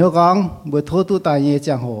ยี่ปีเหี่ยวกองบัวโทตู้ตายเนี่ย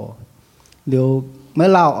จังโหเลี้ยวไม่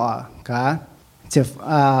เล่าค่ะเจ็บ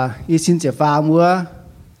อีชินเจ็บฟ้ามัว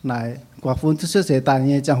ไหนกว่าฟุ้นทุกเสียตายเ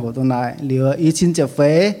นี่ยจังโหตรงไหนเลี้ยวอีชินเจ็บเฟ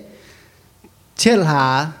เชี่ยหา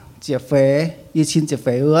เจ็บเฟอีชินเจ็บเฟ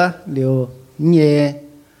เลี้ยวเนี่ย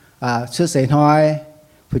ชุดเสียน้อย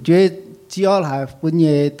ผู้ช่วยเจียวหาปุ่นเ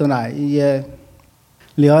นี่ยตัวไหน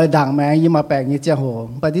เหลียวดังแมงยิ่งมาแปลงยิ่งเจ้าโห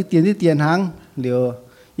ไปที่เตียนหังเหลียว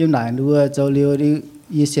ยิ่งไหนดูเจ้าเหลียวที่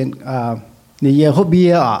ยี่เซนนี่ยี่ฮอบเบี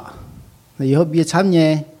ยนี่ยี่ฮอบเบียช้ำเนี่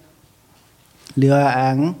ยเหลียวอ่า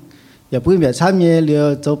งอย่าพูดแบบช้ำเนี่ยเหลียว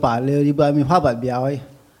เจ้าป่าเหลียวที่บ้านมีภาพแบบเบียว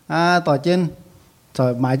ต่อเจนต่อ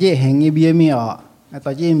หมายเจ้แห่งยี่เบียมีต่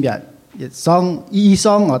อเจนแบบซองอีซ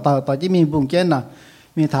องต่อเจนมีบุ้งเจน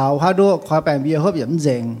มีเท้าพาดูคอยแปลงเบียฮอบแบบเ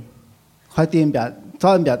จ๋งคอยเตรียมแบบท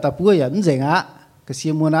อดแบบตะปูแบบเจ๋งcái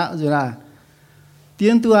xe mua nát rồi là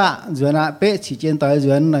tiền tua rồi là bé chỉ tiền tới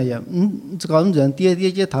rồi là chỉ có rồi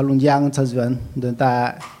tiền chứ thảo luận giang cho rồi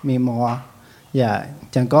ta mì mò dạ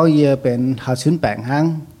chẳng có gìเป็นหาชุนแปลงหัง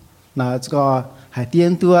นะก็หาย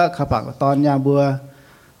tiền tua ขับปากตอนยามบั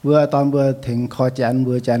วตอนบัวถึงคอจัน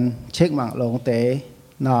บัวจันเช็คมั่งลงเตะ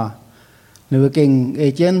นะหรือเก่งเอ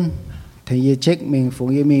เจนต์thì ye check mình phụng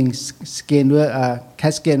ye mình scan với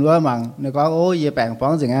cash scan với mạng nó có ô ye bảng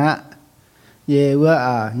bóng gì á ye với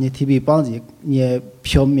ye TV bóng gì ye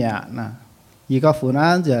phiếu mẹ nè ye có phụ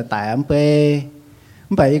nữ giờ tại MP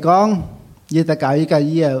bảy con ye ta cào ye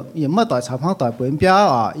cái ye mất tội sập hoang tội bướm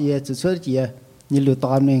béo ye chỉ số gì ye lừa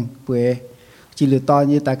toàn mình bướm chỉ lừa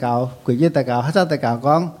toàn ye ta cào quỷ ye ta cào hết ta cào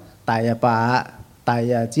con tại bà tại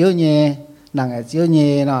chiếu ye nàng chiếu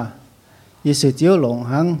ye nèยี่sự chiếu lộn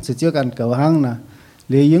hăng sự chiếu cần cầu hăng nè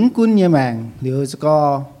liệu những quân như màng liệu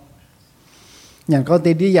có nhận có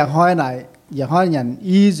tiền đi dạng hói nhận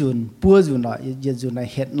y dùn bua dùn lại dùn dùn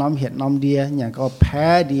này hết nóm đi nhận có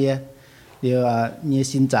phá đi liệu như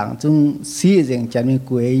xin chẳng chung xí rằng chẳng mình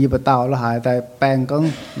quê như bà tàu là hại tại bèn con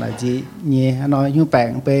là gì nhẹ nói như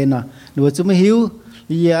bèn bê nè đùa chúng mới hiếu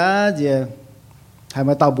giờ gì hay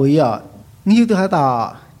mà tàu bụi hiếu tôi hả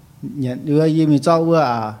tàu nhận đưa gì mình cho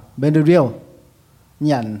vừa bên đường riêu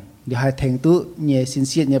nhận để hai thành tụ nhẹ xin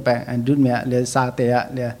xiết nhẹ bèn anh đút mẹ để xa tệ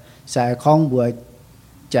để xài con bùa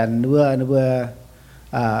chăn vừa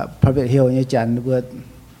private hill như chăn vừa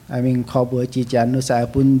mình kho bùa chỉ chăn nó xài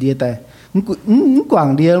pun đi tại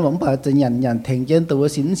quảng đi vẫn bảoจะnhận thành trên tụ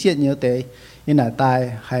xin xiết như thế như là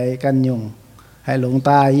tai hay căn nhung hay lồng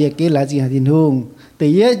tai như cái là gì hạt thiên hùng từ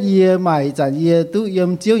ye mày chẳng ye tụ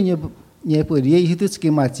yếm chiếu như bữa đi tụ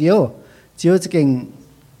cái mà chiếu cái kinh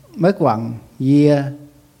mấy quảng ye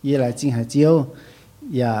là chính hạt chiếu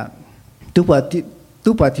và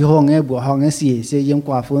tụ bờ thì hong nghe bùa hong nghe gì sẽ yếm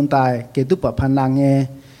quả phun tai cái tụ bờ pan lang nghe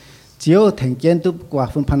chiếu thành kiến tụ quả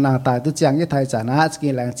phun pan lang tai tụ chẳng cái thái giả nát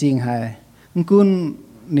cái làng chính hay cún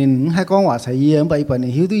nên hai con quả sấy ye bây giờ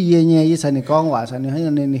này hiếu tụ ye nghe ye sấy này con quả sấy này hay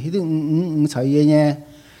nên hiếu tụ sấy ye nghe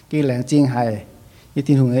cái làng chính hay cái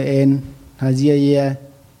thiên hùng en hay ye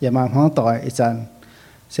và mang hoang tỏi chẳng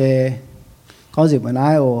sẽ có dịp mà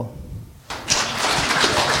nói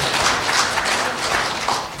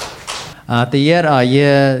thì ye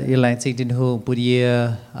làng chính tin hùng bữa ye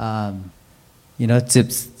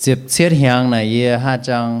chip chiết hàng này ye ha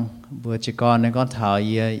chăng bữa chỉ con này con thảo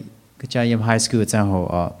ye cái cha yếm high school trang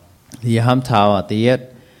hồ thì ham thảo tiết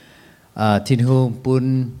thiên hùng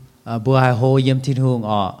bún bùa hai hồ yếm thiên hùng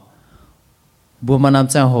bùa mà nằm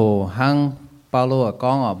trang hồ hang bao lô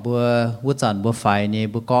con bùa vút chản bùa phải nhé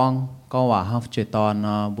bùa con hòa hang chơi tòn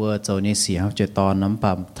bùa châu nhé xì hang chơi tòn nắm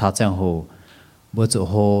bám thảo trang hồ bùa chỗ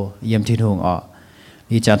hồ yếm thiên hùng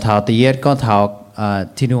thì chàng thảo tiết con thảo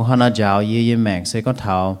thiên hùng hana giáo yếm mèng sẽ con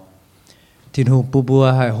thảo thiên hùng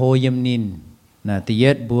bùa hai hồ yếm nín nè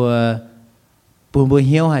tiết bùa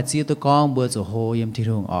hiếu hai chiếc tôi con bùa chỗ hồ yếm thiên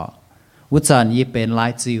hùng vút chản yếm bên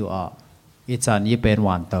lái chiu yếm chản yếm bên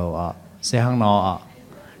hoàn tàu sẽ hang nó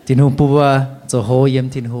thiên hùng bùa chỗ hồ yếm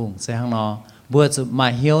thiên hùng sẽ hang nó bùa chỗ mà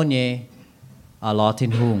hiếu nhé lo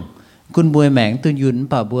thiên hùngคุณบัวแมงตุนยุน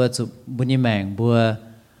ป่าบัวจุบุญยแมงบั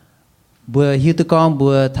วฮิวตุกองบั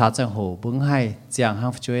วถาจังโหบุ้งให้เจียงห้า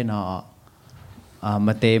งช่วยเนาะม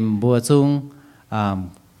าเต็มบัวจุง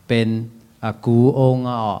เป็นกูอง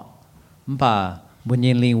ป่าบุญ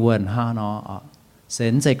ยินลิงวนห้าเนาะเส้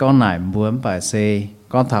นใจก้อนไหนบัวป่าเซ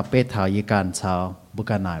ก้อนถาเป็ดถายีการชาวบุ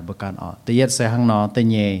การไหนบุการแต่ยัดใส่ห้างเนาะแต่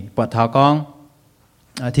เย่ปวดเท้ากอง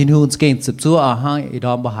ทิ้งหุ่นเก่งสิบชั่วห้างอีด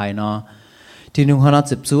อมบ่หายเนาะที่นุ่งขนาด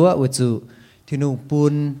สิบซัววิจูที่นุ่งปู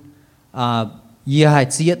นยี่หาย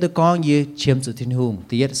เสียตัวก้องยี่เชื่อมจุดที่นุ่ง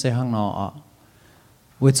ตีเสียห้างนอ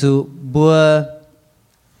วิจูบั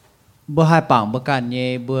วหายปังบัวกันเย่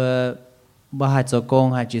บัวหายโจกง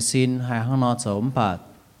หายจีซินหายห้างนอโจมปัด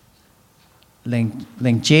แห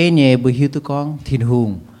ล่งเจเย่บัวหิวตัวก้องที่นุ่ง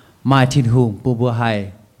มาที่นุ่งปูบัวหาย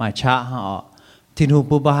มาชะห้างที่นุ่ง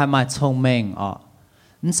ปูบัวหายมาชงเมง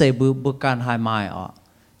นั่นใส่บัวกันหายมา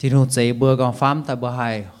ที่นุ่งใจบัวกองฟ้ามแต่บัวห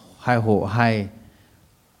ายโหห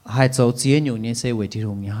ายโจเจียอยู่เนี่ยเสวยที่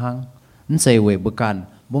นุ่งยังหังนั่นเสวยบัวกัน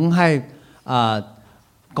บุ้งให้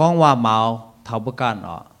กองว่าเมาเท่าบัวกัน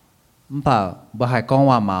มันป่าบัวหายกอง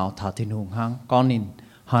ว่าเมาเท่าที่นุ่งหังกองนิน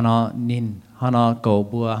ฮานอนินฮานอโก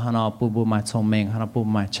บัวฮานอปูบัวมาชงเมงฮานอปู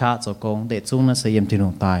มาชาโจกงเด็ดจุ้งนั่นเสียมที่นุ่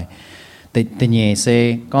งตายแต่เนี่ยเส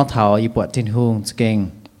กองเท่าอีปวดที่นุ่งเก่ง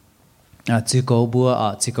จีโกบัว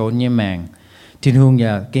จีโกเนี่ยแมงthiên hùng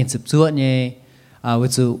nhà kinh sụp chuột nhé ví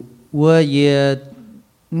dụ vua ye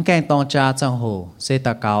kinh tông cha trang hồ xây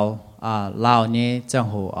ta cao lao nhé trang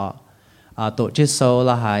hồ tổ chức sâu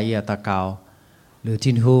là hai ye ta caoหรือ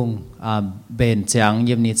thiên hùng bền trắng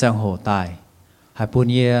yếm ní trang hồ tài hai bún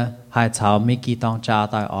ye hai cháu mấy kỳ tông cha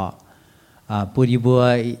tài bún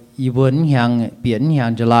y bún hàng biển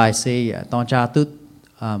hàng July xây tông cha tút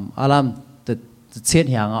alam tự chết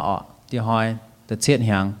hàng thì hỏi tự chết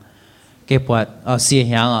hàngเก็บปวดเสีย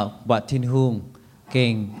หางปวดทิ้งหุ่งเก่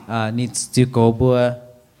งนี่จิโกบั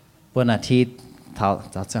วนาทีเท้า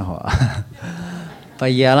จังหัวไป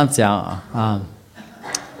เยอะลำจัง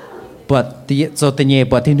ปวดตีโซตีเย่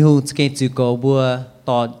ปวดทิ้งหุ่งเก่งจิโกบัว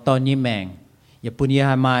ตอนนี้แมงอย่าปุ่นยี่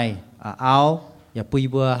ห้าไม้เอาอย่าปุย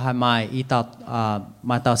บัวห้าไม้อีตา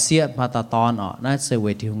มาตาเสียมาตาตอนน่าเสียเว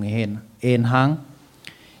ทีหุ่งเห็นเอ็นหัง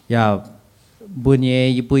อย่าบุญเย่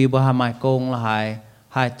อย่าปุยบัวห้าไม้โกงละ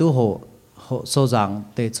หายตู้โหsố rằng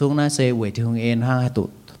để chúng nó sẽ về thì hùng yên hai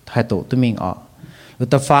tổ tụi mình người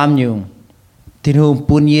ta farm nhiều thiên hùng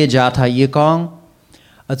bún ye giá thay ye con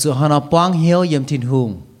ở chỗ họ nó quang hiếu yếm thiên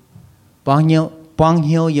hùng quang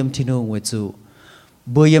hiếu yếm thiên hùng về chỗ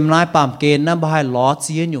bữa yếm lái bám kén nó bài lót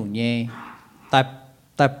chia nhủ nhẹ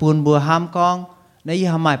tại bún bữa ham con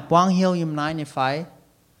nếu ham mày quang hiếu yếm lái như phải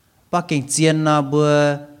bác kinh chiên nó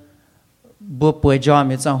bữa bữa jam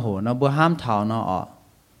như trang hồ nó bữa ham thảo nó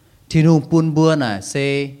thiên hùng bún bùa này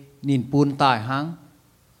sẽ nhìn bún tài hăng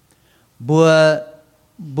bùa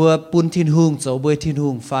bún thiên hùng chỗ bùa thiên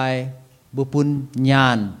hùng phải bùa bún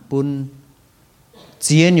nhàn bún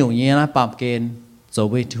chia nhung như là bám kén chỗ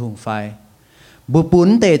bùa thiên hùng phải bùa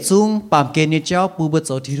bún tệ chung bám kén như cháu bùa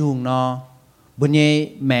chỗ thiên hùng nó bùa nhẹ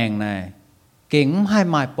mèng này kính hai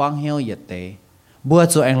mai quang heo nhiệt tế bùa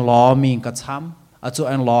chỗ anh lò mình cả chăm chỗ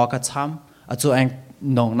anh lò cả chăm chỗ anh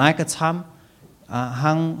nồng nái cả chăm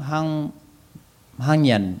hang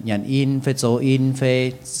nhận in phê chỗ in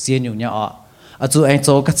phê xiên nhiều nhỏ chú anh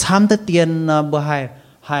chỗ cái chăm tất tiền bữa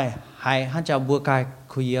hai hắn chào bữa cài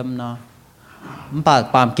khuyêm nó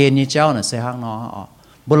bám kén như cháu này sẽ hang nó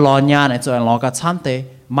bữa lò nhà này chú anh lò cái chăm tế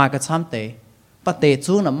mai cái chăm tế bắt tế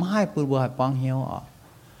chú nó hai bữa hai quang hiếu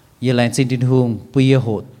giờ lại xin tin hùng bây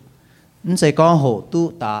hột nó sẽ con hột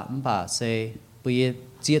tu tạ bà sẽ bây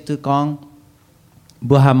chia tu con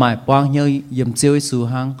bữa hai mai quang hiếu yếm chiếu su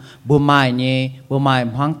hang bữa mai nhé bữa mai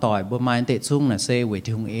hoang tỏi bữa mai tệ chung là sẽ về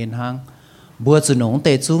thì hùng yên hang bữa chú nóng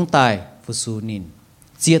tệ chung tài phụ su nín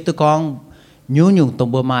chia tu con nhú nhung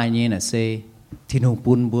tông bữa mai nhé là sẽ thiên hùng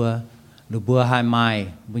bún bữa được bữa hai mai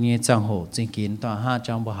bữa nhé trang hổ chính kiến tòa ha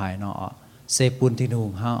trong bữa hai nọ se pun thiên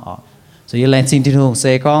hùng hang ọ so như lên xin thiên hùng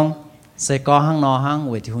se con hang no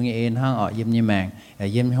hang về thiên hùng yên hang ọ yếm như màng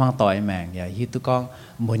yếm hoang tỏi màng ya hi tu con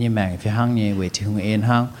muốn như màng phía hang như về thiên hùng yên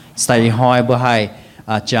hang sai hoi bữa hai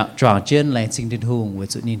chọn trên lên xin thiên hùng về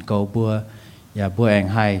sự nhìn cầu bữa ya bữa anh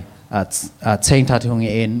hai chen thật thiên hùng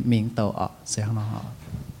yên miếng tàu ọ se hang no họ.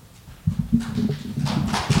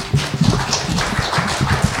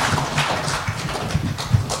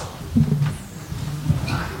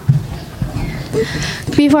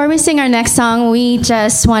 Before we sing our next song, we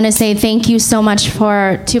just want to say thank you so much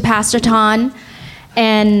to Pastor Ton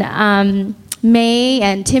and May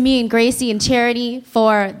and Timmy and Gracie and Charity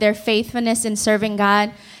for their faithfulness in serving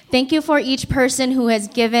God. Thank you for each person who has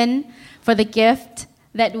given for the gift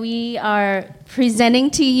that we are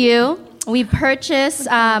presenting to you. We purchased,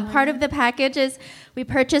 part of the package is we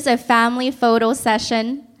purchased a family photo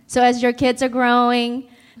session. So as your kids are growing,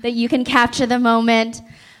 that you can capture the moment.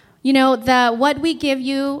 You know, what we give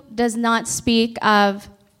you does not speak of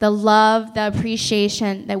the love, the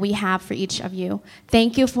appreciation that we have for each of you.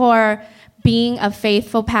 Thank you for being a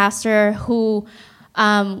faithful pastor who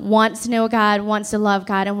wants to know God, wants to love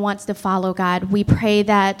God, and wants to follow God. We pray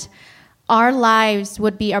that our lives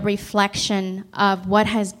would be a reflection of what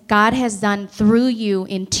God has done through you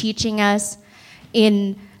in teaching us,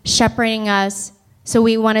 in shepherding us. So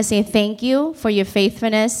we want to say thank you for your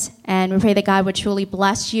faithfulness, and we pray that God would truly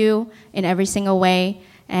bless you in every single way,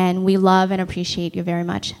 and we love and appreciate you very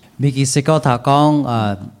much. Miki sẽ có thà con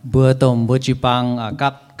bữa tôm bữa chư bang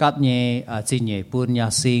cắp nhẹ xin nhẹ bún nhà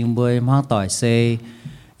xin bữa mang tỏi xe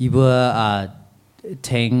bữa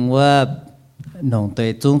thèn bữa nông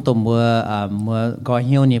tây trung tôm bữa gói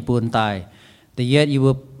hiếu nhẹ bún tàiแต่yet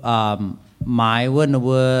bữa mãi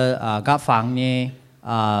bữa cắp phẳng nhẹ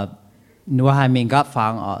นัวให้มีกับฟั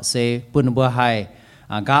งเซปุ่นบัวให้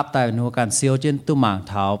กับแต่นัวการเซียวจนตุ้มหางเ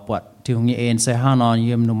ท้าปวดที่หงเอ็นเซห้างนอน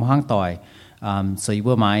ยืมนุ่มห้างต่อยใส่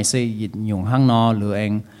บัวไม้เซหยิดหยุ่งห้างนอหรือเอ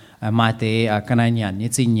งมาเตะกันในหยันนี่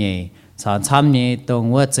จริงเย่สอนช้ำนี่ตรง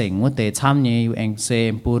ว่าเจ๋งว่าเตะช้ำนี่อยู่เองเซ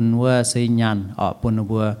ปุ่นว่าเซยันปุ่น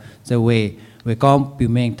บัวเซเวก็ปิว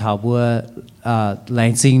เมงเท้าบัวแร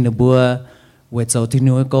งจริงนบัวเวเจ้าที่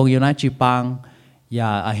นัวกงอยู่ในจีปังอย่า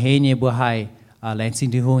เฮนี่บัวให้แรงจริง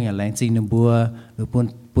ที่ห้องอย่างแรงจริงในบัวหรือ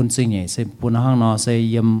ปุ่นสิ่งใหญ่เซปุ่นห้างนอเซ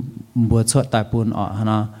ยมบัวชดแต่ปุ่นฮะ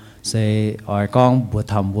นะเซกองบัว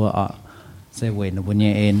ทำบัวเซเวนบัวเนี่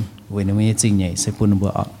ยเอ็นเวนบัวจริงใหญ่เซปุ่นบั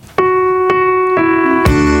ว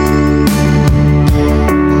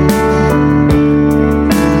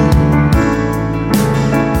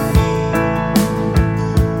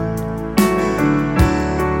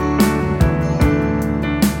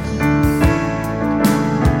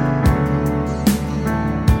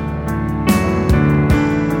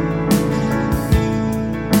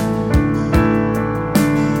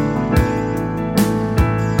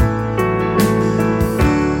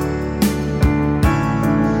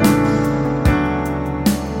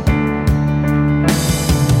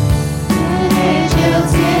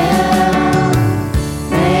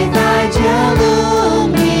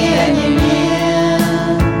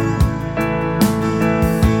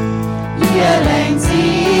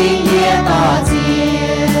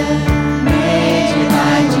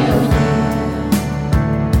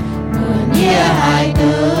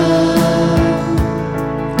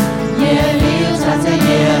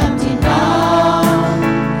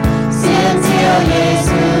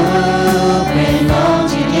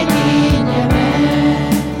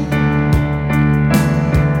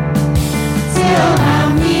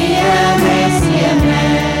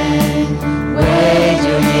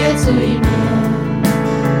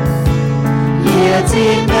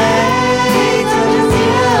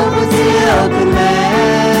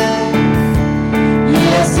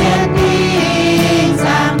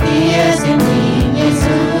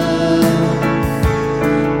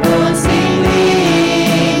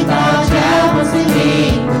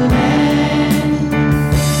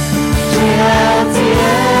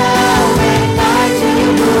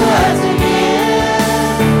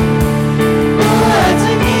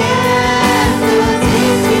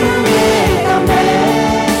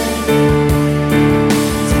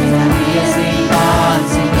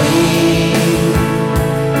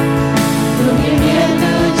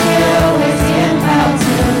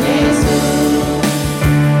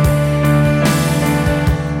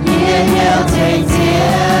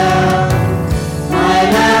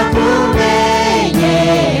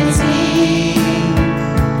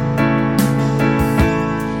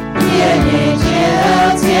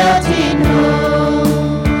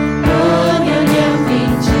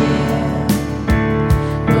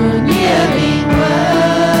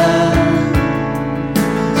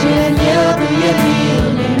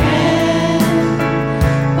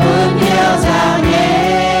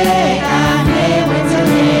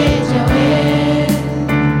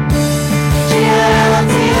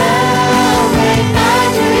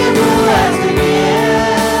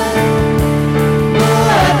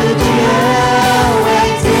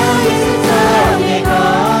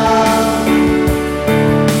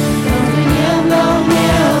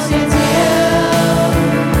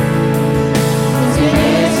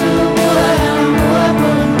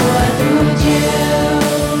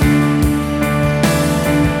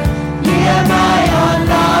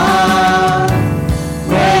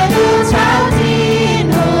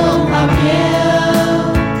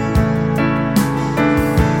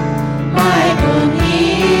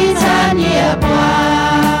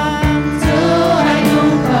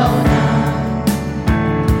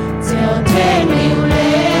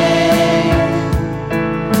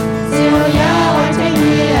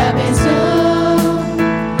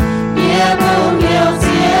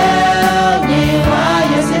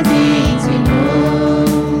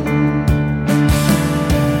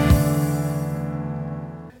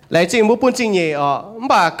lãnh chính bố bún chính nhỉ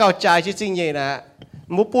bà cao trái chứ chính nhỉ nè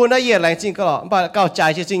bố bún đã yên lãnh chính có bà cao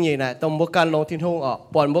trái chứ chính nhỉ nè tông bố can lông thiên hùng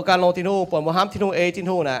bọn bố can lông thiên hùng bọn bố hám thiên hùng thiên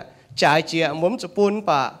hùng nè trái chia muốn chụp bún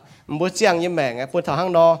bà bố chiang như mẹ nghe bún thảo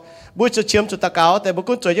hang no bố chụp chiếm chụp ta cáoแต่bố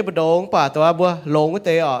cũng chơi với bố đống bàตัวbố lông cái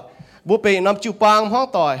tế bố bị nắm chịu băng hoang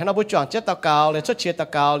tỏi hay nó bố chọn chết ta cáoเลยxuất chết ta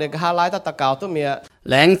cáoเลยhà lái ta cáoตัวเมีย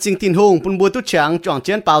lãnh chính thiên hùng bún bố tu chẳng chọn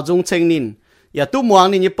chiến bảo dung chen nínอย่าตู้มอง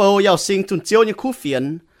นี่ยี่โปยาวสิงจุนเจียวนี่คู่เฟียน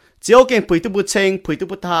เจียวเก่งปุ๋ยตุบุเชงปุ๋ยตุ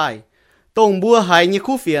บุไทยตรงบัวหายนี่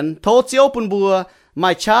คู่เฟียนโทเจียวปุ่นบัวไม่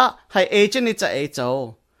ช้าให้เอเจนี่จะเอเจ้า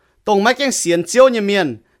ตรงไม่แกงเสียนเจียวนี่เมียน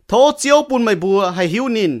โทเจียวปุ่นไม่บัวให้หิว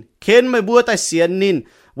นินเข็นไม่บัวแต่เสียนนิน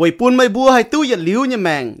ไว้ปุ่นไม่บัวให้ตู้อย่าลิ้วนี่แม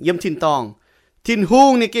งเยี่ยมทินตองทินหู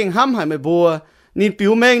งนี่เก่งห้ำให้ไม่บัวนินปิ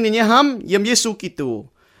วแมงนี่ยี่ห้ำเยี่ยมเยซูกิตู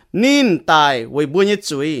นินตายไว้บัวยี่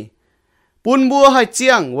จุยปุ่นบัวให้เจี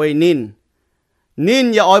ยงไว้นินนิน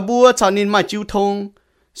อย่าอ้อยบัวชาวนินมาจิ้วทง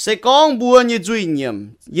เสกองบัวอย่าจุยเงียม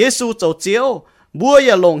เยซูเจ้าเจียวบัวอ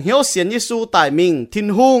ย่าหลงเหี้ยวเสียนเยซูตายมิงทิน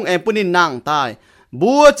หุงเอ็มปุ่นนินนางตาย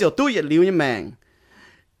บัวเจ้าตู้อย่าลิ้วอย่าแมง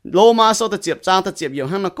โลมาโซตะเจียบจางตะเจียบอยู่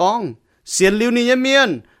ห้างนักกองเสียนลิ้วนี่อย่าเมียน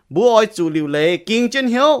บัวอ้อยจูลิ้วเล่กิงเจน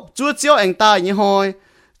เหี้ยวจัวเจียวเอ็งตายยี่หอย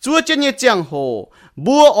จัวเจนยี่เจียงโห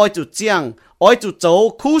บัวอ้อยจูเจียงอ้อยจูเจ้า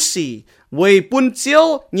คู่สีเว่ยปุ่นเจียว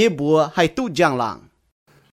ยี่บัวให้ตู้จางหลัง